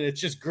around and it's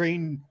just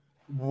green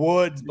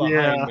woods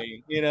behind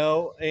me,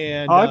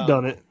 And I've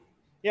done it.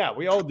 Yeah,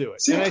 we all do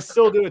it. And I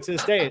still do it to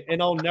this day.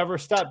 And I'll never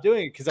stop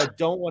doing it because I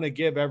don't want to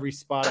give every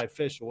spot I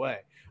fish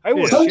away. I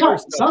will share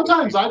stuff.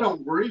 Sometimes I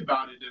don't worry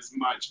about it as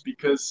much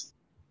because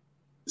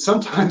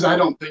sometimes I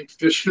don't think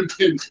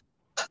fishermen.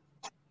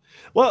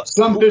 Well,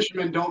 some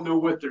fishermen don't know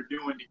what they're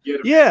doing to get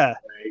them. Yeah,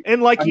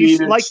 and like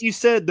you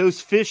said,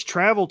 those fish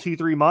travel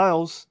 2-3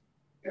 miles.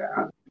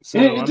 Yeah, so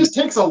it just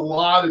takes a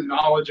lot of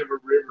knowledge of a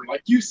river,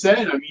 like you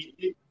said.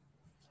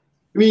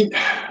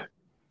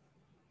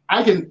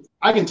 I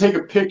can take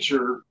a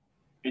picture,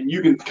 and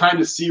you can kind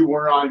of see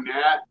where I'm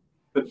at,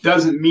 but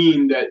doesn't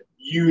mean that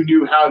you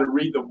knew how to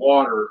read the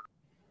water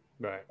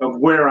of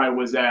where I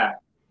was at.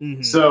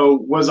 Mm-hmm. So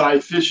was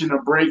I fishing a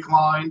break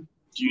line?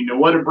 Do you know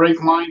what a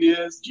break line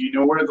is? Do you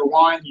know where the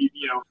line,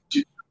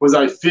 was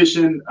I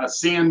fishing a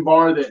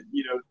sandbar that,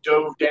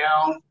 dove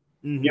down?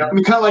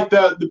 Mm-hmm. Kind of like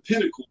the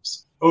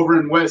pinnacles over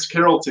in West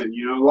Carrollton.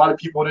 A lot of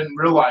people didn't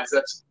realize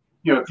that's,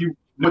 if you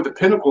know what the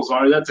pinnacles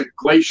are, that's a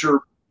glacier,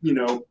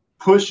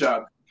 push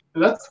up.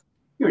 That's,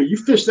 you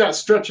fish that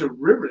stretch of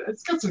river,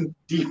 it's got some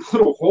deep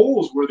little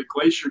holes where the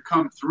glacier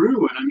come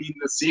through. And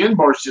the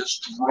sandbars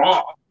just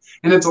drop.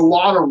 And it's a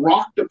lot of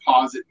rock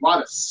deposit, a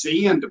lot of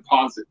sand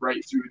deposit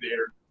right through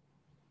there.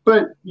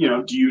 But,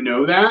 do you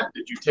know that?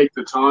 Did you take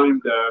the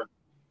time to,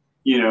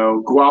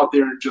 go out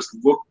there and just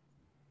look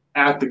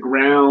at the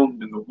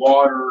ground and the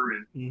water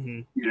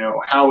and,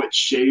 how it's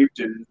shaped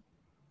and,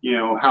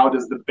 how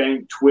does the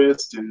bank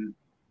twist and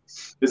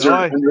is there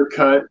an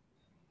undercut?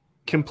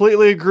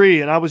 Completely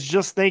agree. And I was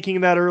just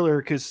thinking that earlier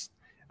because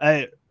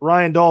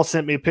Ryan Dahl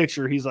sent me a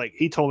picture.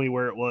 He told me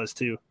where it was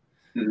too.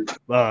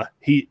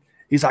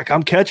 He's like,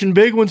 I'm catching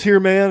big ones here,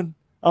 man.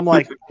 I'm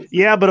like,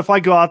 yeah, but if I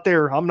go out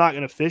there, I'm not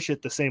going to fish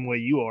it the same way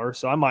you are,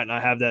 so I might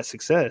not have that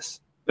success.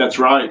 That's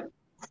right.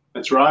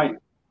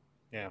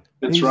 Yeah,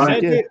 that's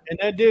right. And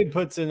that dude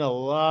puts in a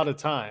lot of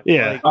time.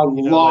 Yeah, a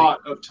lot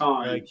of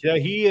time.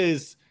 He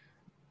is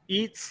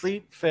eat,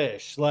 sleep,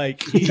 fish.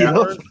 He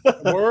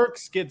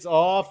works, gets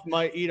off,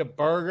 might eat a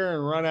burger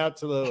and run out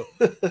to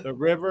the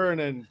river, and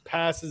then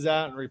passes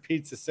out and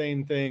repeats the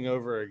same thing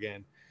over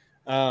again.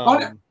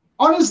 On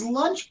his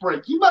lunch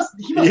break, he must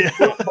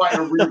go by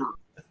a river.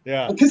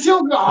 Yeah, because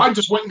I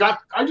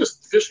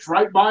just fished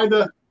right by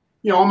the,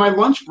 on my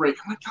lunch break.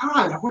 I'm like,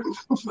 God, where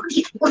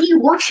are you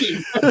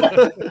working?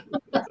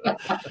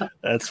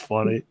 That's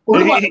funny.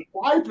 Where do I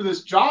apply for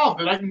this job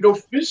that I can go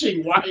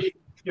fishing? Why,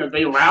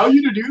 they allow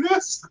you to do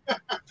this?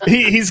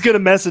 He's gonna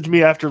message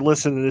me after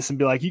listening to this and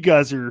be like, you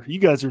guys are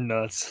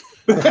nuts.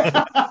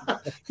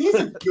 He's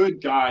a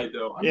good guy,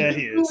 though.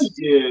 He really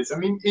is.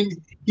 And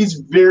he's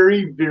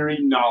very, very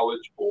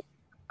knowledgeable.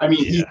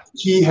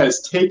 He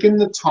has taken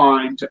the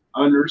time to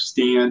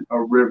understand a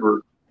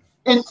river.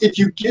 And if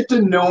you get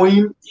to know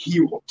him,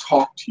 he will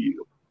talk to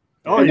you.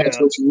 That's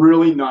what's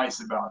really nice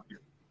about him.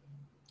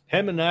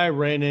 Him and I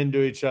ran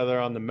into each other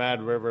on the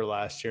Mad River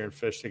last year and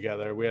fished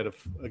together. We had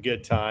a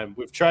good time.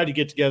 We've tried to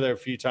get together a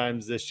few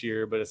times this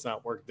year, but it's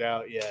not worked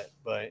out yet.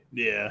 But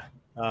yeah.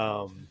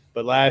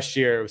 But last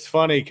year it was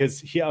funny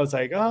because I was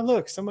like, oh,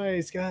 look,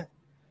 somebody's got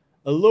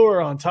a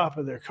lure on top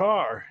of their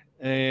car.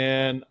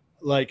 And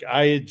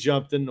I had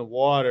jumped in the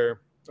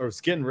water or was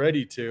getting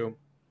ready to,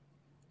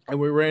 and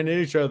we ran into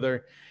each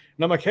other.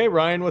 And I'm like, hey,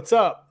 Ryan, what's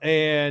up?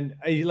 And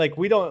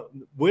we don't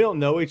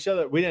know each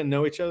other. We didn't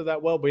know each other that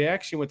well, but we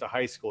actually went to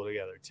high school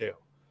together too.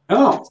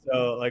 Oh.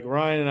 So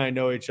Ryan and I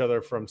know each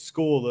other from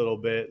school a little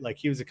bit.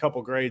 He was a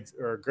couple grades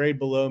or a grade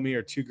below me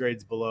or 2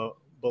 grades below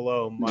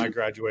my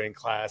graduating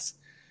class.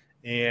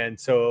 And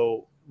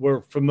so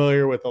we're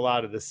familiar with a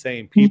lot of the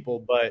same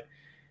people, but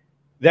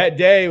that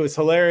day was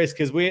hilarious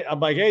because I'm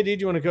like, hey,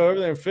 dude, you want to go over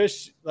there and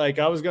fish?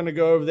 I was going to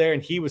go over there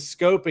and he was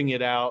scoping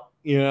it out,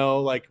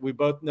 we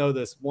both know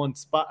this one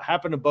spot,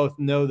 happen to both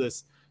know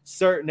this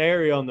certain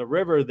area on the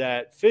river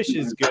that fish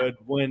is good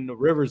when the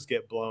rivers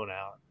get blown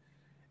out.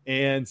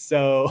 And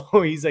so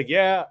he's like,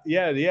 yeah,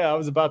 I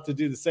was about to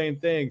do the same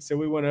thing. So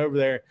we went over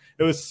there.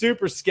 It was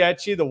super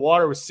sketchy. The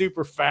water was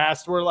super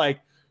fast. We're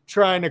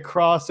trying to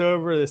cross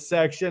over the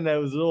section that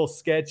was a little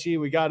sketchy.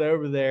 We got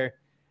over there.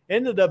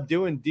 Ended up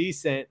doing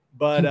decent,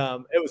 but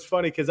it was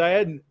funny because I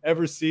hadn't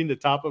ever seen the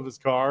top of his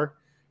car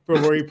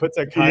from where he puts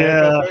a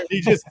kayak up there.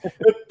 He just,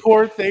 the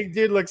poor thing,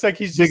 dude, looks like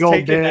he's just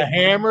taking a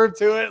hammer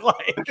to it.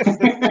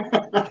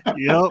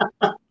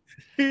 Yep.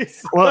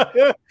 He's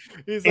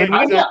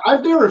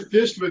I've never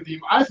fished with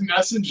him. I've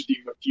messaged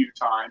him a few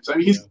times.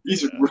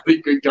 He's a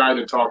really good guy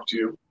to talk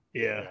to.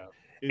 Yeah.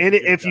 And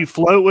if you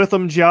float with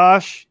him,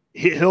 Josh,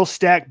 he'll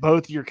stack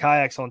both your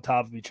kayaks on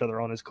top of each other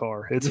on his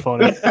car. It's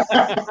funny.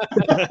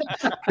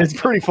 It's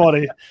pretty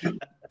funny.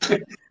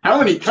 How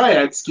many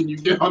kayaks can you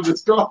get on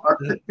this car?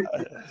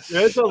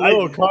 It's a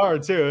little car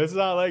too. It's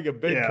not like a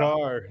big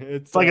car.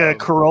 It's like a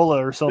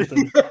Corolla or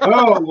something.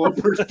 Oh,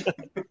 Lord.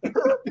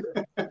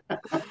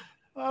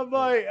 I'm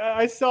like,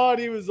 I saw it.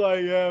 He was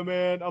like, yeah,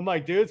 man. I'm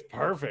like, dude, it's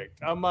perfect.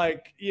 I'm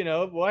like,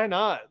 why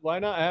not? Why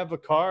not have a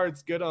car?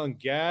 It's good on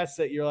gas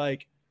that you're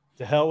like,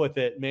 to hell with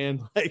it,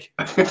 man. Like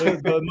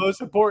the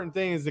most important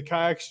thing is the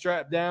kayak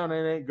strapped down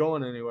and it ain't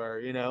going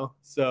anywhere,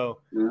 So,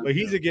 but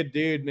he's a good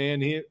dude,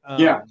 man. He,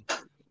 yeah.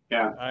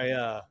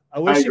 I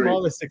wish him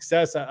all the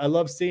success. I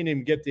love seeing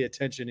him get the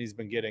attention he's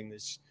been getting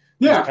this.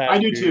 Yeah, I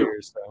do too.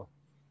 Years, so.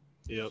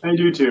 Yep. I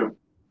do too.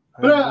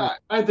 But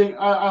I think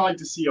I like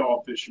to see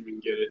all fishermen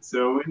get it.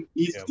 So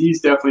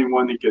he's definitely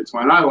one that gets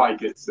one. I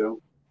like it.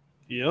 So.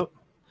 Yep.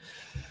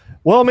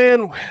 Well,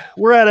 man,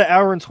 we're at 1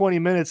 hour and 20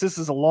 minutes. This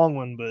is a long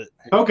one, but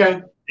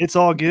okay, it's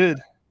all good.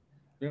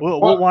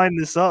 We'll wind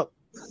this up.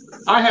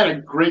 I had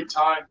a great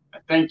time.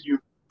 Thank you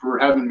for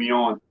having me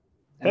on.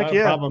 Heck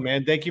no problem,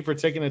 man. Thank you for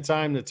taking the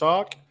time to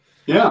talk.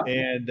 Yeah.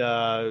 And,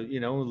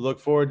 look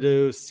forward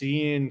to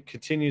seeing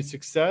continued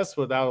success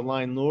with Out of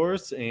Line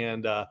Lures,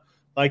 and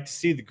like to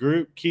see the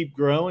group keep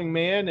growing,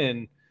 man.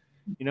 And,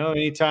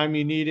 anytime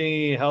you need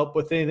any help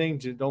with anything,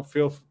 don't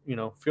feel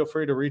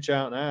free to reach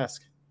out and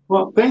ask.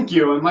 Well, thank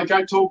you. And like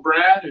I told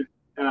Brad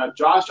and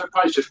Josh, I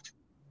probably should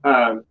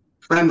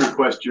friend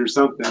request you or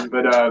something,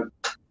 but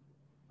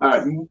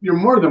you're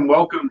more than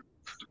welcome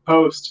to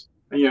post,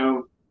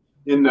 in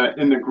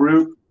the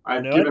group.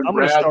 I've given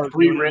Brad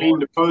free reign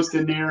to post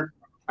in there.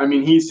 I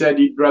mean, he said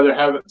he'd rather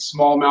have it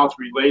smallmouth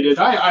related.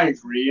 I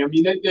agree. I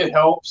mean, it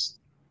helps.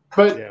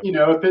 But,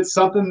 if it's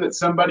something that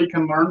somebody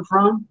can learn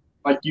from,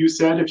 like you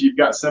said, if you've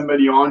got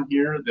somebody on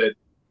here that,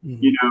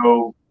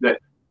 that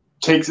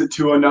takes it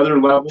to another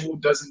level,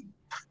 doesn't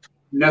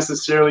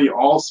necessarily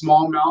all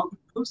smallmouth,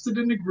 post it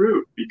in the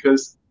group,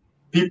 because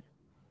a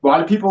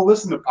lot of people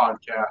listen to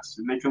podcasts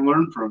and they can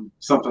learn from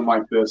something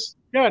like this.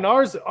 Yeah, and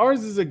ours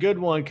is a good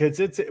one because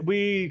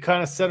we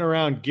kind of sit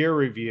around gear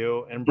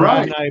review, and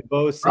Brad and I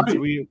both, since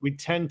we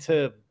tend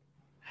to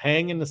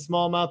hang in the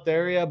smallmouth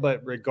area, but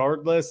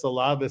regardless, a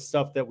lot of the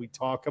stuff that we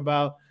talk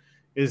about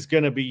is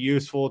going to be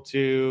useful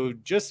to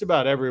just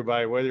about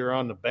everybody, whether you're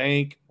on the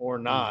bank or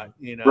not,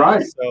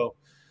 Right. So,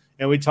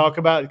 and we talk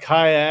about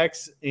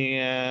kayaks,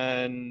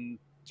 and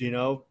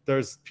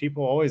there's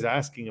people always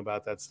asking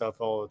about that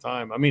stuff all the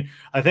time. I mean,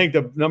 I think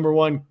the number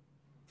one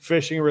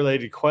fishing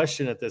related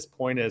question at this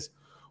point is,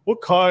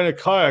 what kind of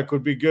kayak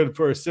would be good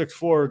for a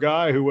 6'4"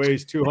 guy who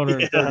weighs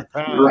 230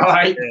 pounds?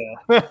 Right.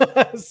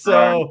 Yeah.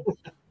 So,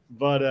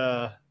 but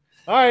all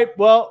right.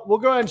 Well, we'll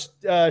go ahead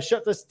and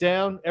shut this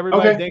down.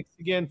 Everybody, thanks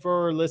again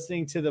for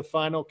listening to the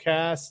final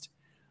cast.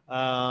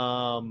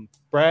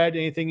 Brad,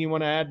 anything you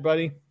want to add,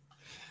 buddy?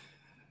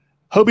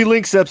 Hobie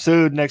Links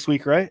episode next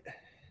week, right?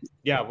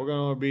 Yeah, we're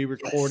going to be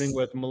recording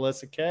with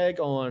Melissa Kegg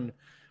on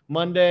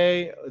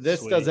Monday.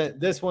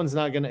 This one's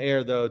not going to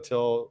air though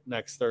till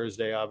next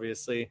Thursday,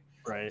 obviously.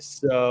 Right.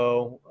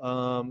 So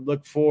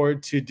look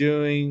forward to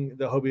doing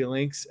the Hobie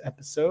Links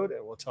episode,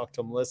 and we'll talk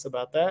to Melissa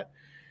about that.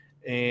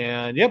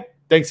 And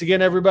thanks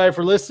again, everybody,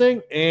 for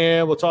listening,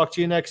 and we'll talk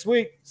to you next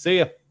week. See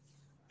ya.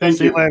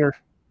 See you later.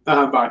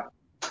 Bye.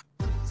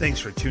 Thanks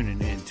for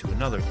tuning in to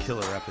another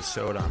killer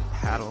episode on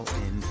Paddle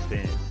and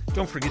Fin.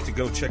 Don't forget to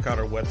go check out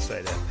our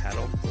website at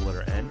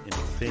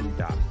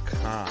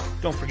paddle_n_fin.com.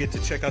 Don't forget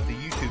to check out the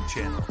YouTube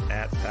channel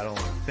at Paddle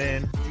and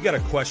Fin. If you got a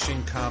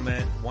question,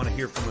 comment, want to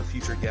hear from a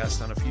future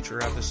guest on a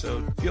future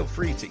episode, feel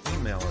free to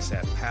email us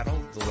at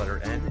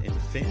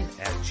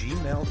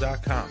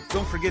paddle_n_fin@gmail.com.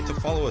 Don't forget to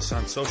follow us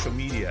on social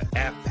media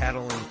at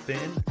Paddle and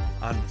Fin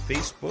on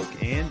Facebook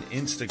and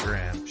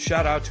Instagram.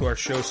 Shout out to our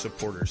show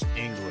supporters,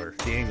 Angler.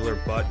 The Angler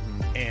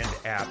button and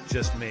app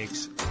just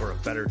makes for a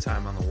better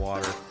time on the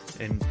water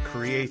and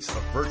creates a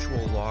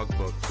virtual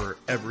logbook for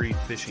every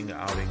fishing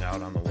outing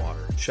out on the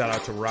water. Shout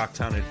out to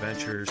Rocktown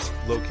Adventures,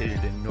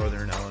 located in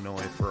northern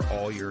Illinois, for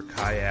all your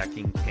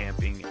kayaking,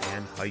 camping,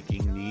 and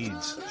hiking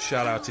needs.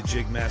 Shout out to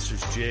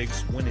Jigmasters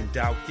Jigs. When in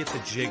doubt, get the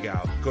jig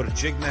out. Go to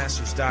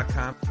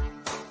jigmasters.com.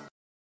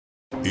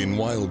 In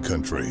Wild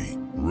Country,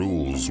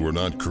 rules were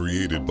not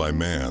created by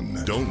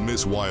man. Don't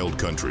miss Wild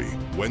Country,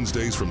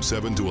 Wednesdays from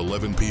 7 to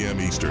 11 p.m.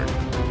 Eastern.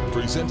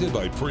 Presented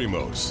by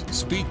Primos.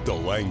 Speak the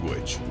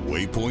language.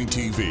 Waypoint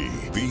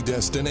TV, the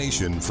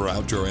destination for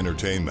outdoor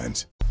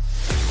entertainment.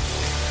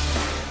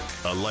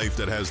 A life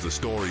that has the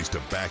stories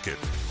to back it.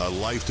 A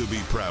life to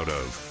be proud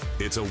of.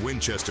 It's a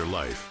Winchester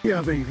life.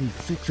 Yeah, baby.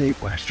 6'8"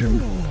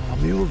 Western. Oh,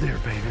 mule deer,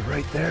 baby,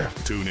 right there.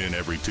 Tune in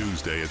every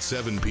Tuesday at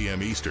 7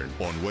 p.m. Eastern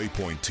on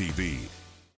Waypoint TV.